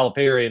light from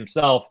Calipari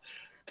himself.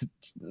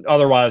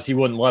 Otherwise, he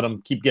wouldn't let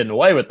him keep getting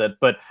away with it.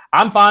 But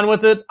I'm fine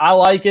with it. I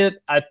like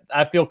it.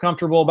 I feel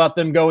comfortable about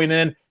them going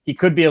in. He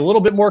could be a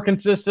little bit more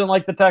consistent,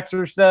 like the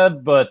texter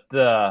said. But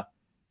I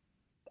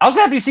was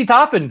happy to see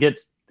Toppin get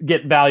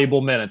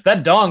valuable minutes.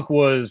 That dunk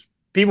was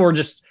people were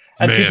just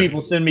had two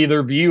people send me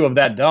their view of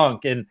that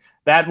dunk, and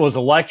that was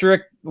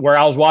electric. Where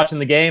I was watching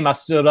the game, I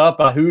stood up,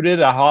 I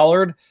hooted, I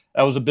hollered.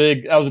 That was a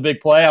big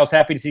play. I was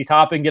happy to see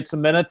Toppin get some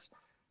minutes.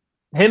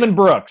 Him and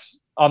Brooks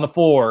on the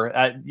floor.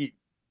 I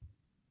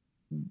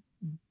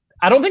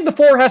don't think the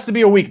floor has to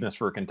be a weakness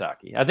for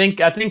Kentucky. I think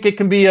it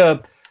can be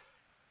it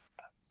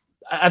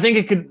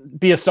could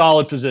be a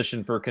solid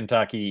position for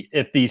Kentucky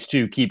if these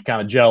two keep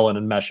kind of gelling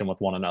and meshing with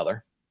one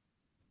another.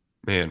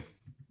 Man,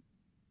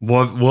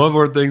 love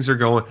where things are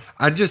going.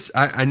 I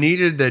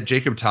needed that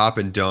Jacob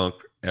Toppin dunk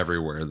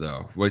everywhere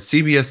though. What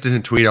CBS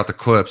didn't tweet out the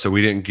clip, so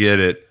we didn't get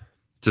it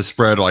to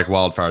spread like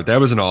wildfire. That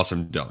was an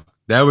awesome dunk.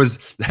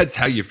 That's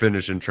how you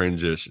finish in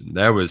transition.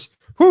 That was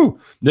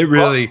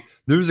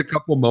There was a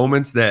couple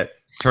moments that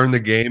turned the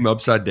game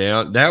upside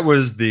down. That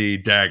was the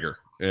dagger,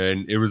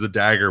 and it was a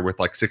dagger with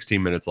like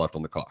 16 minutes left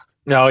on the clock.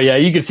 Oh, yeah,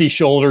 you could see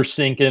shoulders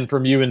sinking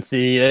from UNC,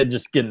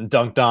 just getting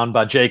dunked on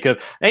by Jacob.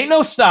 Ain't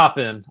no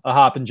stopping a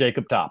hopping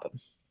Jacob Toppin.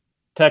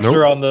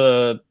 Texter on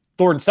the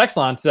Thornton sex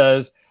line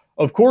says,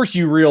 of course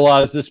you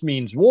realize this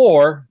means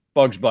war,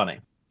 Bugs Bunny.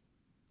 I'm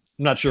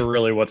not sure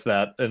really what's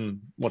that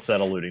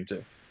alluding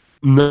to.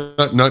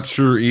 Not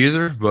sure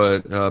either,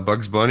 but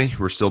Bugs Bunny,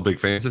 we're still big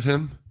fans of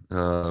him.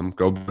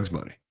 Go Bugs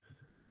Bunny.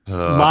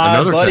 My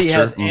another buddy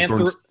texture,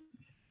 has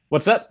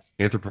what's that?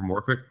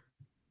 Anthropomorphic.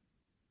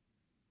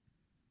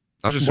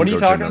 I was just what are you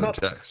talking another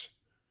about? text.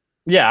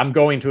 Yeah, I'm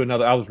going to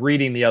another. I was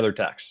reading the other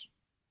text.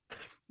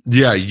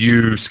 Yeah,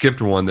 you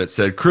skipped one that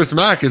said Chris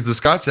Mack is the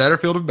Scott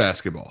Satterfield of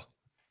basketball.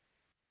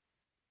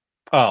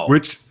 Oh,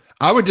 which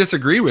I would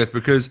disagree with,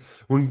 because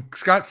when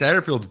Scott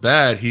Satterfield's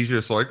bad, he's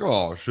just like,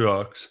 oh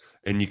shucks,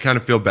 and you kind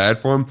of feel bad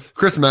for him.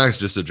 Chris Mack's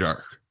just a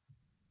jerk,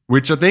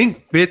 which I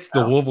think fits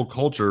the Louisville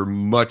culture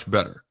much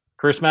better.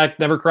 Chris Mack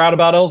never cried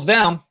about L's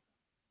down.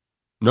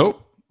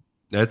 Nope.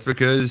 That's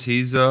because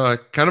he's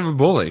kind of a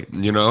bully.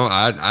 You know,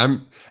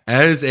 I'm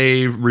as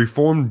a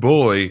reformed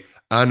bully,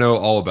 I know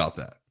all about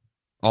that.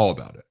 All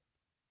about it.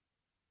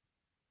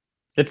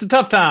 It's a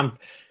tough time.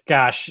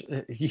 Gosh,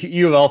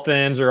 U of L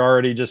fans are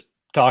already just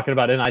talking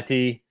about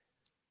NIT.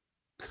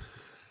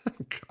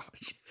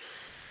 Gosh.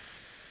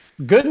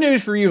 Good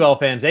news for U of L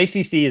fans.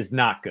 ACC is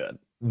not good.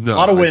 No, a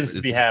lot of wins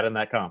to be had in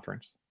that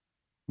conference.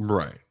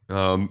 Right.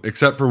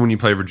 Except for when you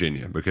play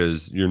Virginia,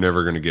 because you're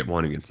never going to get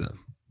one against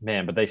them.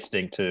 Man, but they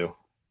stink too.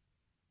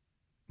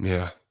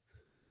 Yeah.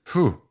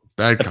 Whew.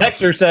 Bad. The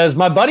texter says,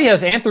 my buddy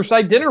has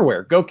anthracite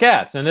dinnerware. Go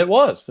Cats. And it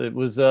was.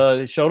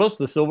 It showed us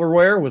the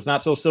silverware was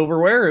not so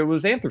silverware. It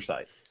was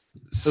anthracite.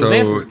 So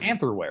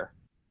antherware.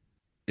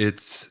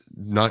 It's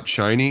not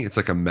shiny. It's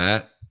like a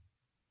matte.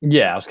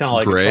 Yeah, it was kind of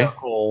like gray. A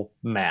charcoal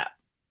matte.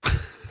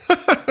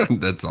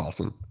 That's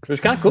awesome. It was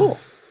kind of cool.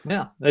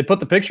 Yeah, they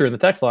put the picture in the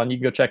text line. You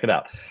can go check it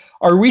out.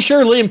 Are we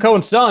sure Liam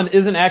Cohen's son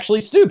isn't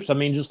actually Stoops? I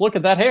mean, just look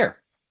at that hair.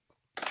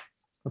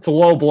 That's a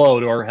low blow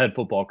to our head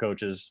football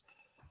coach's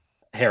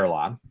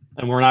hairline,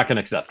 and we're not going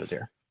to accept it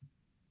here.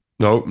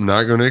 Nope,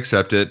 not going to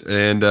accept it,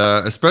 and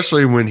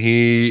especially when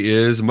he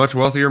is a much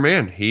wealthier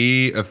man.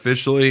 He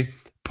officially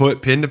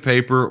put pen to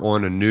paper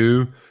on a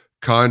new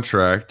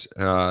contract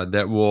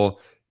that will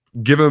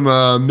give him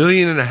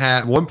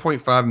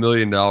 $1.5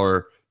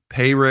 million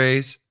pay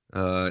raise.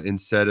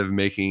 Instead of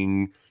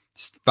making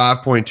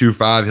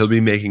 5.25, he'll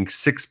be making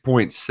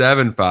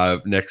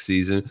 6.75 next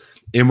season.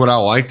 And what I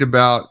liked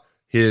about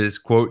his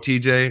quote,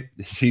 TJ,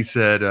 is he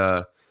said,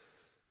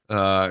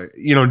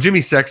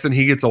 Jimmy Sexton,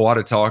 he gets a lot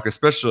of talk,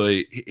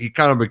 especially he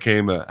kind of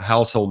became a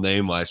household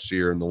name last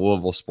year in the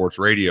Louisville sports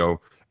radio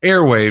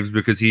airwaves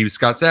because he was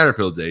Scott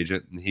Satterfield's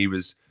agent, and he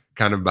was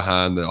kind of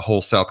behind the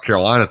whole South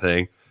Carolina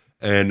thing.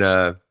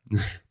 And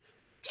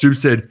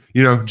Stoops said,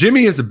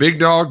 Jimmy is a big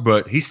dog,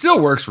 but he still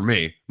works for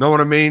me. Know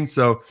what I mean?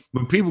 So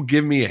when people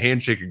give me a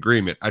handshake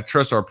agreement, I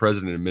trust our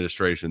president and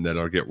administration that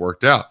it'll get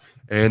worked out.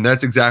 And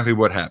that's exactly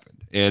what happened.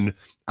 And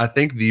I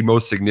think the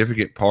most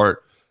significant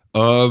part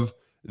of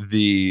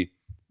the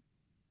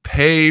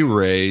pay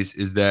raise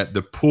is that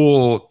the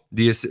pool,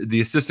 the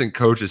assistant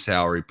coach's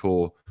salary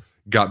pool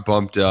got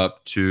bumped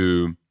up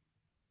to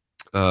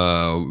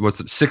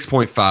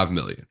 $6.5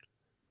 million.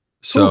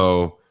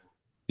 So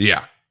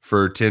yeah,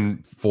 for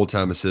 10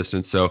 full-time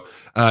assistants. So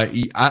Brad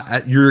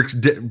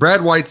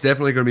White's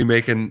definitely going to be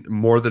making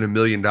more than $1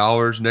 million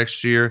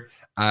next year.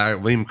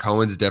 Liam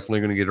Cohen's definitely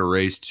going to get a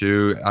raise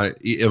too,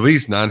 at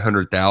least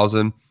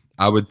 $900,000,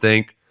 I would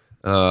think.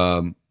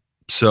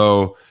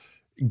 So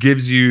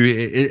gives you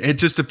it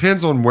just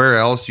depends on where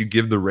else you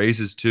give the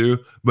raises to.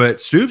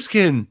 But Stoops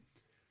can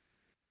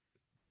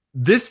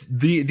this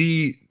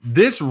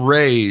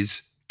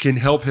raise can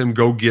help him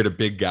go get a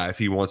big guy if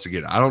he wants to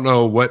get it. I don't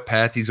know what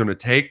path he's going to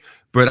take,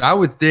 but I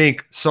would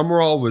think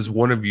Summerall was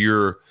one of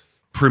your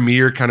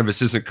premier kind of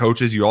assistant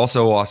coaches. You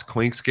also lost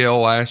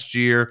Clinkscale last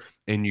year,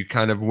 and you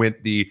kind of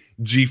went the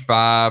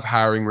G5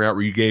 hiring route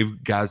where you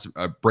gave guys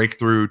a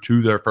breakthrough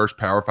to their first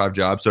Power 5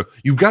 job. So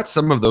you've got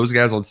some of those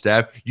guys on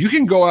staff. You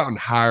can go out and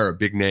hire a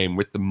big name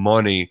with the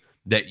money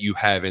that you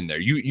have in there.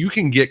 You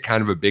can get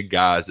kind of a big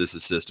guy as this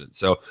assistant.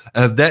 So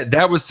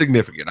that was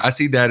significant. I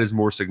see that as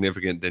more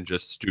significant than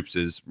just Stoops'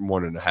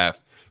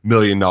 $1.5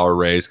 million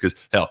raise, because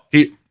hell,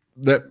 he's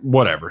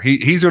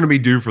going to be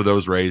due for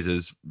those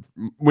raises.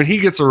 When he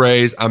gets a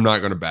raise, I'm not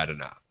going to bat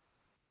an eye.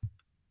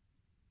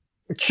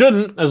 It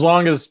shouldn't, as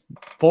long as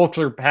folks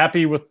are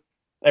happy with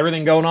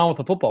everything going on with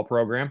the football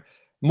program.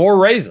 More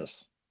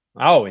raises,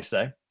 I always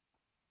say.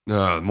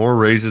 More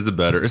raises, the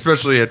better,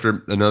 especially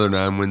after another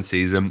 9-win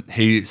season.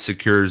 He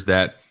secures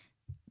that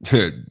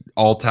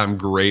all-time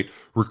great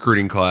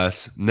recruiting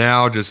class.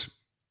 Now,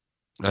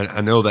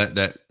 I know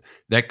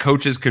that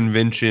coaches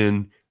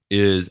convention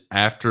is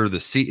after the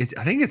season.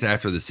 I think it's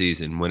after the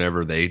season,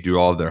 whenever they do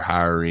all their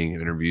hiring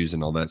and interviews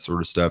and all that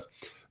sort of stuff.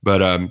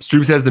 But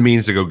Stoops has the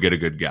means to go get a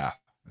good guy.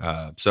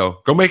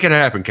 So go make it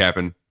happen,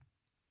 Captain.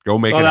 Go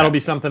make it happen. That'll be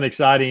something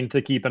exciting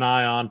to keep an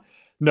eye on,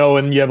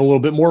 knowing you have a little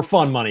bit more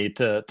fun money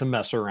to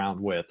mess around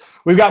with.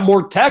 We've got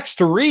more text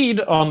to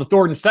read on the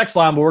Thornton's text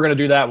line, but we're going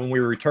to do that when we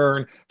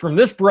return from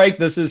this break.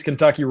 This is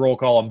Kentucky Roll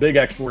Call on Big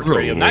X Sports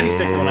Radio,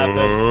 96.1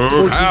 FM,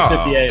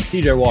 1450 AM.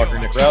 TJ Walker,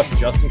 Nick Roush, and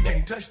Justin King.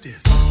 Can't touch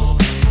this.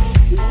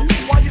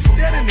 Why you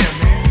standing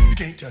there, man? You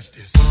can't touch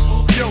this.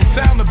 Yo,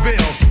 sound the bell.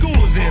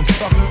 School is in,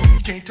 sucker. You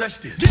can't touch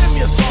this. Give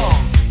me a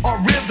song or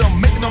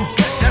rhythm, making them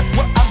sweat. That's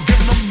what I'm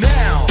giving them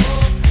now.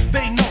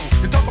 They know.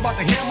 You talk about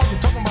the hammer,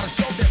 you're talking about a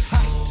show that's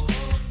hyped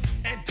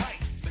and tight.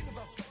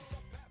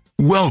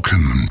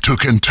 Welcome to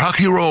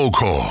Kentucky Roll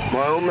Call.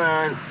 My old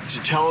man is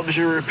a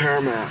television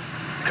repairman.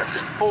 Got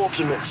this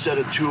ultimate set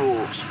of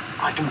tools.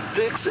 I can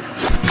fix it.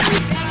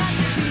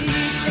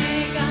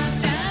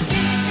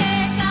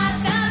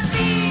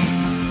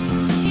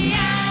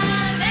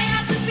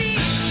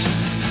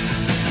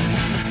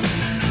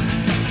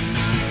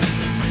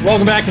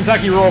 Welcome back,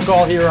 Kentucky Roll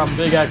Call here on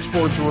Big X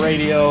Sports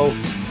Radio.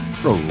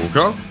 Roll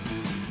Call.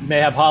 You may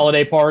have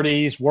holiday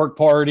parties, work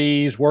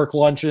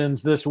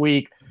luncheons this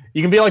week.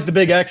 You can be like the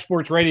Big X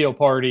Sports Radio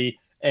party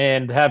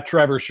and have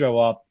Trevor show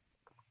up.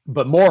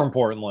 But more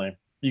importantly,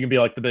 you can be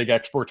like the Big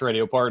X Sports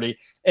Radio party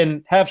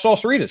and have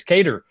Salsaritas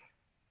cater.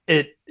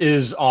 It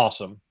is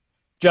awesome.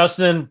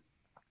 Justin,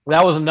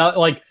 that was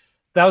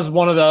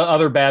one of the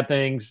other bad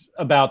things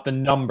about the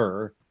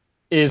number,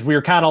 is we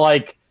were kind of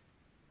like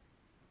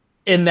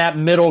in that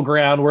middle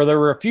ground where there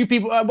were a few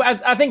people.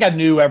 I think I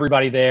knew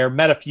everybody there,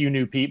 met a few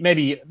new people,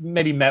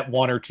 maybe met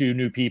one or two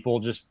new people,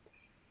 just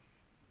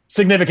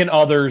significant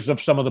others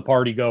of some of the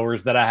party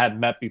goers that I hadn't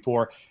met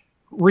before.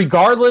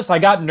 Regardless, I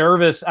got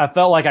nervous. I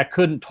felt like I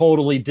couldn't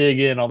totally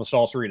dig in on the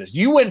Salsaritas.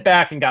 You went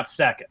back and got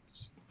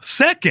seconds.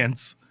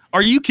 Seconds?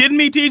 Are you kidding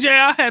me, TJ?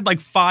 I had like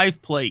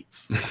 5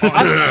 plates on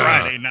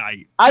Friday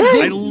night.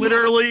 I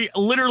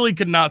literally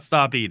could not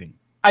stop eating.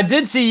 I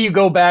did see you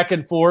go back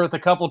and forth a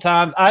couple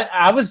times.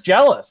 I was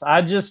jealous.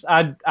 I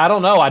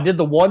don't know. I did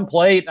the one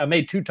plate. I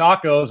made 2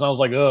 tacos, and I was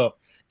like, oh,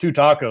 2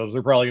 tacos.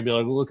 They're probably going to be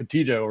like, well, look at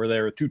TJ over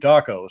there with 2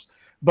 tacos.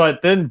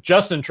 But then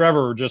Justin and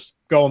Trevor were just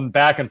going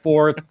back and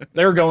forth.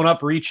 They were going up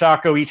for each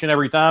taco each and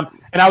every time.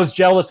 And I was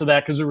jealous of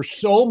that because there was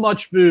so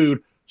much food.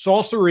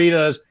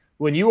 Salsaritas,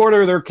 when you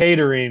order their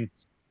catering,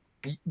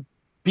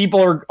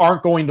 people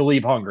aren't going to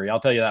leave hungry. I'll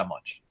tell you that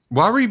much.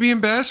 Why were you being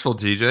bashful,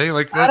 TJ?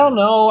 Like that? I don't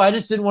know. I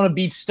just didn't want to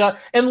be stuck.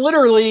 And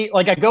literally,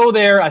 like, I go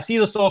there, I see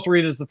the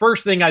Salsaritas. The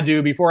first thing I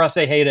do before I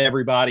say hey to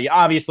everybody,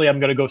 obviously,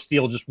 I'm going to go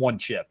steal just one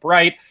chip,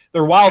 right?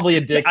 They're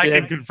wildly addictive. I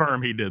can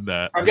confirm he did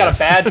that. I've got a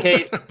bad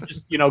case of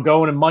just,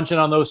 going and munching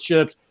on those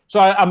chips. So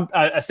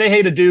I say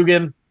hey to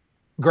Dugan,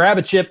 grab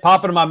a chip,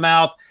 pop it in my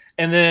mouth,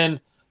 and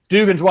then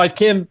Dugan's wife,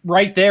 Kim,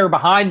 right there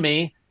behind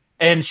me.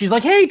 And she's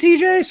like, hey,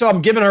 TJ. So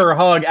I'm giving her a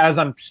hug as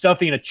I'm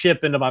stuffing a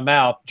chip into my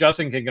mouth.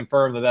 Justin can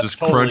confirm that's just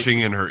totally crunching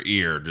in her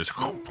ear. Just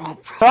so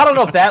I don't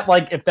know if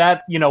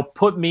that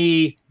put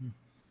me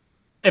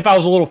if I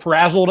was a little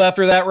frazzled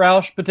after that,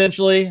 Roush,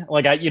 potentially,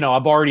 like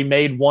I've already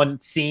made one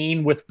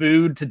scene with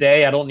food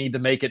today. I don't need to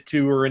make it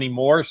 2 or any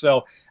more.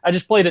 So I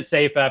just played it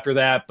safe after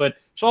that. But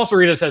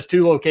Salsaritas has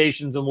 2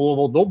 locations in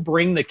Louisville. They'll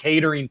bring the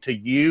catering to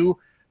you,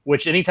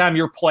 which anytime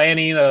you're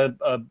planning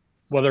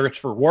whether it's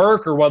for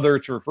work or whether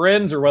it's for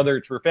friends or whether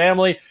it's for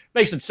family,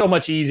 makes it so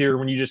much easier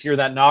when you just hear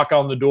that knock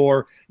on the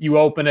door. You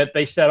open it,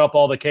 they set up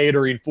all the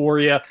catering for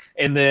you,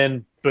 and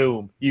then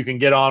boom, you can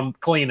get on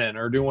cleaning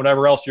or doing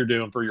whatever else you're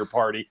doing for your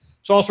party.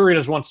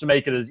 Salsaritas wants to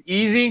make it as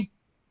easy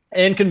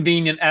and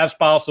convenient as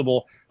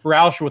possible,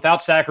 Roush,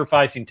 without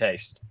sacrificing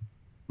taste.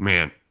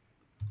 Man,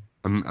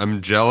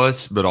 I'm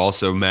jealous, but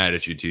also mad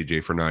at you,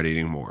 TJ, for not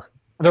eating more.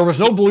 There was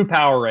no blue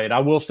Powerade. I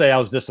will say I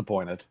was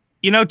disappointed.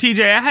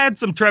 TJ, I had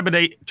some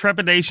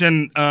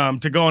trepidation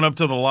to going up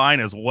to the line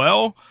as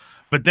well.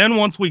 But then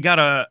once we got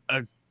a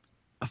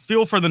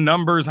feel for the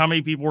numbers, how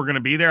many people were going to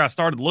be there, I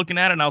started looking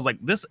at it, and I was like,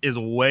 this is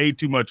way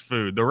too much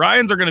food. The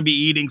Ryans are going to be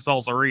eating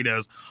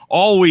Salsaritas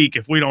all week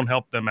if we don't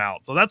help them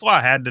out. So that's why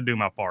I had to do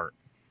my part.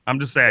 I'm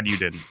just sad you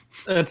didn't.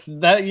 That's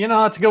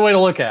a good way to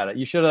look at it.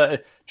 You should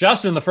have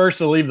Justin, the first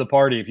to leave the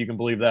party, if you can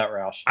believe that,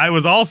 Roush. I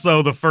was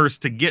also the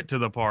first to get to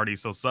the party,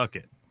 so suck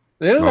it.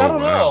 Dude, I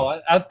don't know.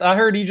 I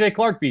heard EJ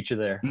Clark beat you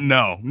there.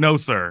 No,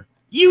 sir.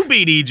 You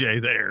beat EJ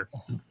there.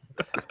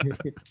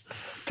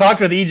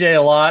 Talked with EJ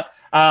a lot.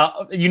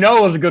 It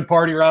was a good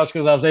party, Roush,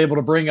 because I was able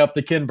to bring up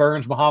the Ken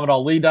Burns Muhammad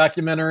Ali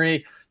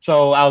documentary.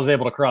 So I was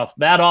able to cross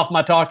that off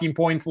my talking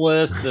points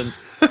list. And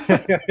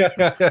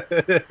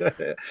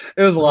it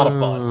was a lot of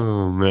fun.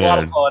 Oh, man. A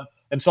lot of fun.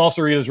 And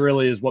Salsaritas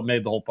really is what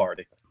made the whole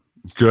party.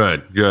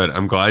 Good.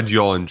 I'm glad you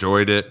all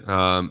enjoyed it.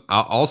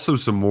 Also,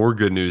 some more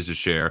good news to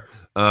share.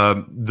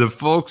 The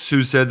folks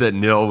who said that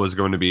NIL was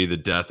going to be the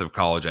death of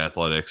college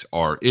athletics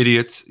are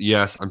idiots.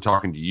 Yes, I'm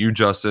talking to you,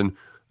 Justin.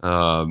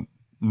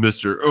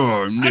 Mr.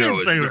 Oh, NIL. I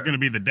didn't say it was going to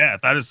be the death.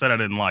 I just said I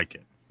didn't like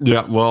it.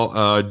 Yeah,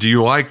 well, do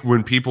you like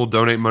when people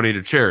donate money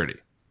to charity?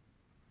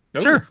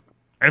 Sure.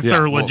 If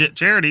they're legit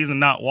charities and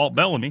not Walt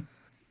Bellamy.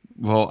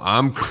 Well,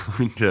 I'm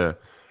going to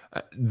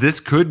this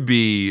could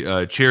be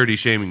charity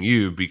shaming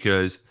you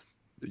because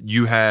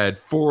you had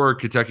 4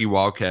 Kentucky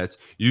Wildcats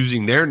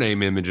using their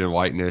name, image, and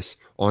likeness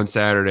on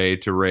Saturday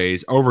to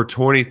raise over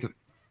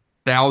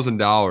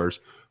 $20,000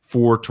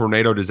 for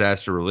tornado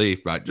disaster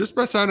relief by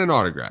signing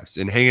autographs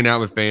and hanging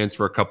out with fans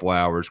for a couple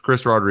hours.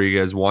 Chris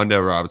Rodriguez,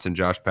 Wanda Robinson,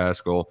 Josh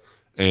Pascal,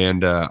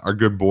 and our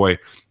good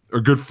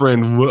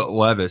friend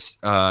Levis.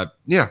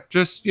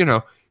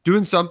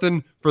 Doing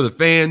something for the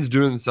fans,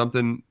 doing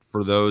something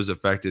for those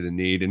affected in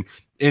need.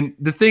 And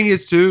the thing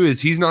is, too, is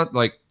he's not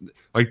like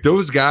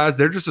those guys.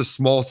 They're just a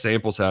small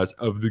sample size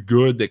of the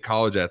good that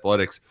college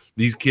athletics,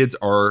 these kids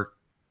are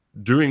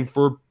doing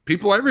for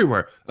people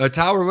everywhere.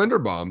 Tyler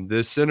Linderbaum,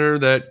 the center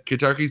that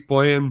Kentucky's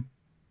playing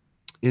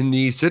in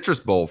the Citrus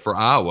Bowl for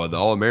Iowa, the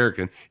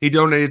All-American, he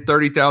donated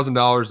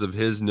 $30,000 of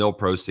his NIL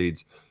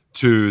proceeds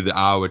to the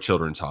Iowa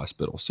Children's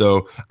Hospital.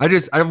 So I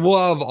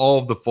love all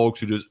of the folks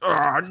who just,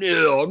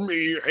 NIL,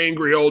 me,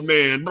 angry old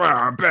man,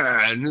 blah,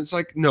 blah. And it's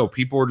like, no,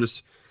 people are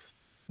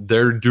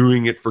they're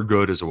doing it for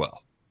good as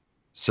well.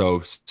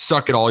 So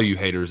suck it, all you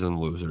haters and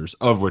losers,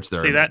 of which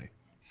there are many.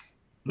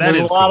 That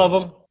is a lot of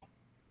them.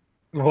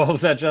 What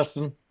was that,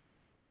 Justin?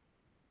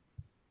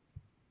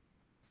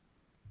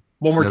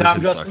 One more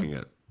time, Justin? Sucking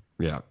it.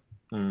 Yeah.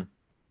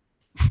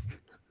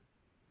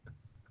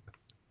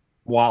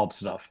 Wild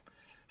stuff.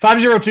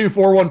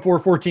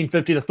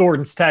 502-414-1450, the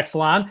Thornton's text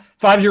line.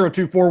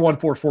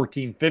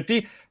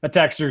 502-414-1450. A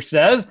texter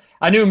says,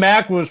 I knew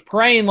Mac was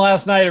praying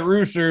last night at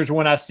Roosters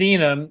when I seen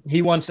him.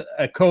 He wants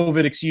a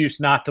COVID excuse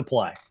not to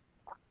play.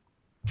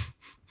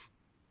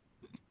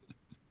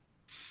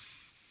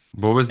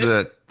 What was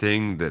that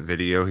thing, that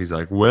video? He's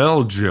like,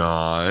 well,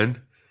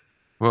 John.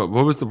 What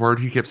was the word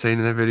he kept saying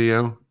in that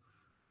video?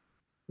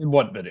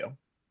 What video?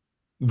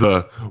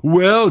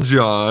 Well,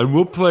 John,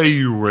 we'll play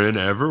you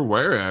whenever,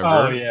 wherever.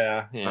 Oh,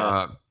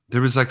 yeah. There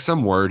was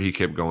some word he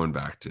kept going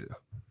back to.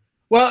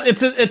 Well,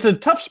 it's a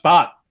tough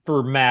spot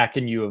for Mac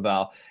and U of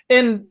L.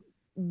 And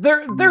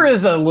there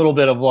is a little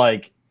bit of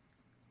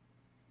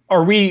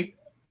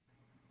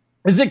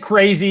is it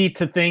crazy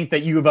to think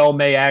that U of L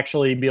may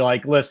actually be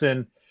like,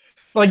 listen,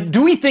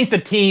 do we think the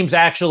teams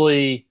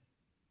actually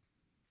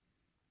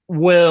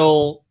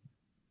will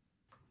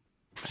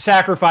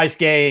sacrifice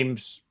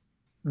games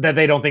that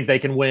they don't think they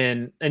can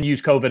win and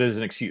use COVID as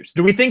an excuse?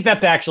 Do we think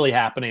that's actually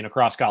happening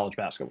across college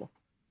basketball?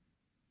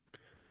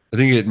 I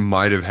think it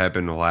might have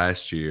happened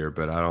last year,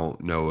 but I don't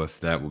know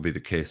if that will be the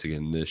case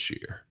again this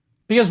year.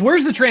 Because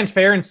where's the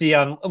transparency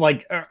on,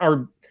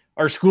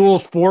 are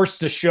schools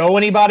forced to show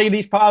anybody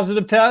these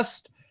positive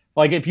tests?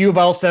 If U of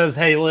L says,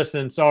 hey,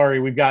 listen, sorry,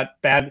 we've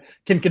got bad,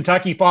 can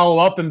Kentucky follow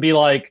up and be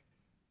like,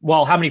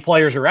 well, how many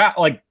players are out?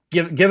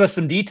 Give us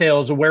some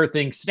details of where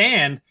things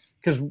stand,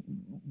 because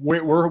we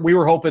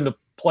were hoping to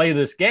play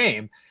this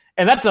game.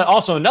 And that's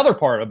also another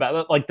part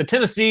about it, the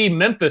Tennessee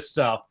Memphis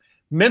stuff.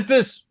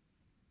 Memphis,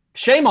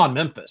 shame on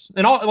Memphis.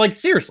 And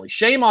seriously,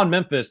 shame on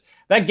Memphis.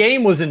 That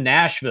game was in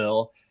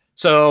Nashville.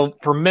 So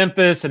for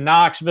Memphis and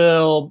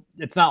Knoxville,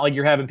 it's not like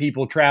you're having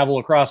people travel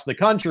across the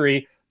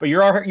country, but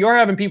you're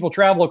having people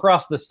travel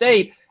across the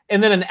state,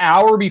 and then an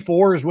hour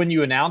before is when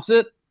you announce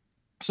it.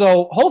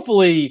 So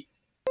hopefully,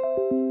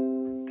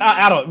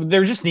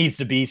 there just needs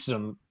to be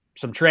some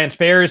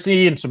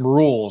transparency and some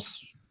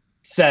rules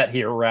set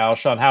here,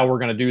 Roush, on how we're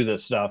going to do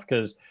this stuff,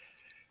 because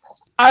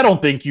I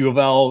don't think U of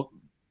L,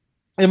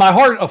 in my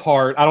heart of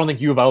heart, I don't think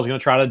U of L is going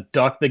to try to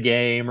duck the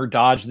game or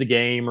dodge the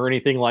game or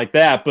anything like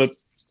that, but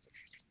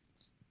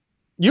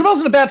U of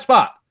L's in a bad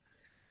spot.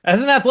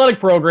 As an athletic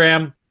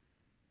program,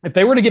 if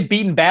they were to get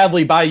beaten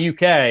badly by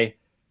UK,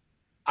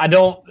 I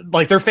don't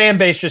like their fan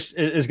base just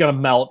is going to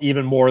melt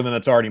even more than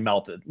it's already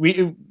melted.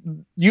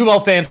 U of L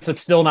fans have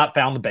still not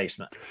found the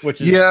basement, which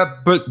is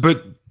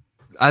but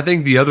I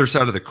think the other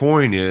side of the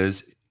coin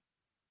is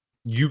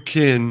you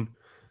can,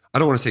 I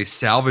don't want to say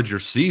salvage your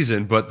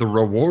season, but the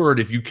reward,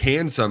 if you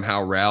can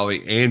somehow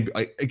rally and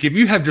if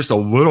you have just a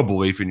little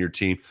belief in your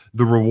team,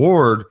 the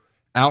reward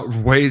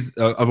outweighs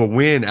of a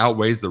win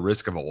outweighs the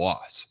risk of a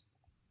loss.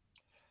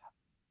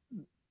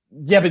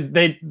 Yeah,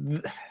 but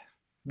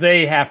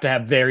they have to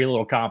have very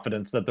little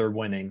confidence that they're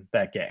winning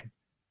that game.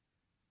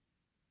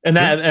 And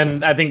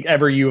I think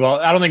every U of L,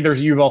 I don't think there's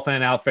a U of L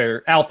fan out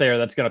there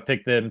that's going to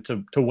pick them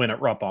to win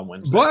at Rupp on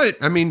Wednesday. But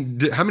I mean,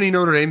 how many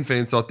Notre Dame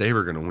fans thought they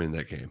were going to win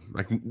that game?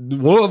 Like,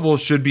 Louisville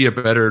should be a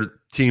better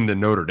team than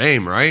Notre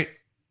Dame, right?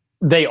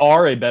 They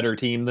are a better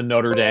team than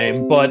Notre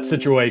Dame, but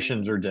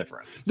situations are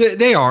different.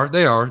 They are.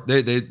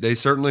 They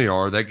certainly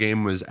are. That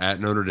game was at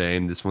Notre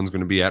Dame. This one's going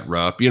to be at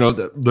Rupp. You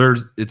know,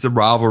 it's a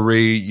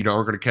rivalry. You know,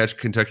 we're going to catch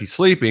Kentucky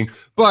sleeping.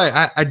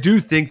 But I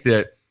do think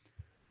that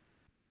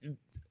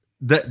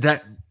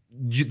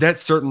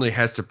certainly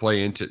has to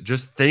play into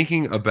just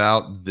thinking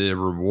about the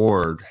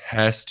reward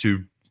has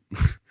to.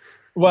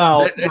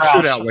 Well, that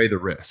should outweigh the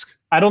risk.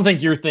 I don't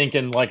think you're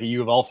thinking like a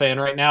U of L fan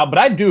right now, but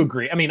I do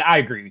agree. I mean, I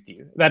agree with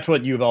you. That's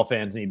what U of L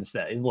fans need to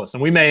say is,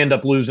 listen, we may end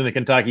up losing to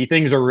Kentucky.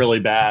 Things are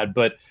really bad,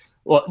 but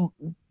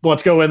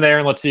let's go in there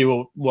and let's see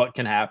what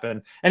can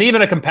happen. And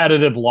even a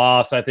competitive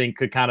loss, I think,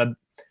 could kind of,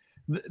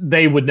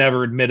 they would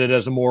never admit it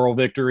as a moral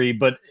victory,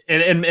 but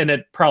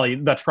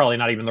that's probably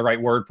not even the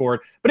right word for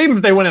it. But even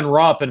if they went in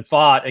Rupp and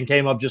fought and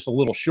came up just a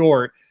little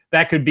short,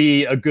 that could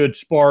be a good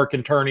spark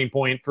and turning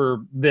point for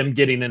them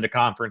getting into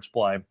conference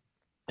play.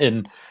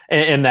 And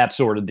that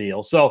sort of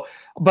deal. So,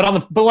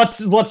 but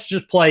let's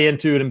just play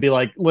into it and be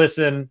like,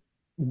 listen,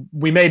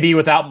 we may be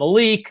without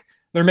Malik.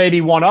 There may be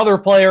one other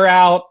player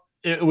out.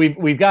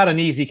 We've got an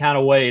easy kind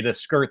of way to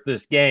skirt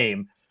this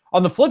game.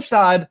 On the flip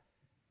side,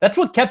 that's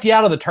what kept you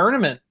out of the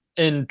tournament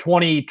in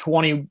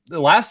 2020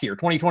 last year,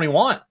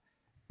 2021.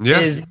 Yeah.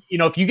 Is, you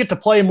know, if you get to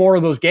play more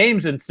of those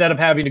games instead of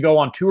having to go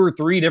on 2 or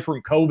 3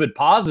 different COVID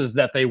pauses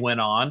that they went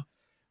on.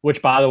 Which,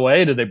 by the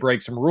way, did they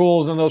break some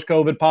rules in those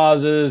COVID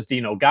pauses?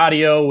 Dino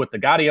Gaudio with the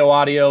Gaudio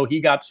audio,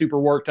 he got super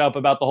worked up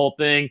about the whole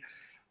thing.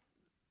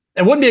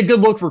 It wouldn't be a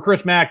good look for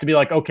Chris Mack to be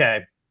like,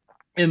 okay,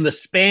 in the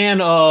span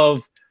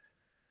of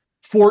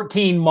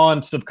 14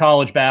 months of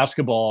college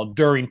basketball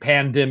during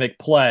pandemic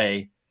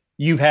play,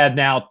 you've had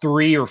now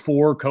 3 or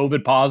 4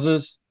 COVID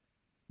pauses.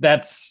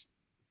 That's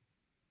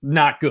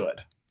not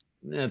good.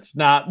 It's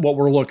not what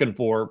we're looking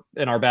for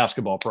in our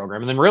basketball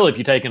program. And then really, if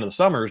you take into the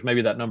summers,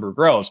 maybe that number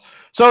grows.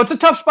 So it's a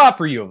tough spot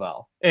for U of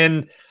L.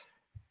 And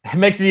it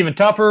makes it even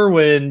tougher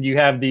when you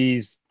have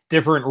these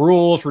different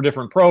rules for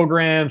different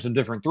programs and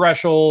different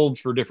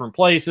thresholds for different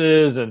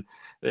places and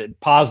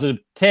positive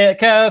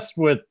tests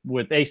with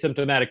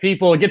asymptomatic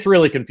people. It gets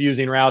really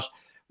confusing, Roush.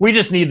 We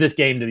just need this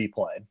game to be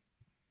played.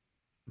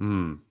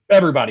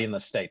 Everybody in the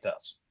state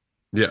does.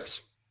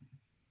 Yes.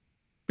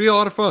 Be a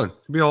lot of fun.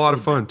 Be a lot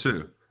of fun,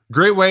 too.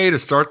 Great way to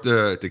start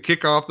to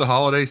kick off the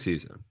holiday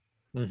season.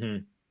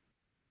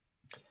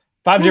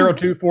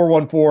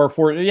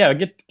 502-414-4. Yeah,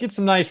 get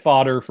some nice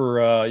fodder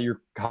for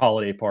your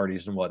holiday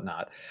parties and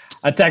whatnot.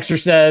 A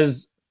texter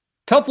says,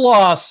 tough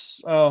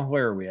loss.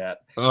 Where are we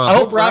at? I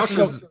hope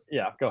Roush is.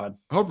 Yeah, go ahead.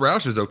 I hope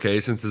Roush is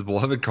okay since his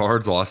beloved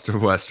Cards lost to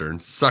Western.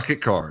 Suck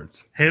it,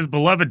 Cards. His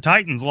beloved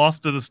Titans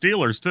lost to the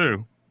Steelers,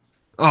 too.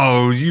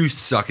 Oh, you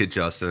suck it,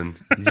 Justin.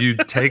 You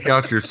take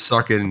out your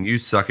suck it and you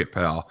suck it,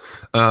 pal.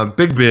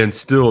 Big Ben's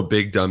still a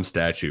big dumb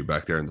statue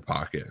back there in the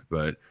pocket,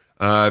 but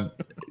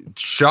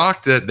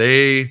shocked that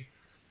they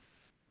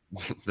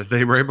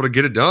were able to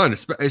get it done,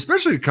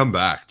 especially to come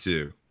back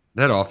too.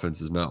 That offense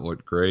has not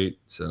looked great.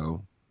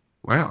 So,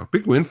 wow,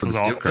 big win for the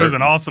Steel Curtain. It was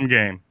an awesome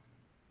game.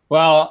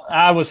 Well,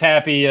 I was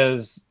happy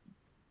as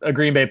a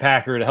Green Bay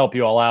Packer to help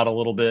you all out a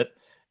little bit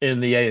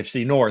in the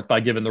AFC North by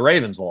giving the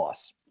Ravens a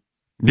loss.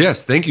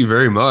 Yes, thank you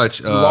very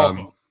much.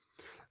 I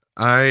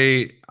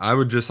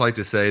would just like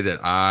to say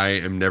that I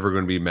am never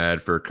going to be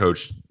mad for a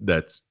coach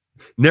that's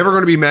never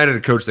going to be mad at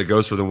a coach that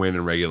goes for the win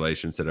in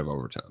regulation instead of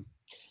overtime.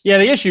 Yeah,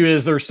 the issue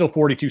is there's still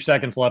 42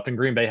 seconds left and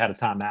Green Bay had a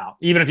timeout.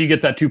 Even if you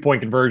get that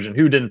 2-point conversion,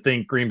 who didn't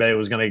think Green Bay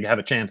was going to have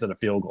a chance at a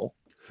field goal?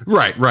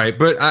 Right.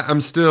 But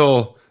I'm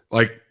still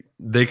like,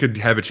 they could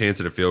have a chance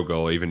at a field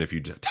goal even if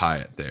you tie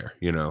it there,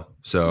 you know?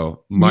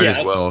 So might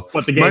as well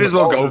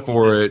go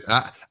for it.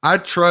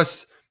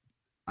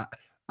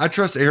 I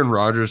trust Aaron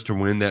Rodgers to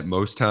win that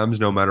most times,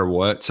 no matter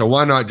what. So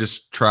why not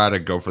just try to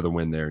go for the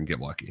win there and get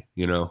lucky,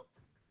 you know?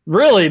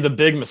 Really, the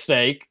big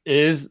mistake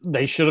is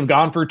they should have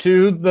gone for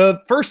 2 the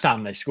first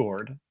time they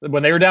scored.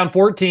 When they were down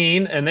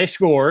 14 and they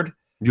scored.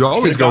 You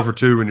always go for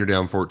 2 when you're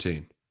down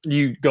 14.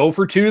 You go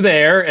for 2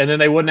 there, and then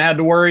they wouldn't have had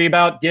to worry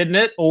about getting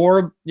it,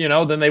 or,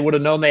 then they would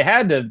have known they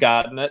had to have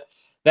gotten it.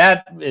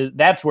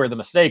 That's where the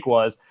mistake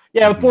was.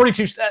 Yeah, with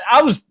 42,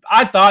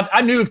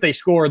 I knew if they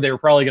scored, they were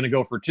probably going to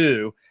go for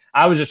 2.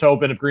 I was just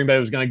hoping if Green Bay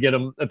was going to get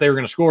them, if they were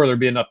going to score, there'd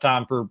be enough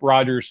time for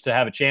Rodgers to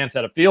have a chance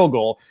at a field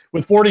goal.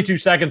 With 42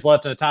 seconds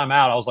left in a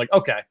timeout, I was like,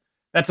 okay,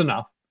 that's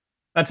enough.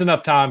 That's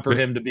enough time for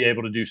him to be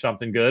able to do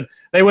something good.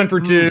 They went for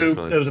 2.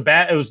 Definitely.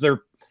 It was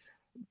their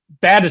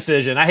bad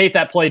decision. I hate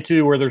that play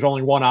too, where there's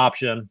only one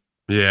option.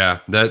 Yeah,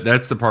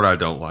 that's the part I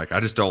don't like. I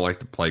just don't like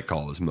the play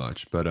call as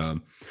much. But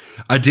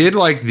I did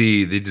like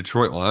the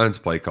Detroit Lions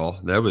play call.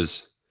 That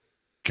was,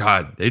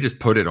 God, they just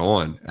put it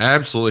on.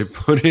 Absolutely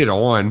put it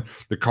on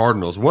the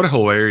Cardinals. What a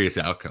hilarious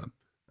outcome.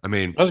 I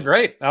mean, that was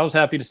great. I was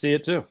happy to see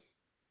it too.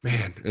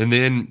 Man, and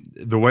then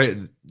the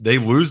way they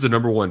lose the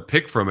number 1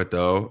 pick from it,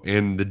 though,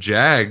 and the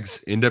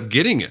Jags end up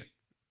getting it.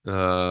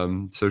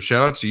 So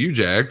shout out to you,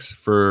 Jags,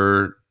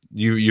 for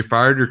you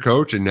fired your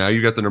coach, and now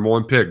you got the number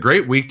 1 pick.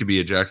 Great week to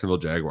be a Jacksonville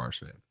Jaguars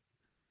fan.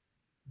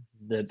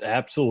 That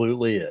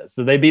absolutely is.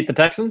 Did they beat the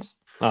Texans?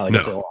 Oh, I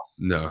guess they lost.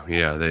 No,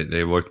 yeah,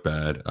 they looked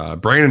bad.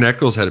 Brandon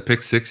Eccles had a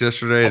pick 6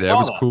 yesterday. That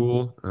was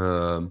cool.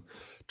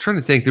 Trying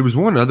to think, there was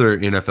one other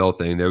NFL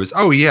thing. There was,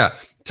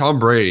 Tom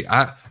Brady.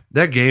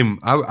 That game,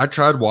 I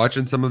tried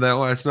watching some of that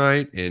last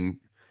night, and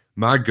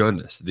my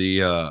goodness,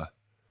 the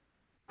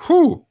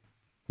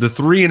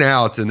 3 and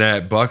outs in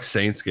that Bucs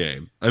Saints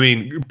game. I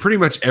mean, pretty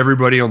much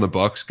everybody on the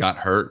Bucs got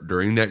hurt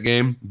during that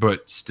game,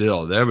 but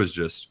still, that was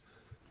just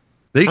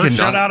first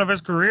shutout of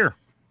his career.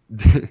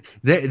 They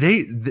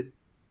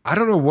I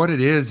don't know what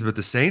it is, but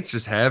the Saints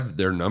just have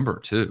their number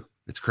too.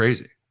 It's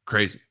crazy.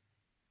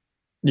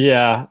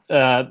 Yeah,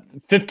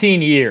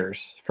 15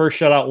 years. First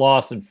shutout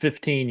loss in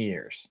 15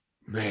 years.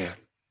 Man.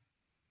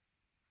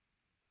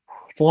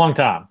 It's a long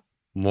time.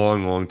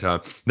 Long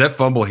time. That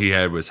fumble he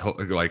had was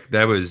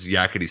that was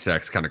yakety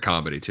sax kind of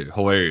comedy too.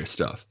 Hilarious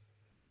stuff.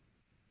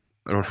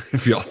 I don't know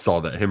if y'all saw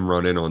that, him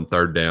run in on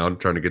 3rd down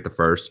trying to get the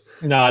first.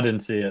 No, I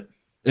didn't see it.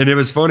 And it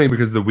was funny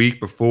because the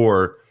week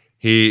before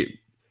he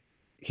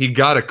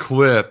got a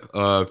clip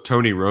of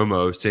Tony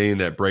Romo saying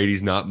that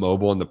Brady's not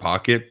mobile in the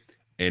pocket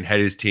and had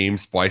his team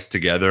spliced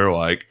together,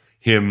 like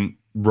him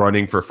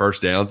running for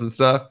first downs and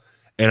stuff.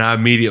 And I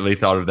immediately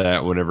thought of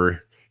that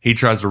whenever he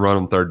tries to run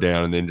on 3rd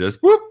down and then just,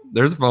 whoop,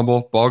 there's a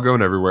fumble, ball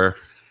going everywhere.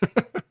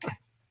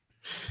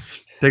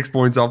 Takes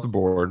points off the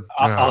board.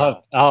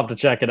 I'll have to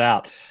check it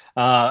out.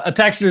 A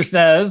texter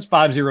says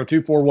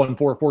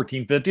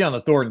 502-414-1450 on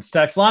the Thornton's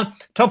text line.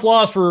 Tough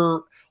loss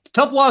to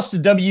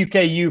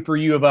WKU for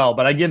U of L,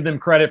 but I give them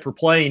credit for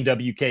playing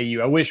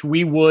WKU. I wish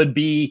we would.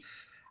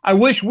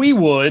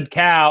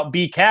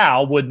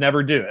 Cal would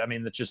never do it. I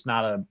mean, that's just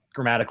not a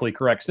grammatically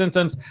correct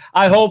sentence.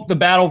 I hope the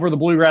battle for the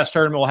Bluegrass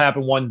tournament will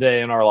happen one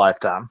day in our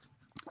lifetime.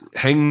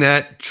 Hang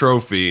that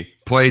trophy,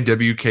 play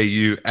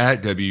WKU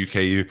at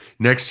WKU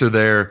next to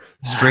their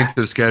strength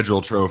of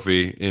schedule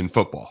trophy in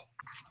football.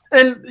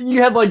 And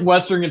you had like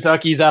Western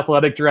Kentucky's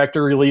athletic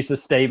director release a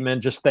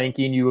statement just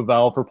thanking U of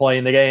L for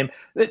playing the game.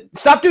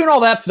 Stop doing all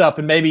that stuff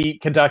and maybe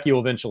Kentucky will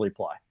eventually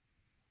play.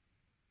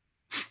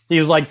 He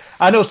was like,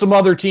 I know some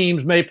other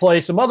teams may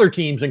play some other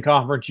teams in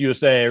Conference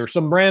USA or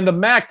some random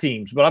MAC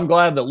teams, but I'm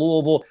glad that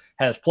Louisville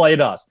has played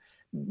us.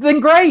 Then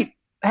great.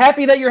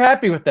 Happy that you're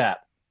happy with that.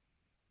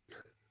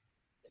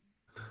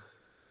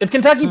 If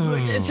Kentucky,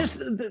 just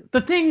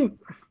the thing.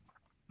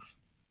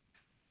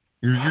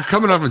 You're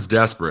coming off as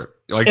desperate.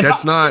 Like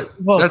that's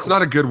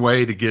not a good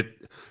way to get.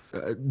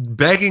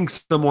 Begging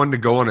someone to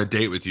go on a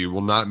date with you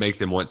will not make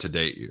them want to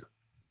date you.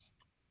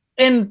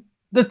 And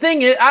the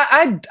thing is,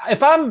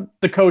 if I'm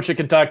the coach at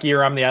Kentucky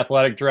or I'm the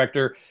athletic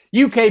director,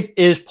 UK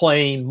is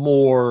playing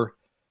more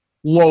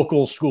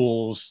local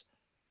schools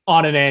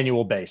on an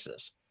annual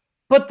basis.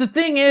 But the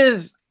thing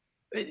is,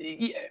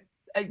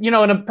 in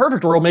a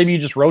perfect world, maybe you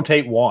just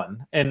rotate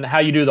one, and how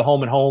you do the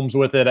home and homes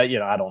with it.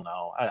 I don't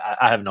know.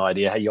 I have no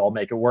idea how you all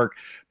make it work,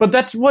 but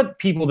that's what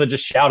people that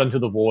just shout into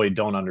the void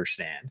don't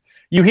understand.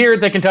 You hear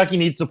that Kentucky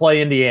needs to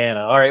play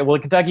Indiana. All right. Well,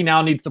 Kentucky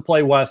now needs to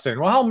play Western.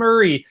 Well,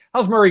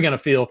 how's Murray going to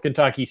feel if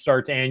Kentucky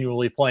starts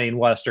annually playing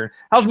Western?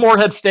 How's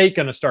Morehead State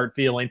going to start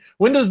feeling?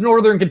 When does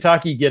Northern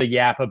Kentucky get a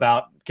yap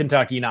about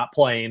Kentucky not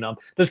playing them?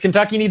 Does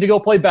Kentucky need to go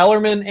play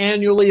Bellarmine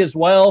annually as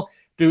well?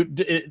 Do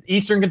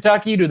Eastern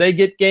Kentucky, do they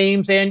get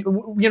games? And,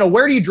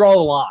 where do you draw the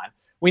line?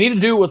 We need to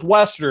do it with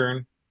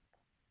Western,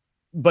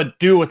 but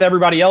do it with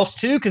everybody else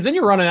too, because then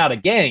you're running out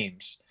of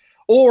games.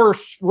 Or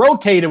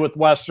rotate it with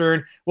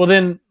Western. Well,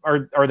 then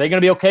are they going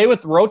to be okay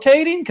with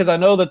rotating? Because I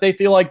know that they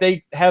feel like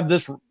they have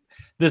this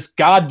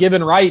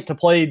God-given right to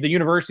play the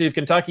University of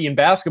Kentucky in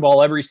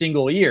basketball every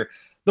single year.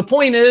 The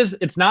point is,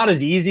 it's not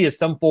as easy as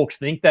some folks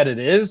think that it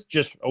is.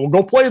 Just, we'll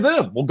go play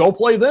them. We'll go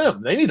play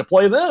them. They need to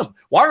play them.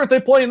 Why aren't they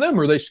playing them?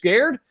 Are they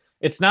scared?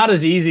 It's not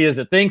as easy as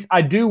it thinks.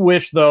 I do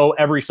wish, though,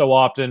 every so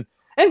often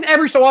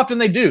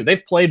they do.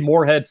 They've played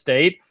Morehead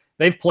State.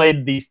 They've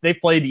played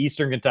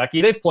Eastern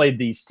Kentucky. They've played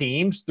these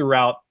teams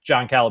throughout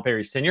John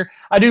Calipari's tenure.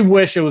 I do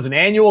wish it was an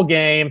annual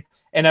game,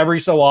 and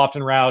every so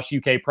often, Roush,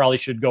 UK probably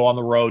should go on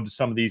the road to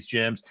some of these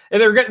gyms.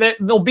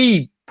 They'll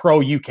be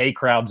pro UK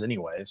crowds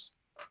anyways.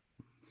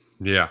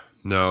 Yeah,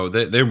 no,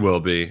 they will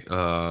be.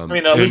 At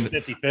least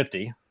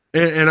 50-50.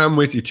 And I'm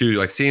with you too.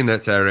 Like seeing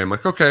that Saturday, I'm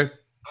like, okay,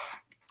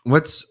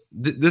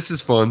 this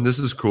is fun. This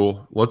is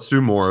cool. Let's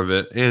do more of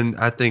it. And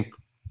I think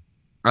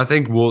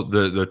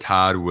the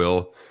tide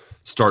will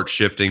start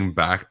shifting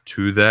back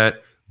to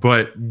that.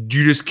 But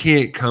you just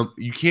can't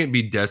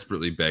be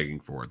desperately begging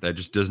for it. That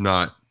just does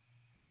not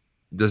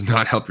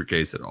help your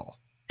case at all.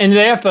 And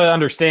they have to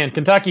understand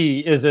Kentucky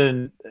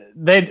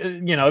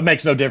it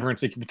makes no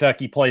difference if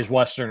Kentucky plays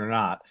Western or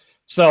not.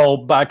 So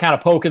by kind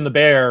of poking the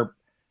bear,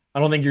 I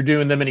don't think you're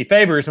doing them any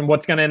favors. And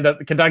what's going to end up,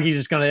 Kentucky's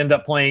just going to end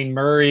up playing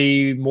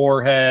Murray,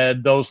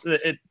 Morehead,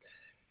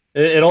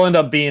 it'll end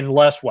up being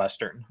less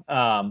Western.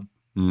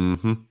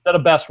 Instead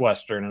of best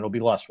Western, it'll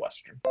be less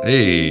Western.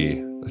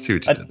 Hey, let's see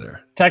what you did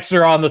there.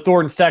 Texter on the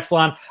Thornton's text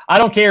line. I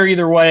don't care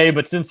either way,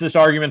 but since this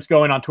argument's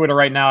going on Twitter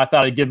right now, I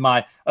thought I'd give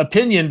my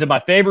opinion to my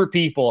favorite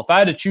people. If I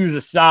had to choose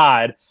a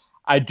side,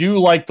 I do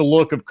like the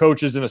look of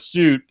coaches in a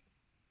suit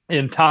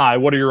and tie.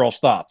 What are your all's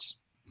thoughts?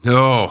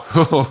 No,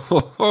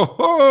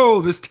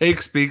 this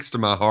take speaks to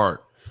my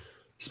heart.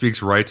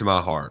 Speaks right to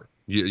my heart.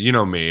 You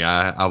know me.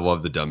 I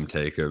love the dumb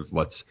take of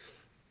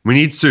we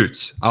need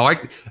suits.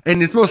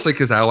 And it's mostly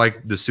because I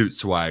like the suit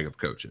swag of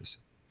coaches.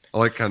 I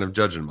like kind of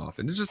judging them off,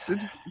 and it's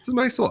a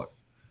nice look.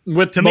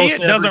 To me, it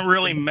doesn't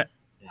really.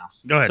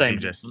 Go ahead,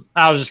 TJ.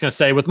 I was just gonna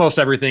say, with most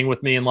everything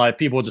with me in life,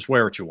 people just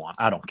wear what you want.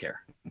 I don't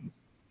care.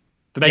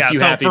 If it makes you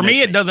happy, for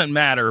me, it doesn't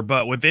matter.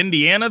 But with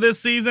Indiana this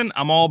season,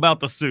 I'm all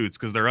about the suits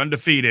because they're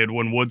undefeated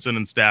when Woodson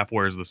and staff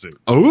wears the suits.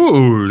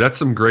 Oh, that's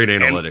some great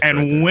analytics.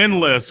 And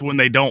winless when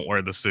they don't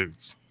wear the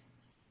suits.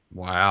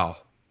 Wow.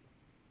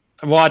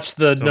 I watched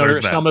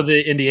some of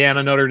the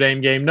Indiana Notre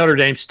Dame game. Notre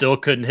Dame still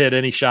couldn't hit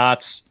any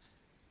shots.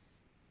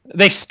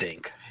 They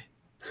stink.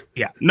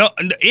 Yeah. No,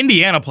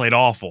 Indiana played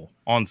awful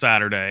on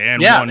Saturday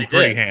and won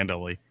pretty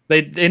handily.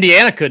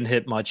 Indiana couldn't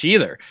hit much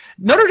either.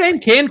 Notre Dame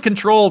can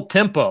control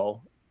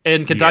tempo,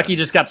 and Kentucky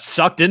just got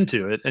sucked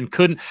into it and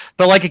couldn't.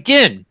 But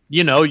again,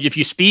 if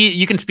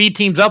you can speed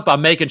teams up by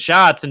making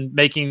shots and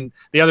making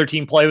the other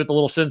team play with a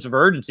little sense of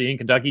urgency, and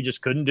Kentucky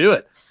just couldn't do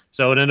it.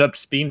 So it ended up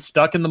being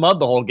stuck in the mud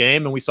the whole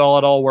game, and we saw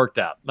it all worked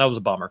out. That was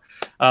a bummer.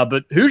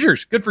 But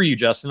Hoosiers, good for you,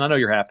 Justin. I know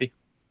you're happy.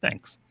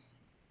 Thanks.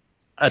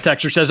 A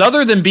texter says,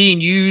 other than being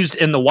used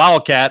in the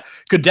Wildcat,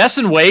 could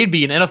Destin Wade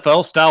be an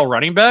NFL-style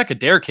running back, a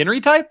Derrick Henry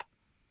type?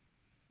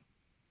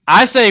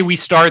 I say we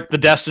start the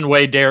Destin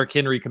Wade-Derrick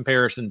Henry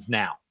comparisons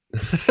now.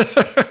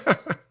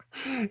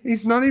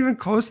 He's not even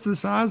close to the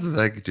size of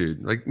that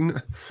dude.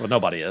 Well,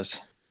 nobody is.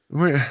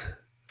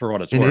 For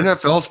what it's an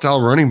worth. NFL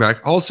style running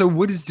back. Also,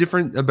 what is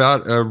different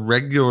about a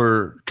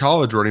regular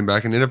college running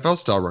back and NFL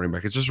style running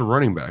back? It's just a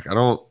running back.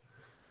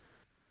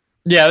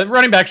 Yeah, the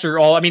running backs are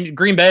all.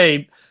 Green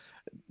Bay,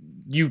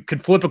 you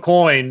could flip a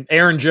coin.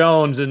 Aaron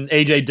Jones and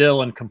AJ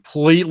Dillon,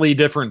 completely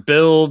different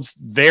builds,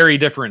 very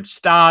different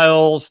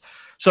styles.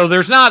 So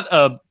there's not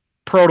a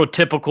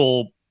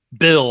prototypical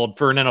build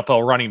for an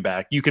NFL running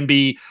back. You can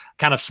be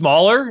kind of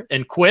smaller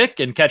and quick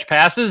and catch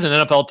passes, and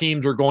NFL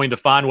teams are going to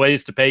find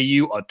ways to pay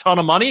you a ton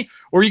of money,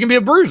 or you can be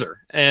a bruiser.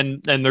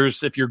 And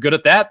if you're good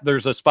at that,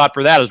 there's a spot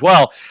for that as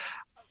well.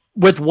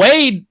 With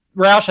Wade,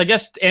 Roush, I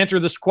guess to answer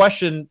this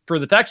question for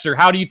the texter,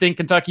 how do you think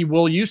Kentucky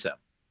will use him?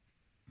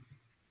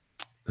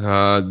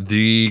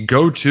 The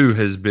go-to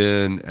has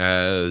been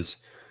as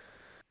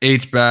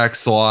H-back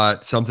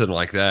slot, something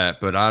like that,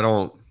 but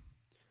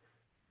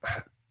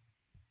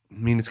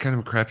it's kind of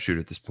a crapshoot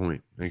at this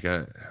point. You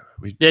got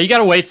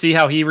to wait, see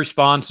how he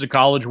responds to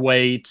college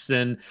weights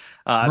and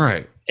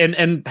right,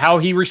 and how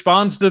he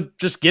responds to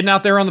just getting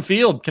out there on the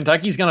field.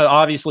 Kentucky's going to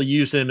obviously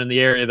use him in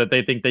the area that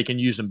they think they can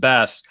use him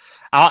best.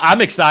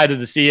 I'm excited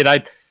to see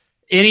it.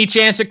 Any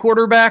chance at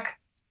quarterback?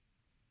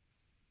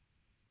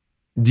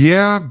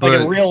 Yeah,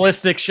 but a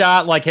realistic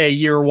shot, hey,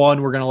 year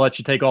one, we're going to let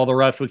you take all the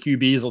reps with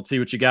QBs. Let's see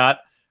what you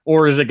got.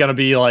 Or is it going to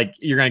be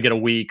you're going to get a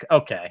week?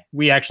 Okay,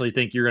 we actually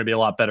think you're going to be a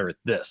lot better at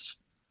this.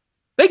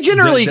 They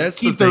generally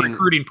keep their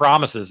recruiting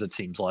promises, it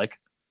seems like.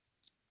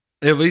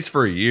 At least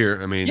for a year.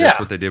 That's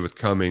what they did with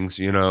Cummings,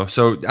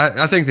 So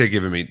I think they're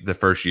giving me the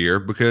first year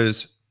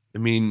because,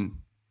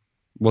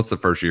 what's the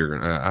first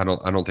year? I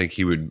don't think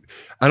he would.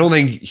 I don't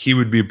think he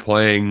would be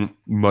playing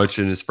much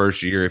in his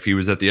first year if he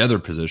was at the other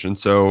position.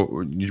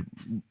 So you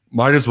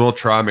might as well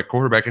try him at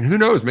quarterback. And who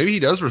knows? Maybe he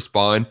does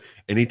respond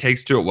and he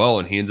takes to it well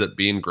and he ends up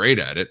being great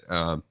at it.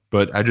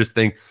 But I just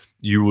think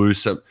you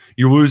lose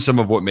some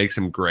of what makes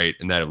him great,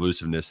 and that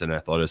elusiveness and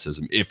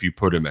athleticism if you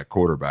put him at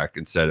quarterback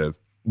instead of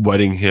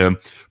letting him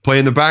play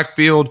in the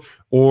backfield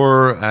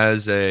or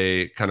as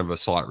a kind of a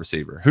slot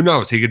receiver. Who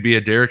knows? He could be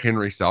a Derrick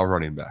Henry style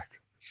running back.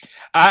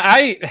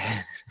 I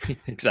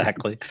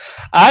exactly.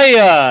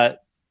 I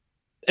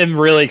am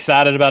really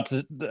excited about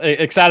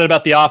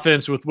the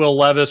offense with Will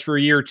Levis for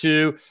year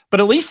 2. But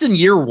at least in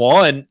year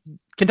 1,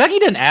 Kentucky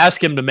didn't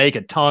ask him to make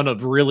a ton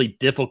of really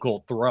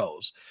difficult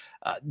throws.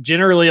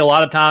 Generally, a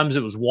lot of times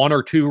it was 1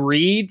 or 2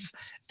 reads,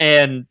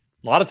 and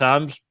a lot of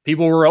times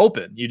people were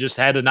open. You just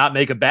had to not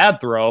make a bad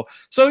throw.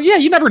 So yeah,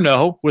 you never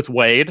know with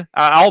Wade.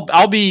 I love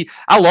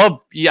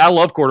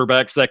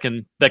quarterbacks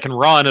that can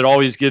run. It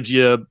always gives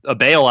you a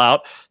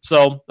bailout.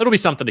 So it'll be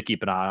something to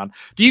keep an eye on.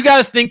 Do you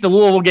guys think the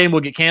Louisville game will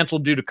get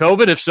canceled due to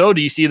COVID? If so,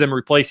 do you see them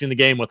replacing the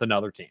game with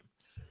another team?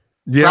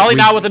 Yeah, probably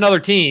not with another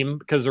team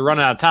because they're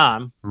running out of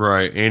time.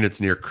 Right, and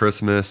it's near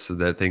Christmas, so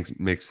that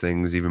makes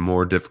things even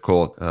more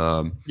difficult.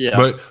 Yeah.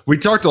 But we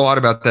talked a lot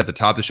about that at the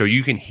top of the show.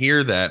 You can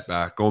hear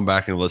that going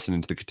back and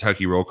listening to the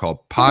Kentucky Roll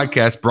Call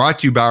podcast, brought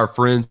to you by our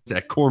friends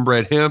at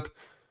Cornbread Hemp.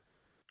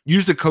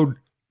 Use the code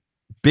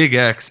Big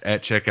X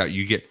at checkout.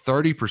 You get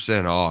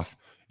 30% off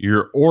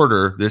your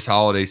order this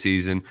holiday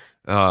season.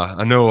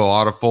 I know a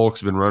lot of folks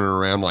have been running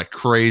around like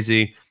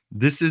crazy.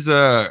 This is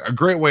a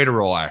great way to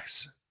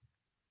relax.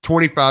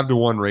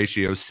 25-to-1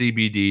 ratio,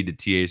 CBD to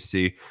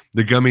THC.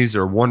 The gummies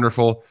are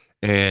wonderful,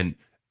 and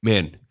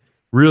man,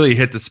 really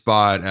hit the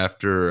spot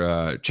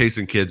after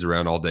chasing kids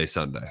around all day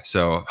Sunday.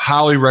 So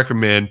highly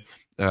recommend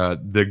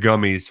the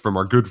gummies from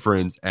our good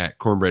friends at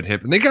Cornbread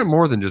Hemp. And they got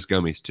more than just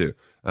gummies too.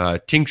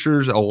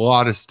 Tinctures, a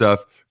lot of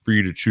stuff for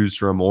you to choose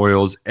from,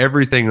 oils,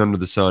 everything under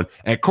the sun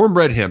at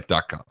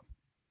cornbreadhemp.com.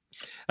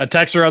 A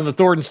texter on the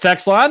Thornton's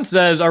text line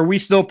says, are we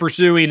still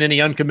pursuing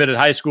any uncommitted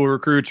high school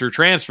recruits or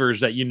transfers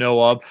that you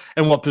know of?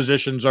 And what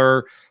positions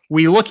are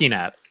we looking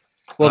at?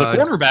 Well, the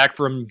cornerback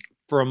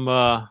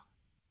from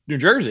New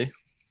Jersey.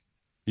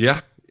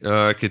 Yeah.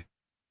 Kentucky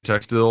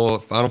still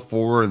Final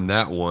Four in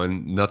that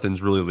one.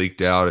 Nothing's really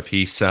leaked out if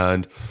he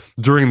signed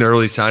during the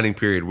early signing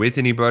period with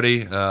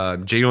anybody.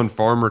 Jalen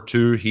Farmer,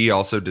 too. He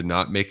also did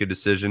not make a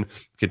decision.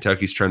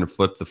 Kentucky's trying to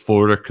flip the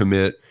Florida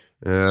commit.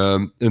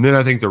 And then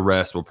I think the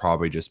rest will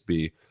probably just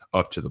be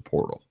up to the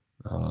portal.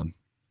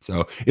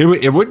 So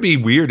it would be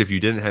weird if you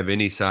didn't have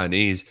any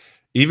signees.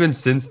 Even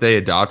since they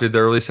adopted the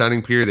early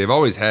signing period, they've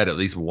always had at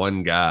least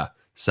one guy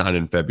sign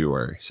in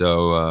February.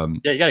 So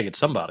yeah, you got to get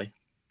somebody.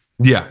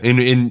 Yeah,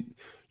 and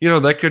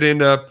that could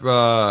end up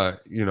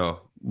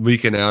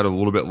leaking out a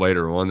little bit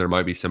later on. There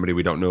might be somebody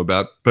we don't know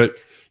about, but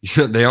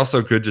they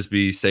also could just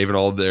be saving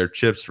all of their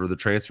chips for the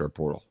transfer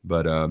portal.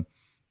 But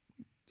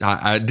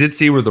I did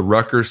see where the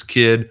Rutgers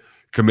kid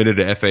committed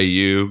to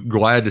FAU.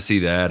 Glad to see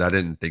that. I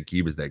didn't think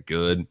he was that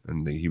good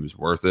and he was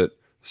worth it.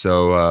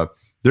 So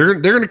they're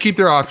going to keep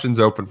their options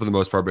open for the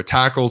most part. But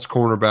tackles,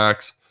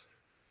 cornerbacks,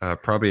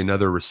 probably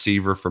another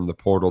receiver from the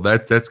portal.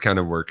 That's kind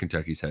of where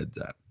Kentucky's head's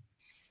at.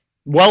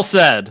 Well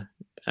said.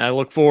 I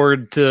look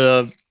forward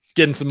to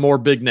getting some more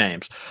big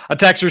names. A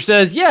texter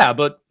says, yeah,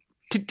 but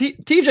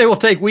TJ will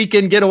take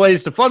weekend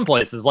getaways to fun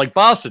places like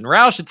Boston.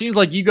 Roush, it seems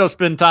like you go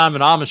spend time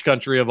in Amish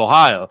country of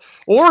Ohio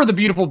or the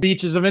beautiful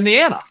beaches of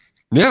Indiana.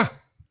 Yeah.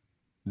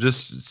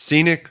 Just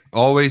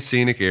always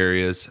scenic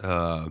areas.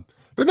 But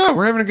no,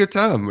 we're having a good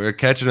time. We're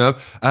catching up.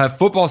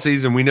 Football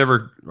season,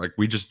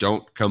 we just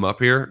don't come up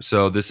here.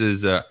 So this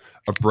is a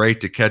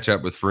break to catch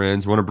up with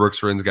friends. One of Brooke's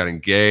friends got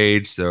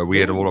engaged, so we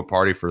had a little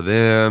party for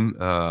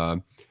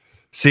them.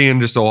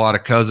 Seeing just a lot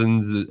of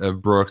cousins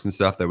of Brooks and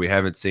stuff that we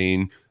haven't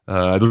seen.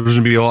 There's going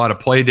to be a lot of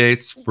play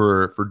dates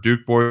for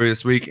Duke Boy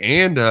this week.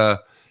 And,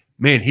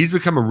 man, he's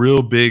become a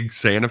real big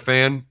Santa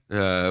fan.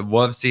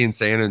 Loves seeing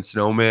Santa and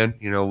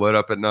snowmen, lit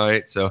up at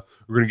night. So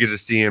we're going to get to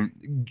see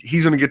him.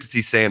 He's going to get to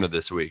see Santa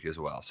this week as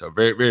well. So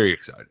very, very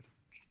excited.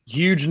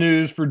 Huge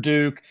news for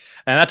Duke.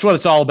 And that's what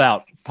it's all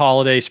about.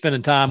 Holiday,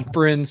 spending time,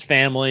 friends,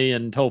 family,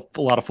 and hope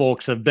a lot of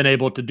folks have been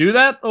able to do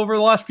that over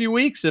the last few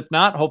weeks. If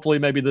not, hopefully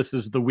maybe this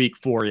is the week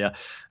for you.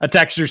 A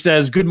texter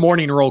says, good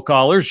morning, roll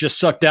callers. Just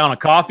sucked down a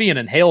coffee and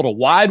inhaled a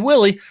wide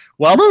willy.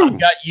 Well, I've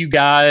got you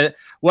guys.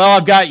 Well,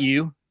 I've got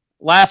you.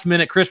 Last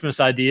minute Christmas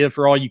idea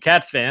for all you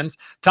Cats fans.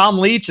 Tom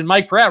Leach and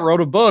Mike Pratt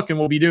wrote a book, and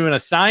we'll be doing a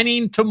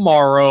signing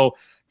tomorrow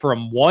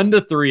from 1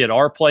 to 3 at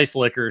Our Place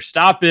Liquor.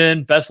 Stop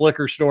in, best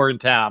liquor store in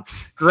town.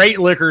 Great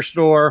liquor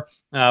store.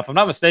 If I'm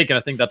not mistaken,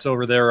 I think that's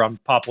over there on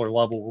Poplar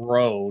Level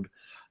Road.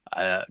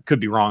 Could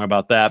be wrong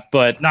about that,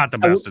 but not the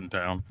best in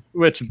town.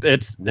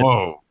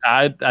 Whoa.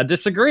 I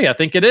disagree. I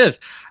think it is.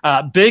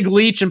 Big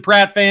Leach and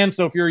Pratt fan.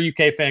 So if you're a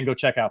UK fan, go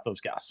check out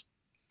those guys.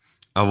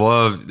 I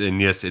love,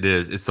 and yes, it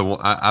is. It's the one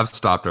I've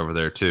stopped over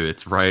there too.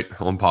 It's right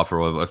on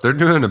Poplar Level. If they're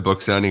doing a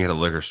book signing at a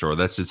liquor store,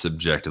 that's just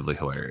subjectively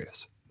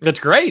hilarious. That's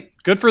great.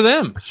 Good for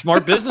them.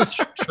 Smart business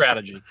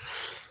strategy.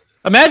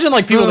 Imagine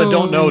like people that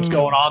don't know what's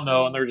going on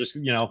though, and they're just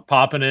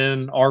popping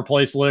in Our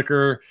Place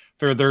Liquor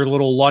for their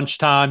little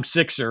lunchtime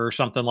sixer or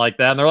something like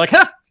that, and they're like,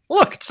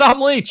 look, it's Tom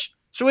Leach.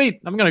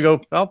 Sweet. I'm gonna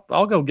go.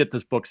 I'll go get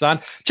this book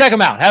signed. Check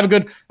them out. Have a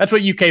good. That's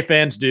what UK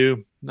fans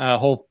do.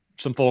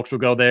 Some folks will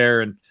go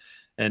there and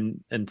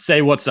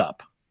say what's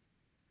up.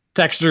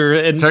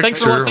 Texter, and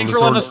thanks for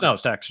letting us know,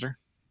 Texter.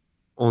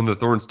 on the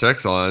Thorns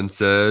text line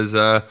says,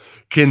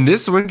 can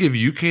this win give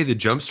UK the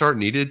jumpstart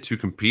needed to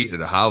compete at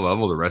a high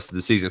level the rest of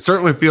the season? It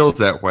certainly feels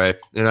that way.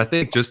 And I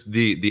think just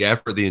the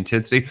effort, the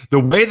intensity, the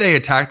way they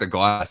attack the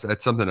glass,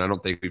 that's something I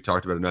don't think we've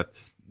talked about enough.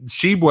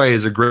 Shibwe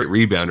is a great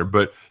rebounder,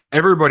 but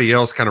everybody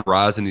else kind of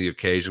rising to the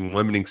occasion,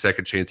 limiting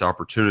second chance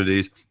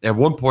opportunities. At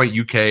one point,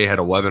 UK had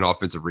 11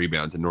 offensive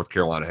rebounds and North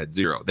Carolina had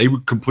 0. They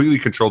completely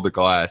controlled the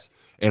glass.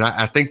 And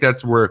I think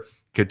that's where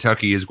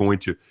Kentucky is going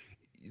to.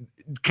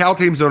 Cal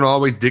teams don't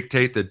always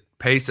dictate the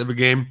pace of a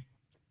game,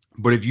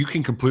 but if you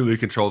can completely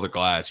control the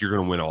glass, you're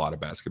going to win a lot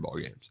of basketball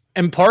games.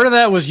 And part of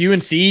that was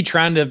UNC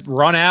trying to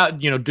run out,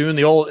 doing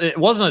the old, it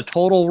wasn't a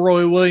total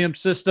Roy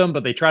Williams system,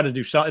 but they tried to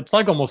do something. It's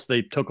like almost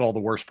they took all the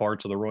worst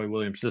parts of the Roy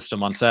Williams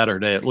system on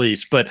Saturday at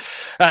least. But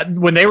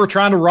when they were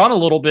trying to run a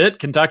little bit,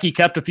 Kentucky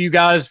kept a few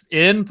guys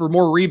in for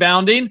more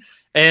rebounding,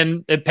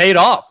 and it paid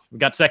off. We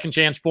got second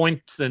chance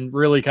points and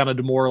really kind of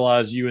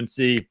demoralized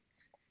UNC.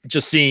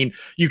 Just seeing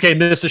UK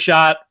miss a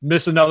shot,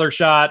 miss another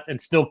shot,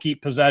 and still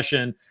keep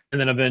possession,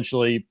 and then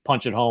eventually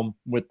punch it home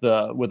with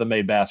a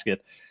made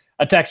basket.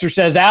 A texter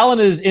says, Allen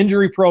is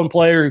injury-prone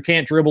player who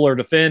can't dribble or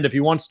defend. If he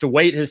wants to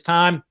wait his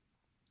time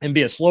and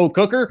be a slow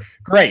cooker,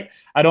 great.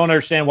 I don't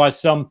understand why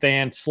some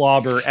fans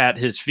slobber at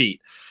his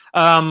feet.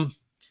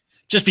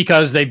 Just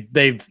because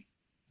they've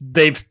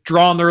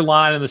drawn their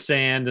line in the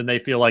sand and they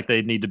feel like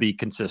they need to be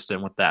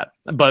consistent with that.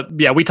 But,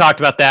 yeah, we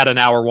talked about that in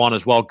hour one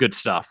as well. Good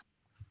stuff.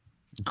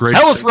 Great.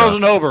 Hell is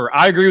frozen over.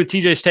 I agree with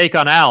TJ's take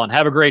on Allen.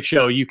 Have a great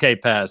show, UK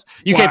Pez.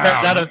 UK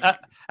Pez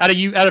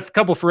out of a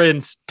couple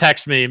friends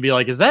text me and be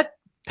like, is that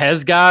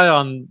Pez guy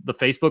on the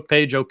Facebook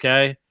page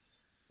okay?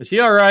 Is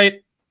he all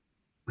right?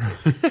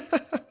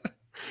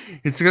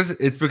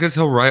 It's because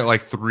he'll write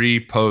like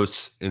 3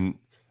 posts and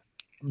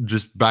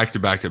just back to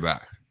back to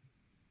back.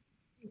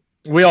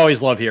 We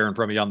always love hearing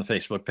from you on the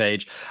Facebook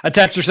page. A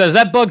texter says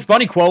that Bugs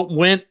Bunny quote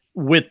went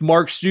with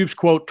Mark Stoops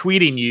quote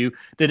tweeting you.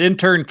 Did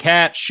intern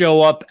Cat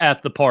show up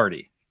at the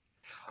party?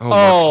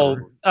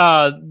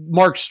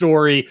 Mark's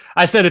story.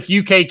 I said if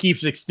UK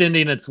keeps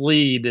extending its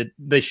lead,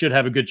 they should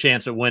have a good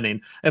chance at winning.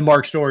 And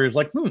Mark's story was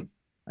like,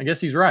 I guess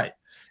he's right.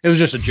 It was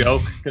just a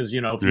joke because,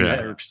 if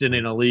you're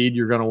extending a lead,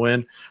 you're going to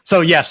win. So,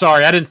 yeah,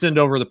 sorry. I didn't send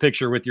over the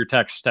picture with your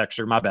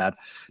texter. My bad.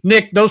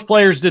 Nick, those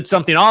players did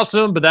something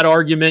awesome, but that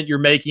argument you're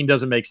making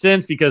doesn't make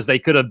sense because they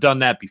could have done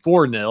that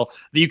before nil.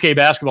 The UK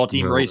basketball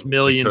team raised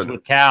millions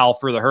with Cal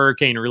for the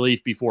hurricane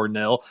relief before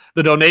nil.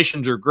 The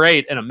donations are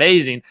great and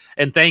amazing,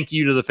 and thank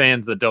you to the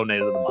fans that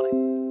donated the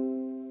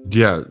money.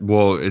 Yeah,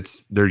 well,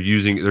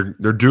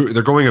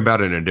 they're going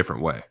about it in a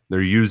different way.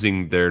 They're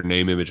using their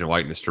name, image, and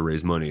likeness to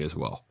raise money as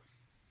well.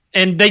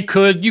 And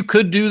you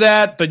could do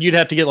that, but you'd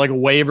have to get like a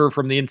waiver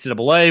from the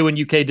NCAA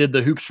when UK did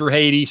the Hoops for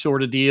Haiti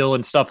sort of deal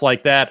and stuff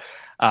like that.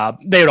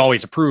 They would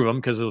always approve them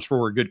because it was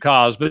for a good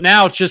cause. But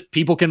now it's just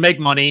people can make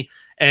money,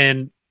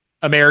 and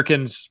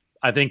Americans,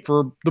 I think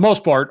for the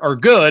most part, are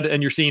good,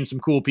 and you're seeing some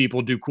cool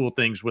people do cool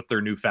things with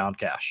their newfound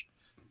cash.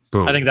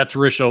 Boom. I think that's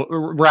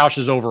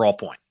Roush's overall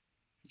point.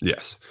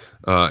 Yes.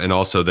 And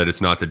also that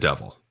it's not the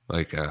devil.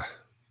 Like,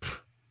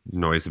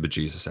 noise the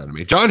bejesus out of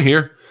me. John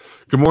here.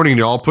 Good morning,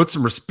 y'all. Put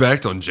some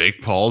respect on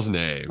Jake Paul's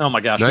name. Oh, my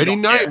gosh.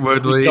 Nighty-night,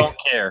 Woodley. We don't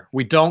care.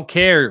 We don't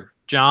care,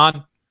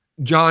 John.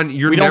 John,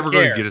 you're never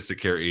going to get us to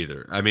care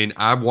either. I mean,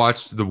 I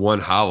watched the one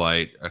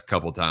highlight a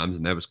couple times,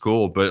 and that was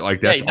cool, but,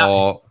 that's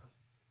all.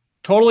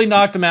 Totally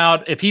knocked him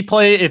out. If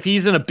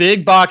he's in a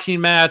big boxing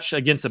match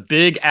against a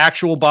big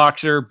actual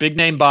boxer,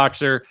 big-name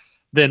boxer,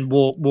 then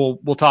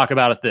we'll talk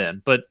about it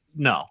then. But,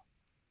 no.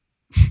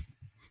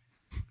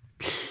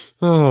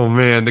 Oh,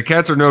 man, the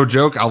Cats are no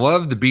joke. I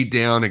love the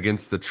beatdown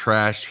against the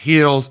trash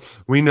heels.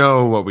 We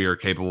know what we are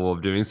capable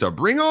of doing, so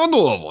bring on the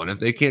Louisville. And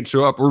if they can't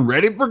show up, we're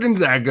ready for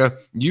Gonzaga.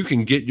 You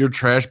can get your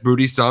trash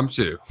booty some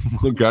too.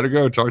 Gotta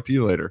go. Talk to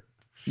you later.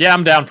 Yeah,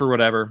 I'm down for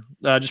whatever.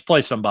 Just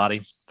play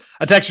somebody.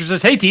 A texter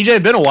says, hey,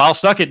 TJ, been a while.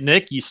 Suck it,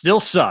 Nick. You still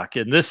suck.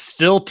 And this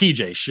still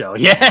TJ's show.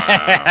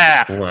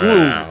 Yeah.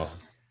 Wow.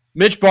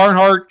 Mitch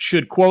Barnhart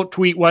should quote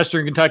tweet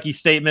Western Kentucky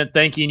statement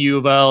thanking U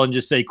of L and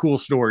just say, cool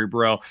story,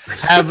 bro.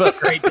 Have a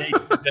great day.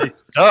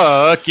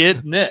 Suck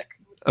it, Nick.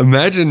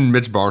 Imagine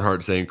Mitch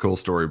Barnhart saying cool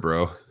story,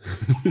 bro.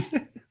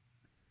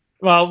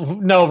 Well,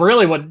 no,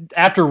 really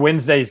after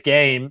Wednesday's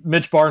game,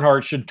 Mitch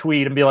Barnhart should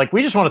tweet and be like,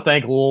 we just want to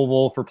thank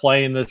Louisville for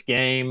playing this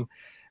game.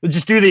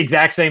 Just do the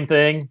exact same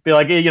thing. Be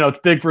like, it's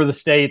big for the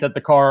state that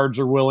the Cards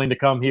are willing to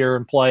come here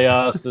and play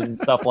us and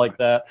stuff like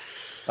that.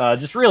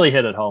 Just really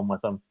hit it home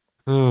with them.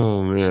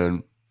 Oh,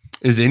 man.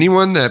 Is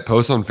anyone that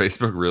posts on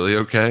Facebook really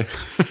okay?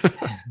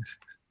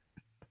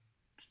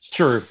 It's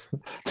true.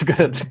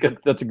 That's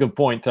a good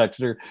point,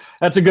 Texter.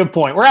 That's a good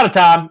point. We're out of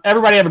time.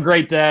 Everybody have a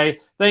great day.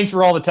 Thanks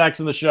for all the texts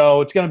in the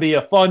show. It's going to be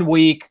a fun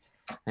week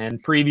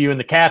and previewing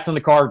the Cats and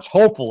the Cards,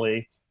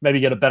 hopefully. Maybe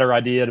get a better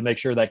idea to make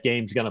sure that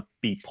game's going to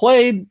be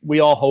played. We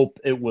all hope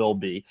it will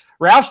be.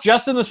 Roush,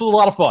 Justin, this was a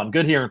lot of fun.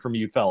 Good hearing from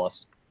you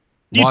fellas.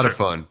 A lot of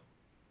fun.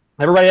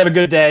 Everybody have a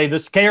good day.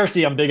 This is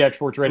KRC on Big X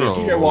Sports Radio.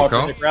 TJ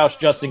Walker, Nick Roush,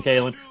 Justin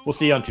Kalen. We'll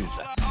see you on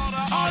Tuesday.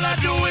 All I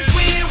do is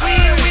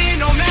win,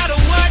 no matter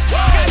what.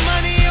 Got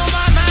money on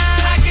my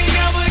mind.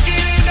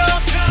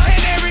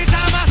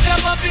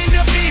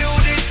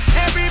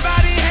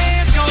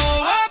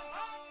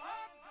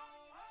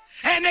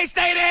 and they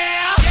stay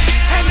there.